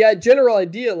different, but the general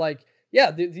idea, like,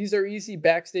 yeah, these are easy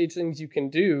backstage things you can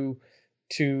do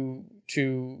to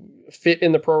fit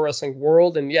in the pro wrestling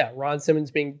world. And yeah, Ron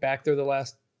Simmons being back there the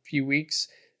last few weeks,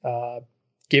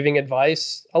 giving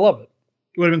advice. I love it.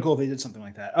 It would have been cool if they did something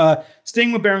like that.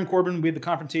 Staying with Baron Corbin, we had the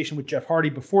confrontation with Jeff Hardy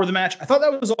before the match. I thought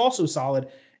that was also solid.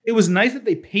 It was nice that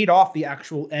they paid off the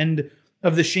actual end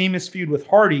of the Sheamus feud with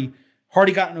Hardy.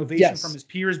 Hardy got an ovation from his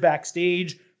peers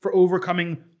backstage for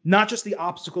overcoming not just the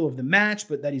obstacle of the match,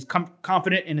 but that he's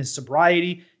confident in his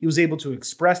sobriety. He was able to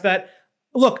express that.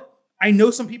 Look, I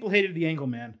know some people hated the angle,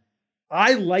 man.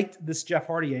 I liked this Jeff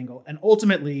Hardy angle, and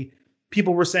ultimately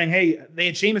people were saying, hey, they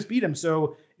had Sheamus beat him,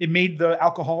 so it made the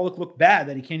alcoholic look bad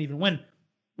that he can't even win.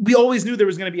 We always knew there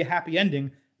was going to be a happy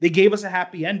ending. They gave us a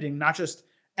happy ending, not just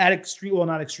at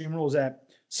not Extreme Rules, on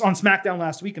SmackDown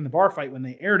last week in the bar fight when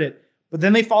they aired it, but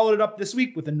then they followed it up this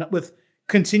week with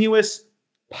continuous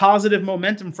positive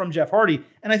momentum from Jeff Hardy.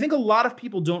 And I think a lot of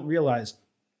people don't realize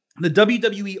the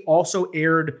WWE also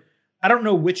aired, I don't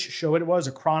know which show it was,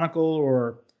 a Chronicle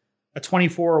or a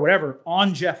 24 or whatever,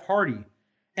 on Jeff Hardy.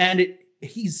 And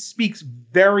he speaks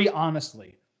very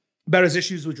honestly about his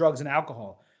issues with drugs and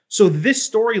alcohol. So this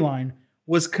storyline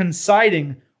was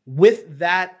coinciding with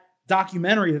that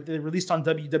documentary that they released on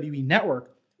WWE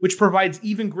Network, which provides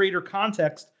even greater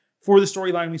context for the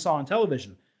storyline we saw on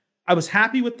television. I was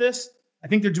happy with this. I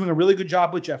think they're doing a really good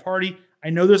job with Jeff Hardy. I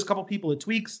know there's a couple people that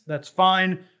tweaks. That's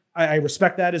fine. I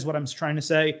respect that is what I'm trying to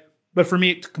say. But for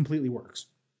me, it completely works.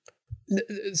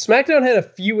 SmackDown had a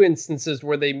few instances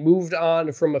where they moved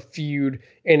on from a feud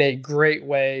in a great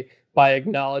way by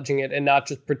acknowledging it and not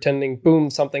just pretending, boom,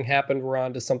 something happened, we're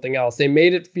on to something else. They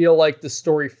made it feel like the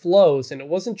story flows, and it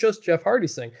wasn't just Jeff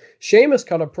Hardy's thing. Sheamus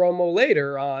cut a promo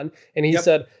later on, and he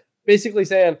said, basically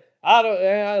saying,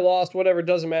 I lost, whatever,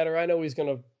 doesn't matter. I know he's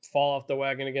going to fall off the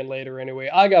wagon again later anyway.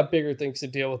 I got bigger things to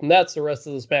deal with, and that's the rest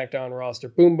of the SmackDown roster.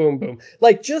 Boom, boom, boom.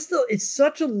 Like, it's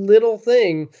such a little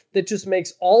thing that just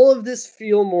makes all of this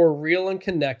feel more real and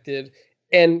connected,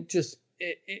 and just,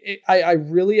 I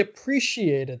really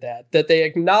appreciated that they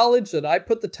acknowledged that I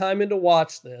put the time in to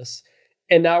watch this,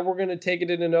 and now we're going to take it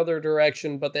in another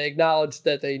direction, but they acknowledged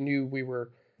that they knew we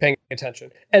were paying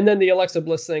attention. And then the Alexa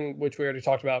Bliss thing, which we already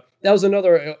talked about, that was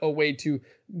another a way to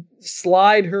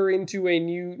slide her into a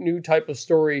new type of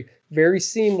story very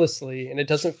seamlessly, and it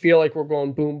doesn't feel like we're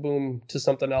going boom boom to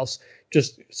something else.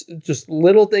 Just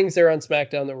little things there on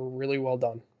SmackDown that were really well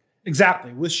done.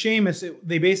 Exactly. With Sheamus,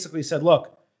 they basically said,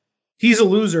 look, he's a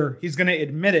loser. He's going to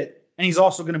admit it, and he's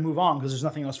also going to move on because there's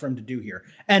nothing else for him to do here.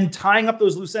 And tying up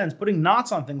those loose ends, putting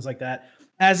knots on things like that,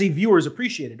 as a viewer is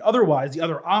appreciated. Otherwise, the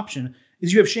other option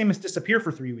is you have Sheamus disappear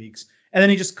for 3 weeks, and then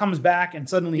he just comes back and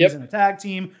suddenly he's in a tag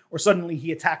team, or suddenly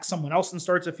he attacks someone else and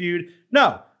starts a feud.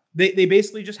 No, they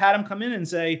basically just had him come in and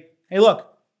say, hey,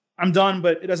 look, I'm done,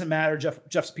 but it doesn't matter.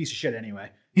 Jeff's a piece of shit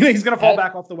anyway. He's going to fall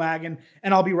back off the wagon,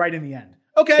 and I'll be right in the end.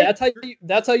 Okay.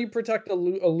 That's how you protect a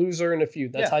loser in a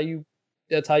feud. That's how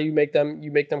you make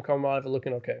them come out of it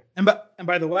looking okay. And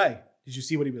by the way, did you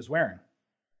see what he was wearing?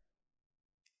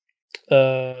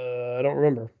 I don't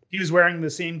remember. He was wearing the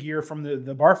same gear from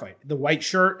the bar fight, the white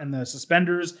shirt and the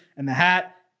suspenders and the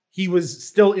hat. He was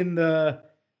still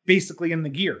basically in the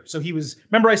gear. So he was,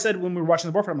 remember I said when we were watching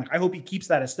the bar fight, I'm like, I hope he keeps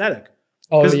that aesthetic.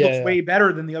 Because it looks way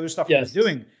better than the other stuff he was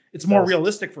doing. It's more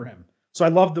realistic for him. So I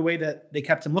love the way that they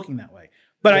kept him looking that way.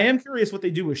 But I am curious what they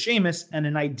do with Sheamus, and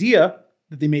an idea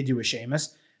that they may do with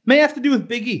Sheamus may have to do with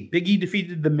Big E. Big E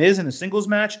defeated The Miz in a singles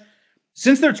match.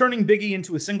 Since they're turning Big E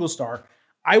into a single star,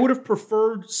 I would have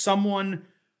preferred someone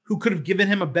who could have given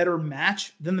him a better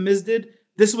match than The Miz did.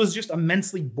 This was just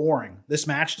immensely boring, this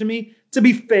match to me. To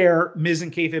be fair, Miz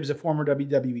and Kayfabe is a former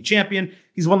WWE champion.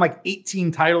 He's won like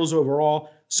 18 titles overall.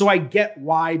 So I get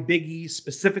why Big E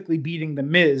specifically beating The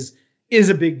Miz is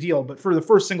a big deal. But for the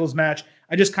first singles match,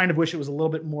 I just kind of wish it was a little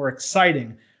bit more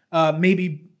exciting.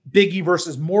 Maybe Big E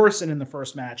versus Morrison in the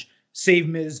first match, save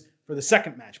Miz for the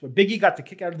second match. But Big E got to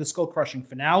kick out of the skull-crushing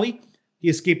finale. He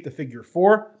escaped the figure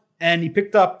four, and he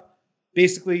picked up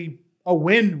basically a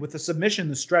win with a submission,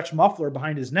 the stretch muffler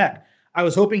behind his neck. I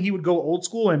was hoping he would go old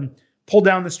school and pull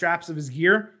down the straps of his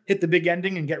gear, hit the big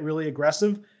ending, and get really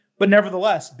aggressive. But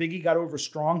nevertheless, Big E got over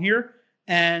strong here.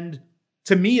 And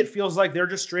to me, it feels like they're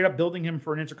just straight up building him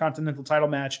for an Intercontinental title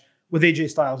match with AJ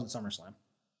Styles at SummerSlam.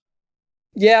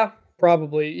 Yeah,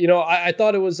 probably. I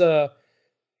thought it was a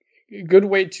good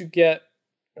way to get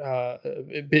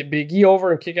Big E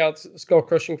over and kick out skull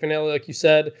crushing finale, like you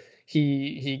said.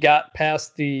 He got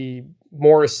past the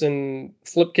Morrison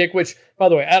flip kick, which, by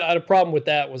the way, I had a problem with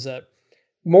that. Was that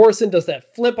Morrison does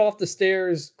that flip off the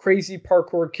stairs, crazy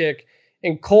parkour kick,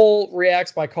 and Cole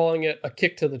reacts by calling it a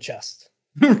kick to the chest.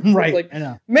 Right. Like, I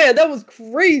know. Man, that was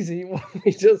crazy what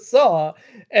we just saw.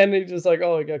 And he just like,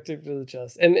 oh, he got kicked to the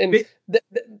chest. And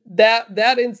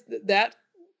that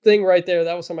thing right there,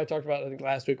 that was something I talked about, I think,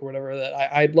 last week or whatever, that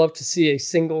I'd love to see a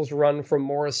singles run from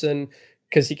Morrison,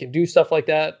 because he can do stuff like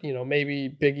that. Maybe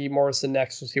Big E Morrison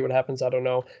next. We'll see what happens. I don't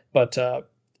know. But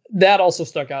that also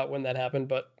stuck out when that happened.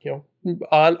 But,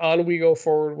 on we go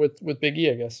forward with Big E,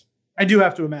 I guess. I do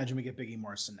have to imagine we get Big E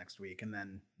Morrison next week, and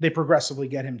then they progressively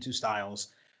get him to Styles.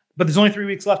 But there's only 3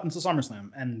 weeks left until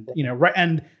SummerSlam. And,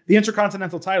 and the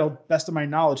Intercontinental title, best of my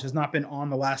knowledge, has not been on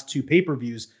the last 2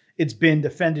 pay-per-views. It's been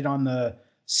defended on the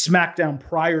SmackDown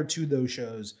prior to those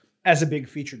shows as a big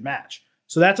featured match.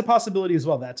 So that's a possibility as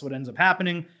well. That's what ends up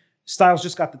happening. Styles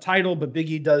just got the title, but Big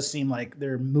E does seem like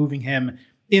they're moving him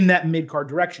in that mid-card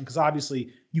direction, because obviously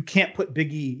you can't put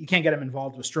Big E, you can't get him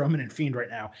involved with Strowman and Fiend right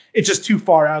now. It's just too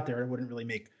far out there. It wouldn't really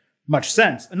make much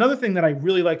sense. Another thing that I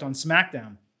really liked on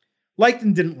SmackDown, liked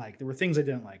and didn't like, there were things I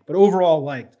didn't like, but overall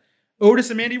liked, Otis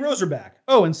and Mandy Rose are back.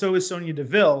 Oh, and so is Sonya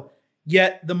Deville,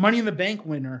 yet the Money in the Bank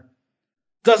winner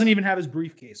doesn't even have his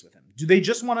briefcase with him. Do they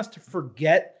just want us to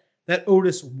forget that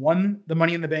Otis won the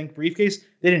Money in the Bank briefcase?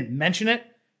 They didn't mention it.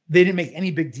 They didn't make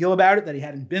any big deal about it, that he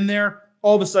hadn't been there.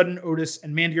 All of a sudden, Otis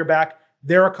and Mandy are back.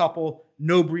 They're a couple,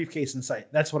 no briefcase in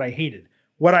sight. That's what I hated.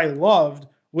 What I loved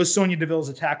was Sonya Deville's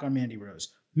attack on Mandy Rose,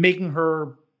 making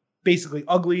her basically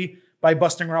ugly by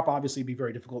busting her up. Obviously, it'd be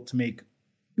very difficult to make,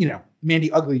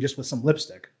 Mandy ugly just with some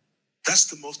lipstick. That's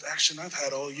the most action I've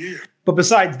had all year. But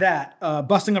besides that,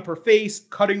 busting up her face,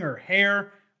 cutting her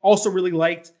hair, also really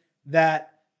liked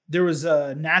that there was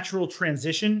a natural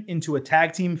transition into a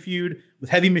tag team feud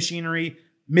with Heavy Machinery,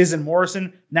 Miz and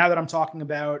Morrison. Now that I'm talking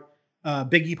about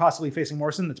Big E possibly facing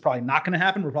Morrison, that's probably not going to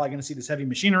happen. We're probably going to see this Heavy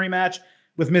Machinery match.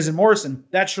 with Miz and Morrison.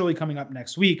 That's surely coming up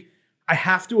next week. I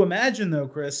have to imagine, though,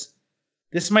 Chris,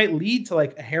 this might lead to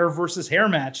like a hair versus hair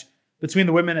match between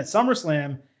the women at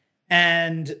SummerSlam.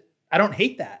 And I don't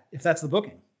hate that if that's the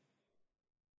booking.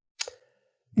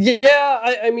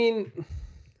 Yeah, I mean,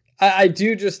 I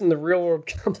do, just in the real world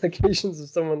complications of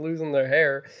someone losing their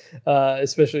hair,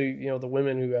 especially, the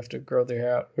women who have to grow their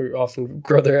hair out, who often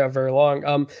grow their hair very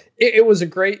long. It was a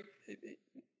great,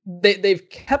 they've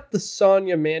kept the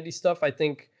Sonya Mandy stuff, I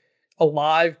think,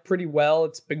 alive pretty well.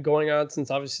 It's been going on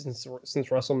since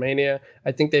WrestleMania.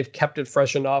 I think they've kept it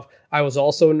fresh enough. I was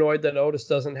also annoyed that Otis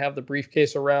doesn't have the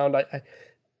briefcase around.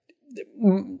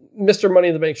 Mr. Money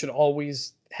in the Bank should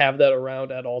always have that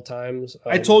around at all times.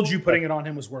 I told you putting it on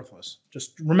him was worthless.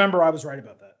 Just remember, I was right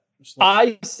about that.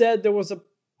 I said there was a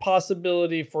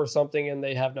possibility for something, and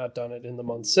they have not done it in the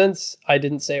months since. I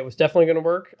didn't say it was definitely going to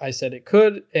work. I said it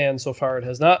could, and so far it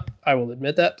has not. I will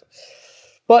admit that.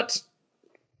 But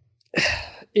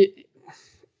it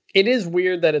is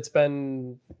weird that it's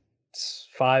been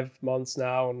 5 months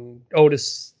now, and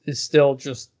Otis is still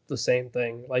just the same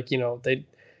thing.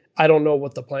 I don't know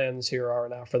what the plans here are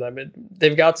now for them.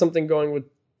 They've got something going with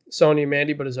Sonya and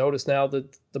Mandy, but is Otis now the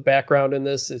background in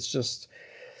this? It's just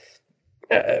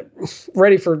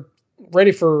ready for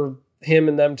him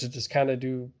and them to just kind of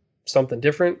do something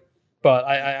different. But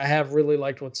I have really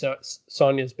liked what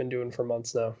Sonya's been doing for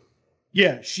months now.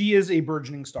 Yeah, she is a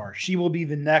burgeoning star. She will be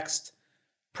the next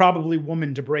probably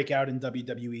woman to break out in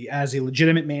WWE as a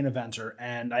legitimate main eventer,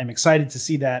 and I'm excited to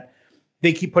see that.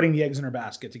 They keep putting the eggs in her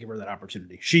basket to give her that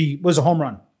opportunity. She was a home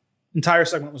run. Entire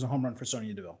segment was a home run for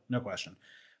Sonya Deville. No question.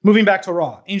 Moving back to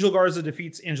Raw. Angel Garza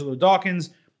defeats Angelo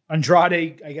Dawkins.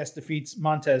 Andrade, I guess, defeats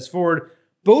Montez Ford.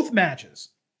 Both matches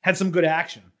had some good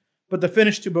action, but the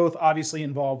finish to both obviously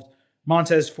involved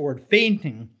Montez Ford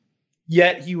fainting.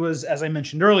 Yet he was, as I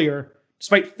mentioned earlier,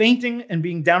 despite fainting and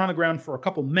being down on the ground for a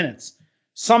couple minutes,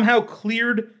 somehow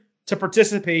cleared to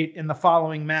participate in the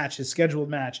following match, his scheduled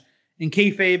match. In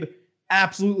kayfabe,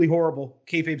 absolutely horrible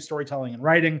kayfabe storytelling and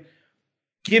writing.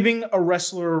 Giving a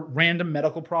wrestler random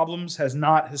medical problems has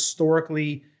not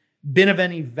historically been of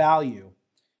any value.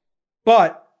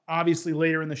 But obviously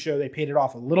later in the show, they paid it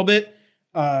off a little bit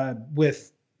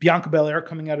with Bianca Belair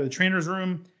coming out of the trainer's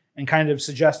room and kind of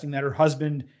suggesting that her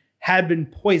husband had been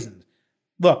poisoned.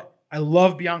 Look, I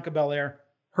love Bianca Belair.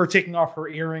 Her taking off her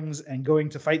earrings and going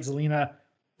to fight Zelina,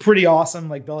 pretty awesome.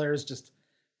 Like, Belair is just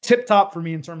tip top for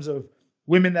me in terms of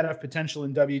women that have potential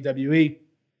in WWE.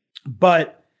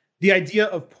 But the idea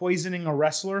of poisoning a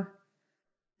wrestler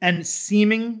and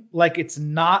seeming like it's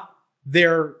not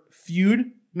their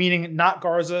feud, meaning not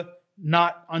Garza,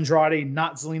 not Andrade,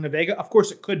 not Zelina Vega. Of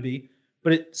course it could be,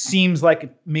 but it seems like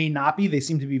it may not be. They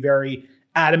seem to be very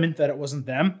adamant that it wasn't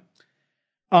them.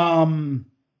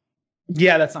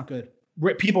 Yeah, that's not good.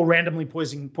 People randomly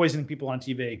poisoning people on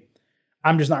TV.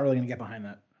 I'm just not really going to get behind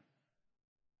that.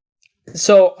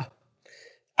 So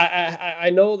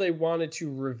I know they wanted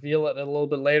to reveal it a little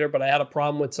bit later, but I had a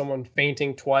problem with someone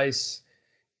fainting twice,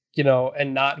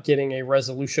 and not getting a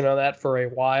resolution on that for a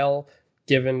while,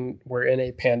 given we're in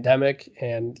a pandemic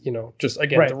and, just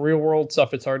again, right. The real world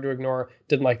stuff, it's hard to ignore.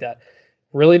 Didn't like that.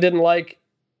 Really didn't like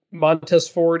Montez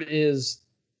Ford is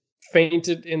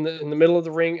fainted in the middle of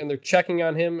the ring and they're checking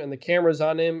on him and the camera's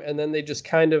on him. And then they just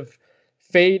kind of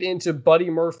fade into Buddy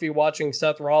Murphy watching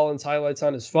Seth Rollins highlights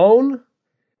on his phone.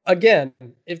 Again,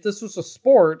 if this was a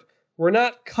sport, we're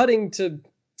not cutting to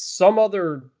some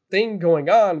other thing going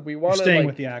on. We want to staying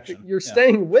with the action. You're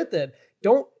staying with it.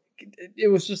 It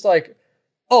was just like,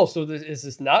 oh, so is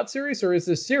this not serious or is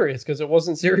this serious? Because it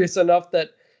wasn't serious enough that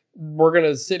we're going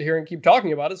to sit here and keep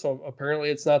talking about it. So apparently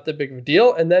it's not that big of a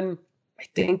deal. And then I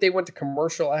think they went to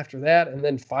commercial after that and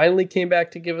then finally came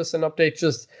back to give us an update.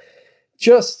 Just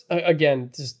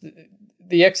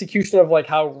the execution of like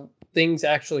how things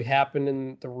actually happen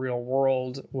in the real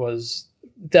world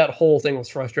that whole thing was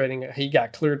frustrating. He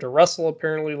got cleared to wrestle,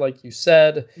 apparently, like you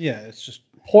said. Yeah, it's just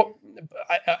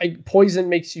poison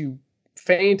makes you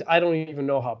faint. I don't even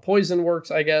know how poison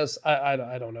works, I guess. I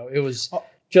don't know. It was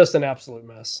just an absolute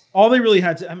mess. All they really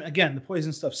had to, again, the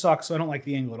poison stuff sucks, so I don't like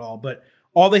the angle at all, but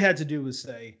all they had to do was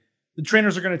say, the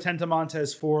trainers are going to tend to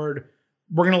Montez Ford.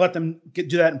 We're going to let them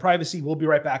do that in privacy. We'll be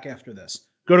right back after this.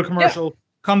 Go to commercial,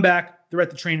 come back. They're at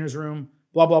the trainer's room,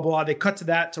 blah, blah, blah. They cut to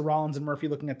that, to Rollins and Murphy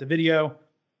looking at the video.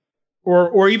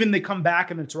 Or even they come back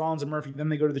and it's Rollins and Murphy. Then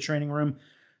they go to the training room.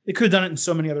 They could have done it in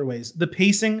so many other ways. The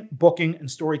pacing, booking,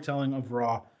 and storytelling of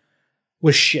Raw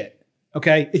was shit.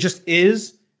 Okay? It just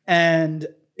is. And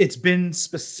it's been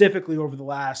specifically over the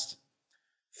last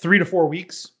 3 to 4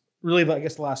 weeks. Really, I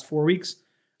guess the last 4 weeks.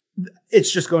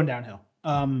 It's just going downhill.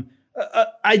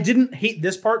 I didn't hate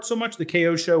this part so much, the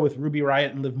KO show with Ruby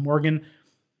Riott and Liv Morgan.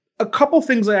 A couple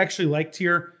things I actually liked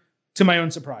here, to my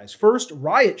own surprise. First,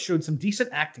 Riott showed some decent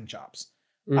acting chops.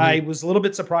 Mm-hmm. I was a little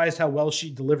bit surprised how well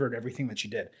she delivered everything that she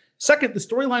did. Second, the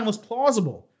storyline was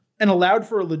plausible and allowed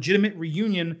for a legitimate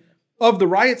reunion of the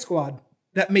Riott Squad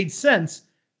that made sense,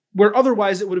 where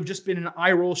otherwise it would have just been an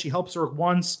eye roll. She helps her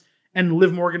once, and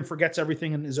Liv Morgan forgets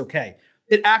everything and is okay.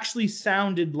 It actually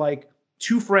sounded like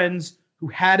two friends who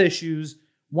had issues.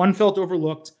 One felt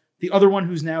overlooked. The other one,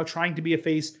 who's now trying to be a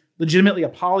face, legitimately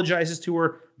apologizes to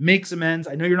her, makes amends.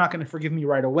 I know you're not going to forgive me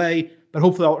right away, but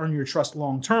hopefully I'll earn your trust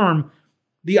long term.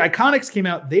 The Iconics came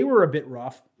out. They were a bit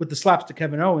rough with the slaps to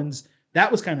Kevin Owens.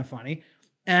 That was kind of funny.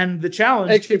 And the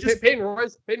challenge... Actually, Peyton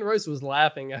Royce was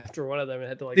laughing after one of them and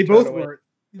had to like... They both were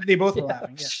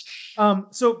laughing, yeah.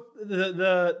 So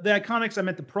the Iconics, I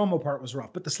meant the promo part was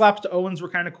rough, but the slaps to Owens were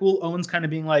kind of cool. Owens kind of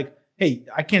being like, hey,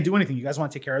 I can't do anything. You guys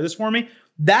want to take care of this for me?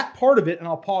 That part of it, and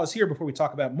I'll pause here before we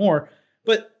talk about more,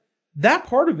 but that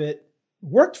part of it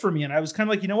worked for me. And I was kind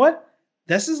of like, you know what?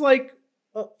 This is like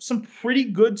some pretty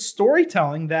good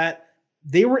storytelling that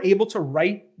they were able to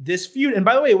write this feud. And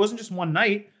by the way, it wasn't just one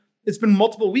night. It's been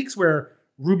multiple weeks where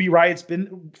Ruby Riott's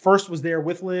been first was there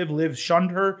with Liv. Liv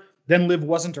shunned her. Then Liv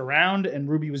wasn't around and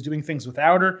Ruby was doing things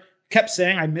without her. Kept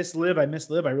saying, I miss Liv. I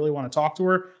really want to talk to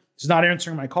her. She's not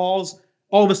answering my calls.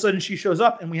 All of a sudden she shows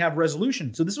up and we have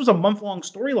resolution. So this was a month-long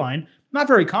storyline, not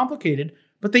very complicated,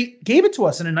 but they gave it to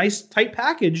us in a nice tight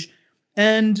package.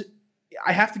 And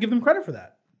I have to give them credit for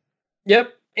that.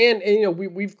 Yep. And you know,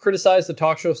 we've criticized the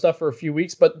talk show stuff for a few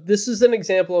weeks, but this is an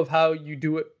example of how you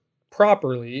do it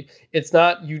properly. It's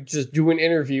not you just do an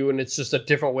interview and it's just a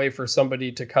different way for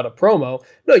somebody to cut a promo.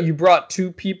 No, you brought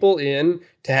two people in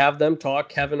to have them talk.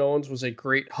 Kevin Owens was a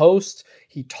great host.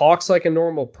 He talks like a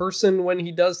normal person when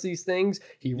he does these things.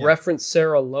 He referenced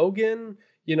Sarah Logan,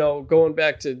 you know, going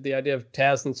back to the idea of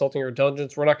Taz insulting her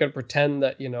intelligence. We're not going to pretend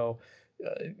that, you know,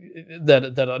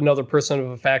 that another person of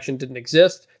a faction didn't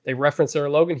exist. They reference Sarah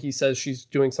Logan. He says she's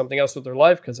doing something else with her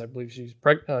life because I believe she's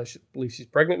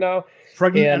pregnant now.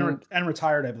 Pregnant and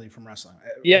retired, I believe, from wrestling.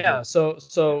 Yeah.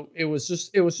 So it was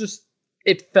just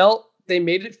it felt, they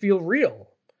made it feel real,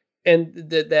 and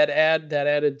that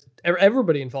added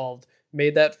everybody involved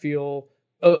made that feel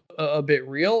a bit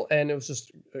real, and it was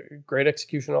just great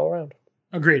execution all around.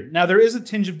 Agreed. Now there is a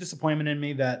tinge of disappointment in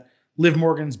me that Liv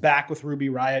Morgan's back with Ruby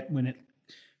Riott when it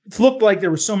looked like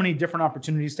there were so many different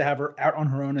opportunities to have her out on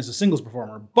her own as a singles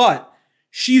performer, but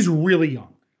she's really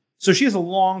young. So she has a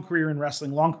long career in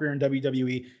wrestling, long career in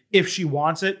WWE if she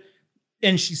wants it.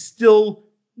 And she's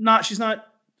not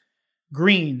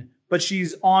green, but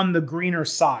she's on the greener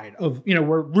side of, you know,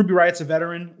 where Ruby Riott's a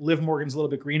veteran, Liv Morgan's a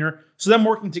little bit greener. So them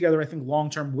working together, I think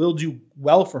long-term will do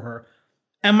well for her.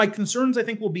 And my concerns, I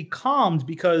think, will be calmed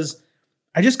because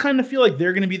I just kind of feel like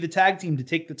they're going to be the tag team to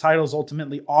take the titles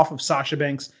ultimately off of Sasha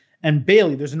Banks and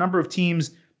Bayley. There's a number of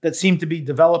teams that seem to be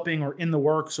developing or in the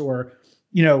works or,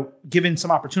 you know, given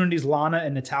some opportunities. Lana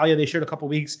and Natalya, they shared a couple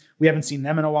weeks. We haven't seen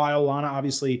them in a while. Lana,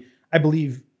 obviously, I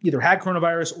believe either had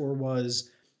coronavirus or was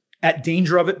at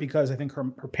danger of it because I think her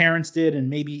parents did and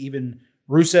maybe even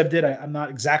Rusev did. I'm not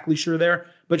exactly sure there,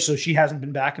 but so she hasn't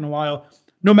been back in a while.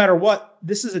 No matter what,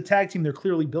 this is a tag team they're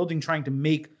clearly building, trying to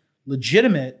make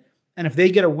legitimate. And if they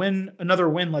get another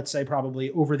win, let's say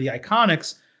probably over the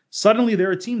Iconics, suddenly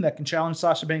they're a team that can challenge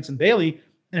Sasha Banks and Bayley.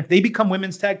 And if they become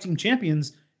women's tag team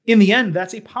champions, in the end,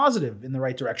 that's a positive in the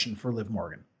right direction for Liv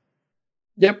Morgan.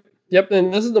 Yep.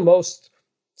 And this is the most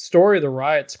story the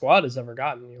Riott Squad has ever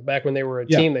gotten. You know, back when they were a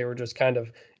team, they were just kind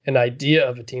of an idea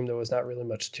of a team. There was not really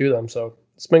much to them. So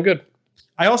it's been good.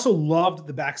 I also loved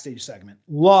the backstage segment.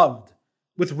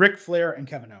 With Ric Flair and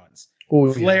Kevin Owens.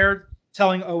 Ooh, Flair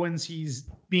telling Owens he's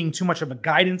being too much of a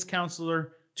guidance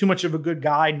counselor, too much of a good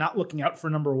guy, not looking out for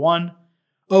number one.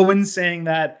 Owens saying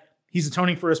that he's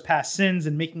atoning for his past sins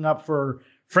and making up for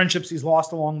friendships he's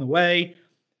lost along the way.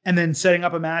 And then setting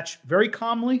up a match very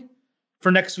calmly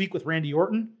for next week with Randy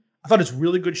Orton. I thought it's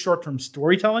really good short-term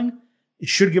storytelling. It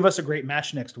should give us a great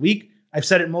match next week. I've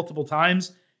said it multiple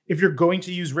times. If you're going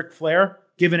to use Ric Flair,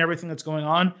 given everything that's going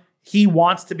on, he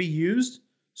wants to be used.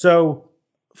 So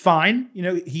fine. You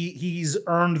know, he's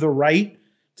earned the right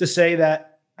to say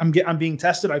that I'm being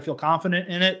tested. I feel confident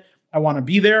in it. I want to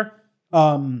be there.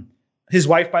 His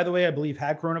wife, by the way, I believe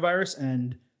had coronavirus.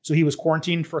 And so he was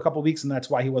quarantined for a couple of weeks and that's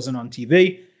why he wasn't on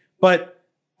TV. But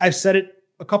I've said it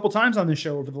a couple times on this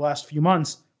show over the last few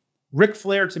months. Ric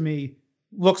Flair to me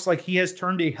looks like he has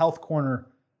turned a health corner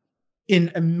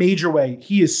in a major way.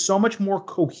 He is so much more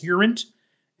coherent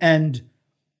and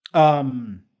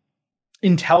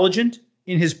intelligent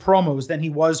in his promos than he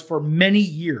was for many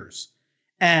years.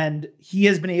 And he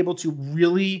has been able to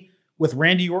really, with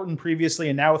Randy Orton previously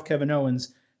and now with Kevin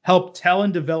Owens, help tell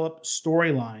and develop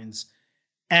storylines.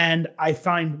 And I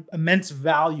find immense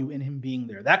value in him being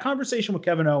there. That conversation with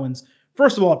Kevin Owens,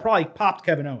 first of all, it probably popped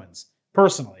Kevin Owens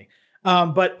personally.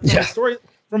 But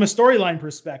from a storyline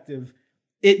perspective,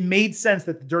 it made sense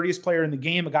that the dirtiest player in the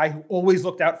game, a guy who always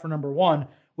looked out for number one,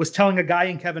 was telling a guy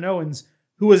in Kevin Owens,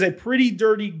 who was a pretty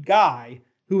dirty guy,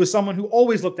 who was someone who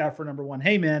always looked out for number one.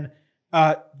 Hey, man,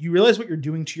 you realize what you're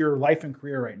doing to your life and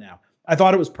career right now. I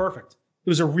thought it was perfect. It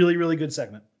was a really, really good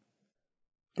segment.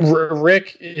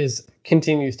 Rick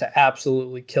continues to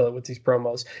absolutely kill it with these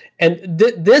promos. And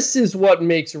this is what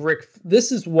makes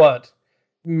this is what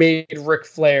made Ric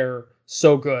Flair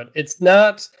so good. It's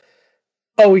not,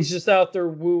 oh, he's just out there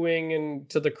wooing and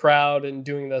to the crowd and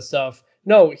doing that stuff.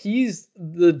 No, he's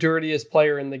the dirtiest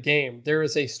player in the game. There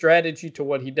is a strategy to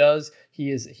what he does.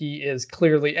 He is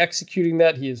clearly executing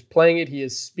that. He is playing it. He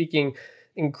is speaking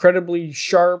incredibly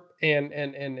sharp and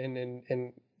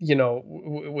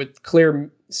with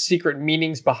clear secret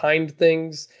meanings behind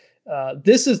things.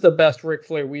 This is the best Ric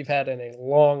Flair we've had in a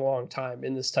long, long time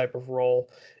in this type of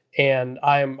role. And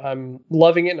I'm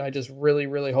loving it. And I just really,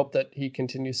 really hope that he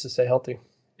continues to stay healthy.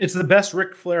 It's the best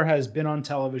Ric Flair has been on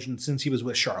television since he was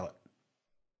with Charlotte.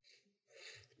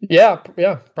 Yeah,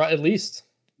 at least.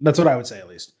 That's what I would say, at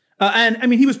least. And I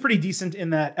mean, he was pretty decent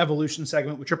in that Evolution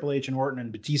segment with Triple H and Orton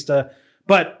and Batista.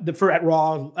 But at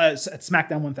Raw, at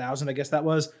SmackDown 1000, I guess that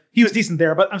was, he was decent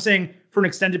there. But I'm saying for an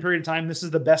extended period of time, this is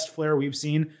the best Flair we've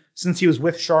seen since he was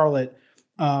with Charlotte.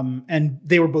 And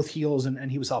they were both heels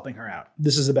and he was helping her out.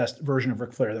 This is the best version of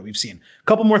Ric Flair that we've seen. A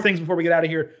couple more things before we get out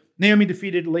of here. Naomi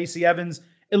defeated Lacey Evans.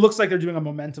 It looks like they're doing a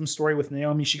momentum story with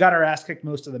Naomi. She got her ass kicked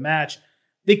most of the match.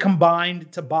 They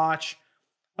combined to botch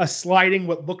a sliding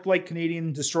what looked like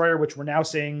Canadian Destroyer, which we're now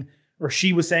saying, or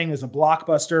she was saying, is a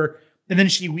blockbuster. And then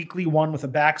she weakly won with a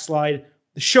backslide.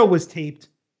 The show was taped.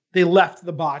 They left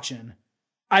the botch in.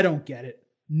 I don't get it.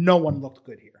 No one looked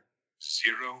good here.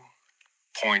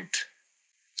 0.0.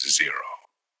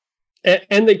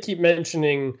 And they keep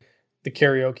mentioning the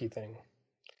karaoke thing.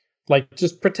 Like,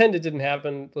 just pretend it didn't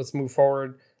happen. Let's move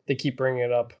forward. They keep bringing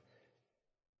it up.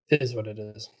 It is what it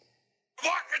is.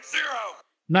 Block at 0.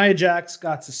 Nia Jax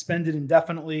got suspended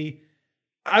indefinitely.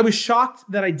 I was shocked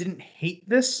that I didn't hate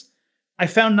this. I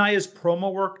found Nia's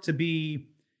promo work to be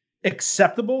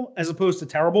acceptable as opposed to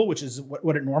terrible, which is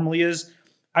what it normally is.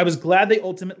 I was glad they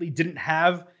ultimately didn't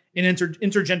have an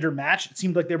intergender match. It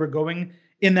seemed like they were going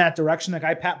in that direction. That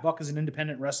guy, Pat Buck, is an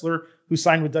independent wrestler who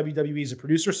signed with WWE as a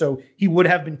producer, so he would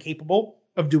have been capable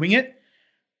of doing it.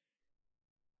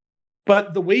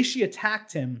 But the way she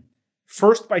attacked him,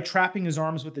 first by trapping his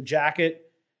arms with the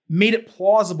jacket, made it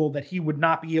plausible that he would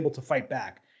not be able to fight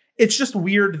back. It's just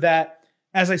weird that,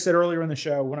 as I said earlier in the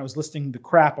show, when I was listing the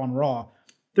crap on Raw,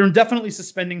 they're indefinitely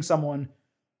suspending someone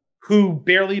who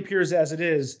barely appears as it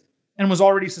is and was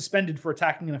already suspended for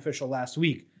attacking an official last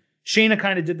week. Shayna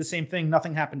kind of did the same thing.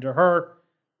 Nothing happened to her.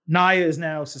 Nia is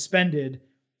now suspended.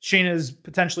 Shayna is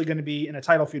potentially going to be in a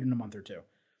title feud in a month or two.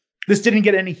 This didn't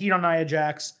get any heat on Nia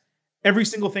Jax. Every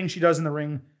single thing she does in the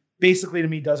ring, basically to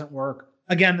me, doesn't work.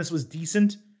 Again, this was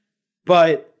decent,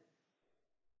 but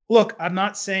look, I'm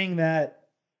not saying that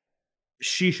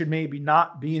she should maybe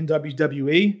not be in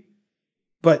WWE,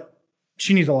 but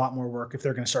she needs a lot more work if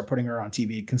they're going to start putting her on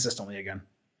TV consistently again.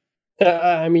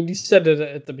 I mean, you said it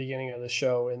at the beginning of the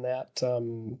show in that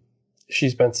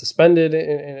she's been suspended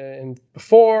and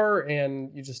before,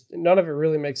 and none of it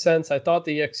really makes sense. I thought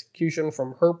the execution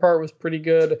from her part was pretty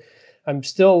good. I'm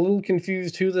still a little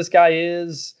confused who this guy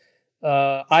is.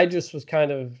 I just was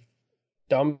kind of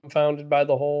dumbfounded by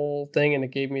the whole thing, and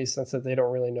it gave me a sense that they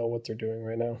don't really know what they're doing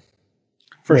right now.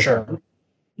 For sure.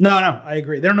 No, I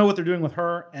agree. They don't know what they're doing with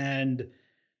her. And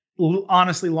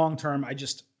honestly, long term,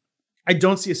 I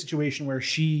don't see a situation where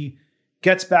she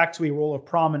gets back to a role of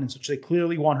prominence, which they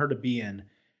clearly want her to be in,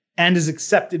 and is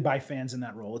accepted by fans in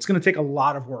that role. It's going to take a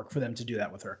lot of work for them to do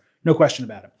that with her. No question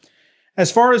about it.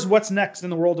 As far as what's next in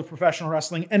the world of professional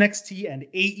wrestling, NXT and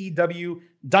AEW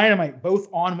Dynamite, both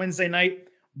on Wednesday night,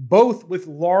 both with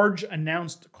large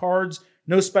announced cards,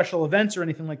 no special events or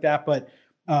anything like that, but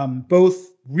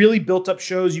both really built up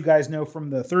shows. You guys know from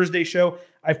the Thursday show,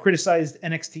 I've criticized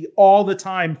NXT all the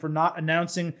time for not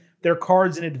announcing their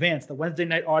cards in advance. The Wednesday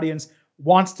night audience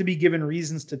wants to be given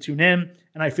reasons to tune in,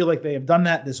 and I feel like they have done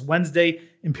that this Wednesday.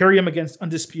 Imperium against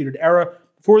Undisputed Era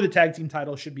for the tag team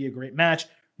title should be a great match.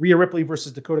 Rhea Ripley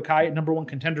versus Dakota Kai at number one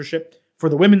contendership for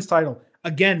the women's title.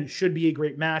 Again, should be a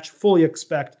great match. Fully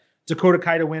expect Dakota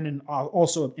Kai to win, and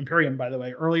also Imperium, by the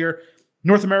way, earlier.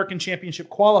 North American Championship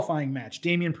qualifying match.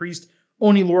 Damian Priest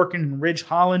Oney Lorcan and Ridge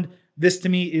Holland. This to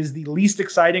me is the least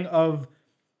exciting of,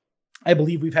 I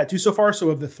believe we've had 2 so far. So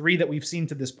of the 3 that we've seen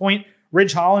to this point,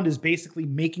 Ridge Holland is basically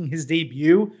making his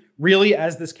debut really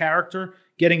as this character,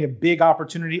 getting a big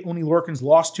opportunity. Oney Lorcan's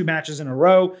lost 2 matches in a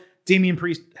row. Damian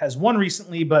Priest has won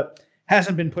recently, but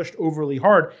hasn't been pushed overly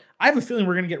hard. I have a feeling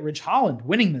we're going to get Ridge Holland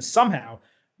winning this somehow,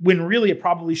 when really it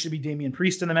probably should be Damian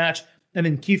Priest in the match. And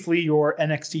then Keith Lee, your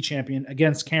NXT champion,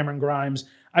 against Cameron Grimes.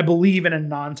 I believe in a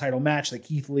non-title match that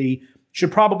Keith Lee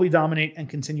should probably dominate and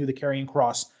continue the Karrion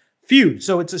Kross feud.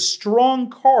 So it's a strong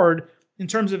card in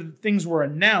terms of things were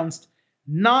announced.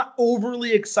 Not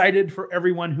overly excited for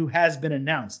everyone who has been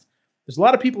announced. There's a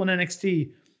lot of people in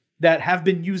NXT that have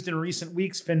been used in recent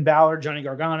weeks, Finn Balor, Johnny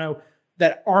Gargano,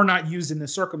 that are not used in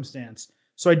this circumstance.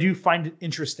 So I do find it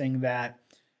interesting that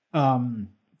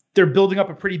they're building up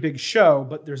a pretty big show,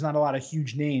 but there's not a lot of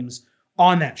huge names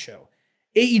on that show.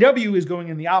 AEW is going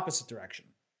in the opposite direction.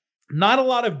 Not a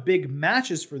lot of big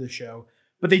matches for the show,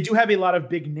 but they do have a lot of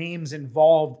big names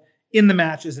involved in the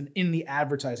matches and in the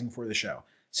advertising for the show.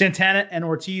 Santana and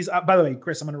Ortiz. By the way,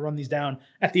 Chris, I'm going to run these down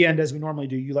at the end as we normally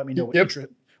do. You let me know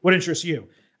what interests you.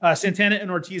 Santana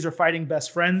and Ortiz are fighting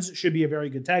best friends. Should be a very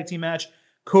good tag team match.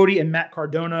 Cody and Matt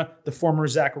Cardona, the former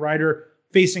Zack Ryder,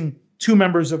 facing 2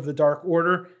 members of the Dark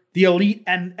Order. The Elite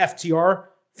and FTR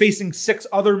facing 6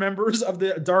 other members of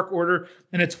the Dark Order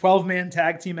in a 12-man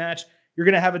tag team match. You're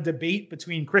going to have a debate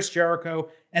between Chris Jericho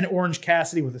and Orange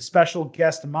Cassidy with a special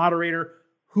guest moderator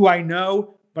who I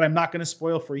know, but I'm not going to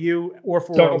spoil for you or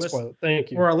for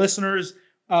our listeners.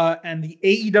 And the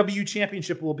AEW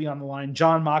championship will be on the line.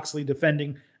 Jon Moxley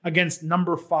defending against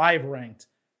number 5 ranked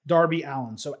Darby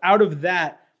Allin. So out of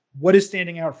that, what is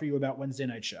standing out for you about Wednesday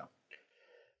night show?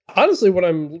 Honestly, what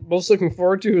I'm most looking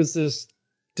forward to is this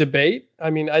debate. I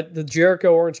mean, the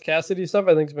Jericho Orange Cassidy stuff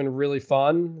I think has been really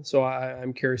fun. So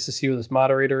I'm curious to see who this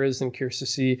moderator is and curious to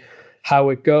see how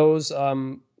it goes.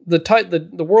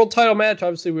 The world title match,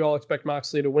 obviously we all expect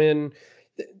Moxley to win.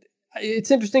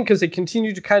 It's interesting because they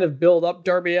continue to kind of build up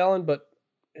Darby Allin, but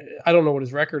I don't know what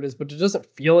his record is, but it doesn't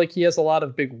feel like he has a lot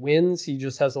of big wins. He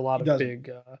just has a lot of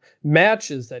big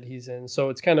matches that he's in. So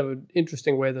it's kind of an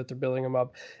interesting way that they're building him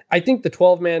up. I think the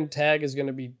 12-man tag is going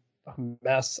to be a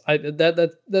mess.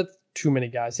 That's too many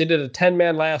guys. They did a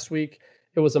 10-man last week.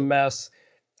 It was a mess.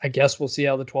 I guess we'll see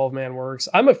how the 12-man works.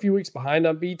 I'm a few weeks behind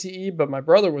on BTE, but my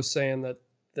brother was saying that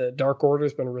the Dark Order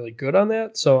has been really good on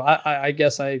that. So I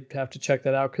guess I have to check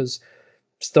that out because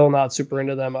still not super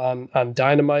into them on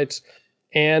Dynamite.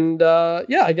 And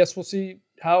I guess we'll see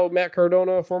how Matt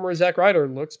Cardona, former Zack Ryder,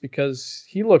 looks because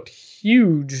he looked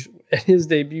huge at his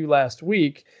debut last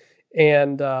week.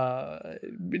 And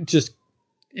it just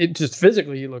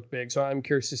physically he looked big. So I'm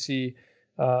curious to see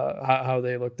how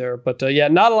they look there. But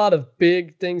not a lot of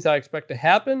big things I expect to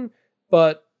happen,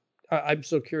 but I'm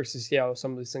so curious to see how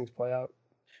some of these things play out.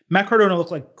 Matt Cardona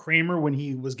looked like Kramer when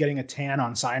he was getting a tan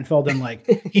on Seinfeld, and like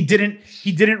he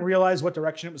didn't realize what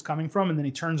direction it was coming from, and then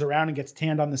he turns around and gets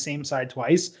tanned on the same side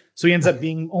twice, so he ends up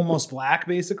being almost black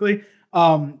basically.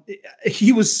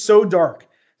 He was so dark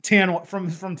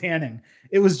from tanning,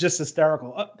 it was just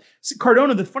hysterical.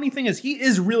 Cardona, the funny thing is he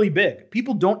is really big.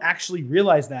 People don't actually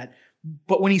realize that,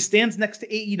 but when he stands next to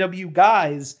AEW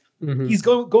guys, he's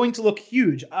going to look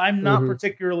huge. I'm not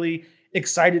particularly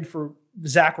excited for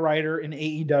Zack Ryder in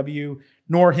AEW,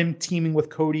 nor him teaming with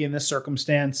Cody in this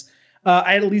circumstance.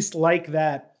 I at least like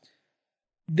that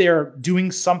they're doing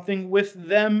something with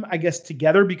them, I guess,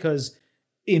 together, because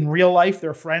in real life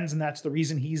they're friends, and that's the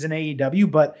reason he's in AEW,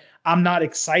 but I'm not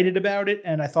excited about it.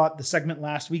 And I thought the segment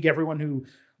last week, everyone who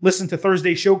listened to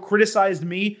Thursday's show criticized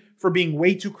me for being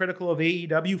way too critical of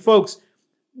AEW. Folks,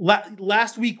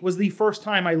 last week was the first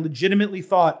time I legitimately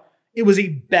thought it was a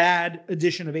bad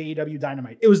edition of AEW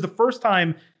Dynamite. It was the first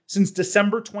time since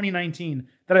December 2019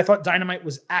 that I thought Dynamite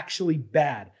was actually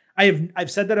bad.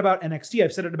 I've said that about NXT.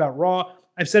 I've said it about Raw.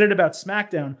 I've said it about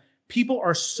SmackDown. People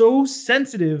are so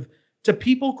sensitive to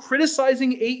people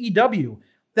criticizing AEW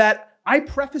that I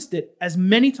prefaced it as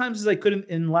many times as I could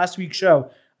in last week's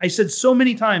show. I said so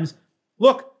many times,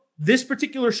 look, this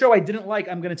particular show I didn't like.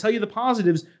 I'm going to tell you the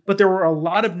positives, but there were a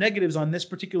lot of negatives on this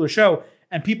particular show.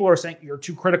 And people are saying, you're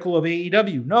too critical of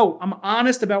AEW. No, I'm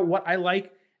honest about what I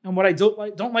like and what I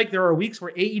don't like. There are weeks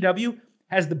where AEW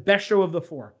has the best show of the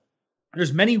 4.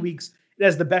 There's many weeks it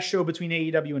has the best show between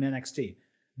AEW and NXT.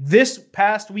 This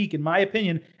past week, in my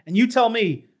opinion, and you tell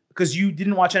me, because you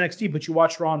didn't watch NXT, but you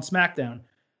watched Raw and SmackDown,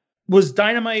 was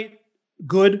Dynamite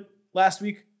good last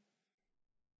week?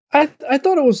 I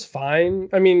thought it was fine.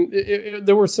 I mean,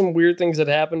 there were some weird things that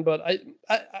happened, but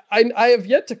I have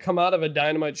yet to come out of a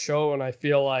Dynamite show and I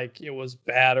feel like it was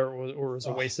bad or was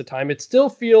a waste of time. It still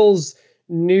feels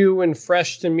new and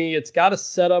fresh to me. It's got a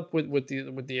setup with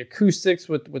the acoustics,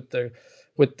 with the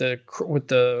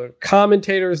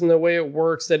commentators and the way it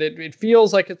works, that it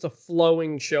feels like it's a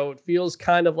flowing show. It feels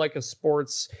kind of like a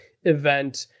sports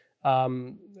event.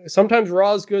 Sometimes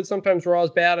Raw is good, sometimes Raw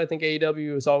is bad. I think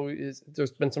AEW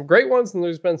there's been some great ones and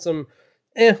there's been some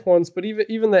ones, but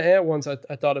even the ones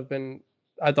I thought have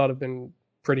been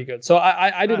pretty good. So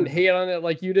I didn't hate on it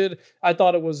like you did. I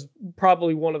thought it was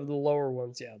probably one of the lower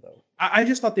ones. Yeah, though. I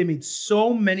just thought they made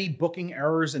so many booking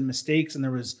errors and mistakes, and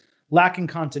there was lacking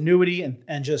continuity,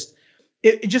 and just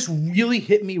it just really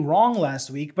hit me wrong last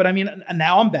week. But I mean, and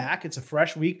now I'm back. It's a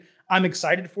fresh week. I'm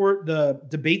excited for the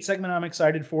debate segment. I'm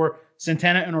excited for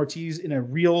Santana and Ortiz in a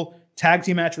real tag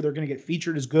team match where they're going to get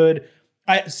featured is good.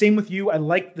 Same with you. I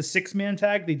like the 6-man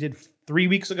tag they did 3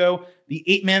 weeks ago. The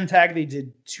 8-man tag they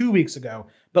did 2 weeks ago.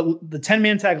 But the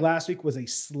 10-man tag last week was a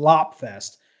slop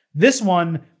fest. This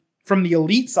one, from the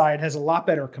elite side, has a lot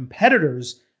better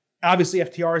competitors. Obviously,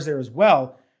 FTR is there as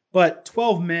well. But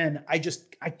 12 men, I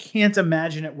can't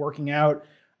imagine it working out.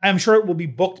 I'm sure it will be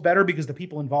booked better because the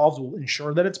people involved will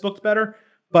ensure that it's booked better.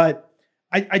 But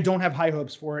I don't have high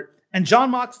hopes for it. And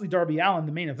Jon Moxley, Darby Allin,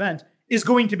 the main event, is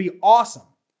going to be awesome.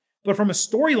 But from a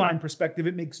storyline perspective,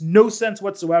 it makes no sense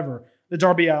whatsoever that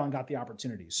Darby Allin got the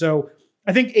opportunity. So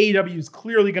I think AEW is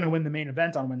clearly going to win the main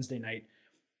event on Wednesday night.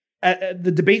 At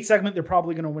the debate segment, they're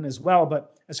probably going to win as well.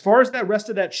 But as far as that rest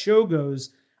of that show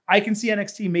goes, I can see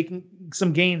NXT making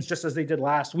some gains just as they did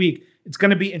last week. It's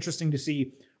going to be interesting to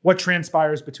see what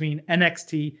transpires between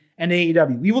NXT and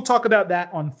AEW. We will talk about that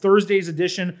on Thursday's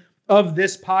edition of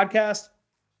this podcast.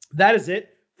 That is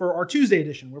it for our Tuesday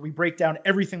edition, where we break down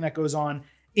everything that goes on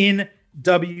in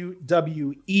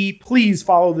WWE. Please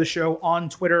follow the show on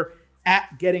Twitter at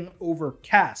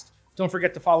GettingOverCast. Don't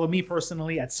forget to follow me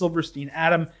personally at Silverstein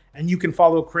Adam, and you can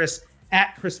follow Chris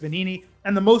at Chris Vanini.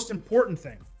 And the most important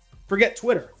thing, forget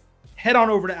Twitter. Head on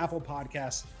over to Apple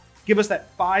Podcasts. Give us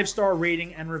that 5-star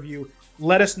rating and review.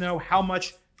 Let us know how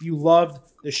much you loved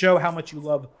the show, how much you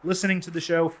love listening to the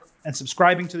show and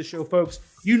subscribing to the show, folks.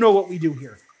 You know what we do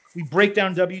here. We break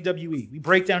down WWE. We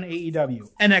break down AEW,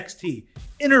 NXT,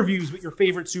 interviews with your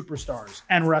favorite superstars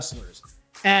and wrestlers,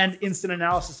 and instant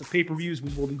analysis of pay-per-views.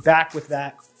 We will be back with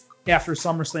that after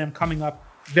SummerSlam coming up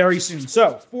very soon.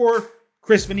 So for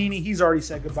Chris Vanini, he's already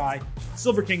said goodbye.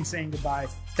 Silver King saying goodbye.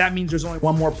 That means there's only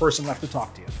one more person left to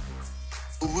talk to you.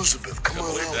 Elizabeth, come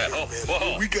on out here,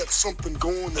 man. We got something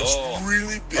going that's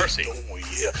really big, don't we?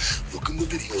 Yeah. Look in the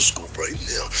video scope right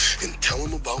now and tell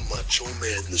them about Macho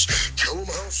Madness. Tell them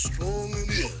how strong it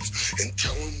is and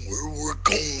tell them where we're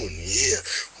going, yeah.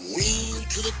 We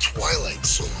into the Twilight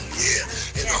Zone, yeah.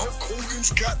 And Hulk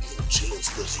Hogan's got no chance,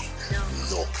 does he?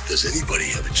 No. Does anybody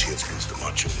have a chance against the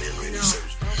Macho Man Randy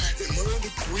Savage? Am I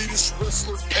the greatest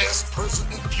wrestler, past,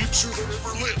 present, and future that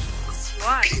ever lived?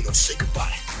 Why? Okay, now say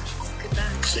goodbye.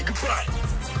 Say goodbye.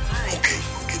 Bye. Okay,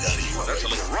 get out of here. That's a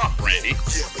little rough, Randy.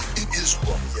 Yeah, but it is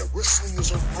rough. Yeah, wrestling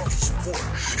is a rough sport.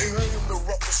 And I am the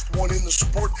roughest one in the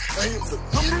sport. I am the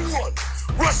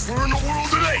 #1 wrestler in the world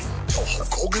today. Tell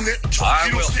Hulk Hogan that. I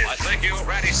will. I thank you,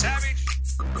 Randy Savage.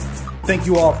 Thank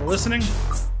you all for listening.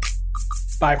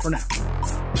 Bye for now.